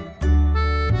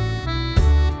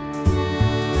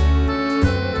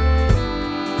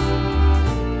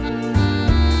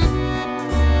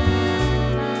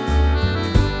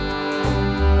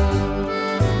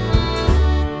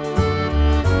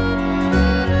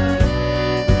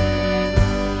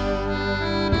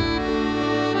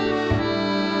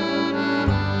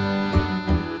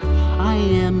 I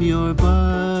am your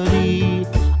buddy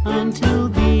until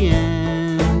the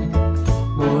end.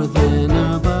 More than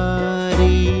a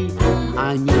buddy,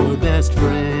 I'm your best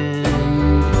friend.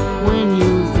 When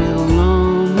you feel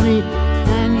lonely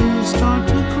and you start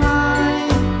to cry,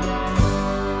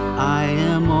 I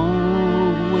am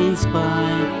always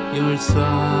by your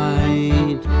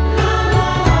side.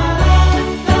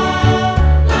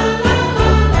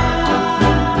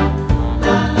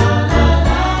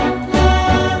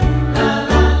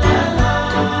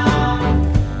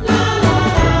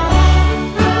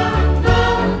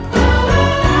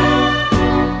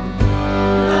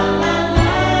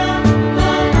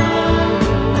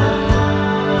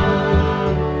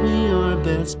 We are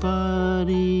best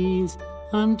buddies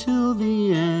until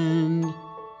the end.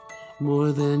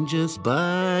 More than just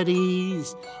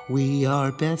buddies, we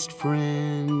are best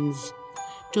friends.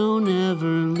 Don't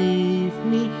ever leave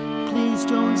me, please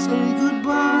don't say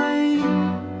goodbye.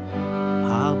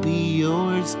 I'll be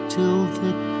yours till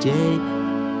the day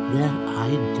that I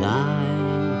die.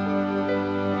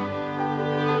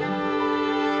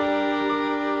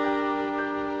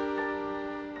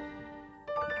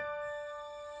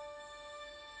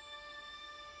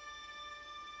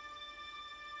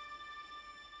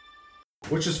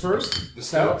 Which is first? The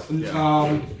stout?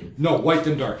 No, white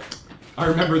and dark. I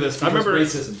remember this. I remember-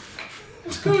 racism.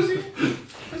 It's cozy.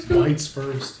 White's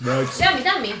first.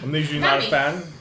 Tell me. I'm usually not a fan.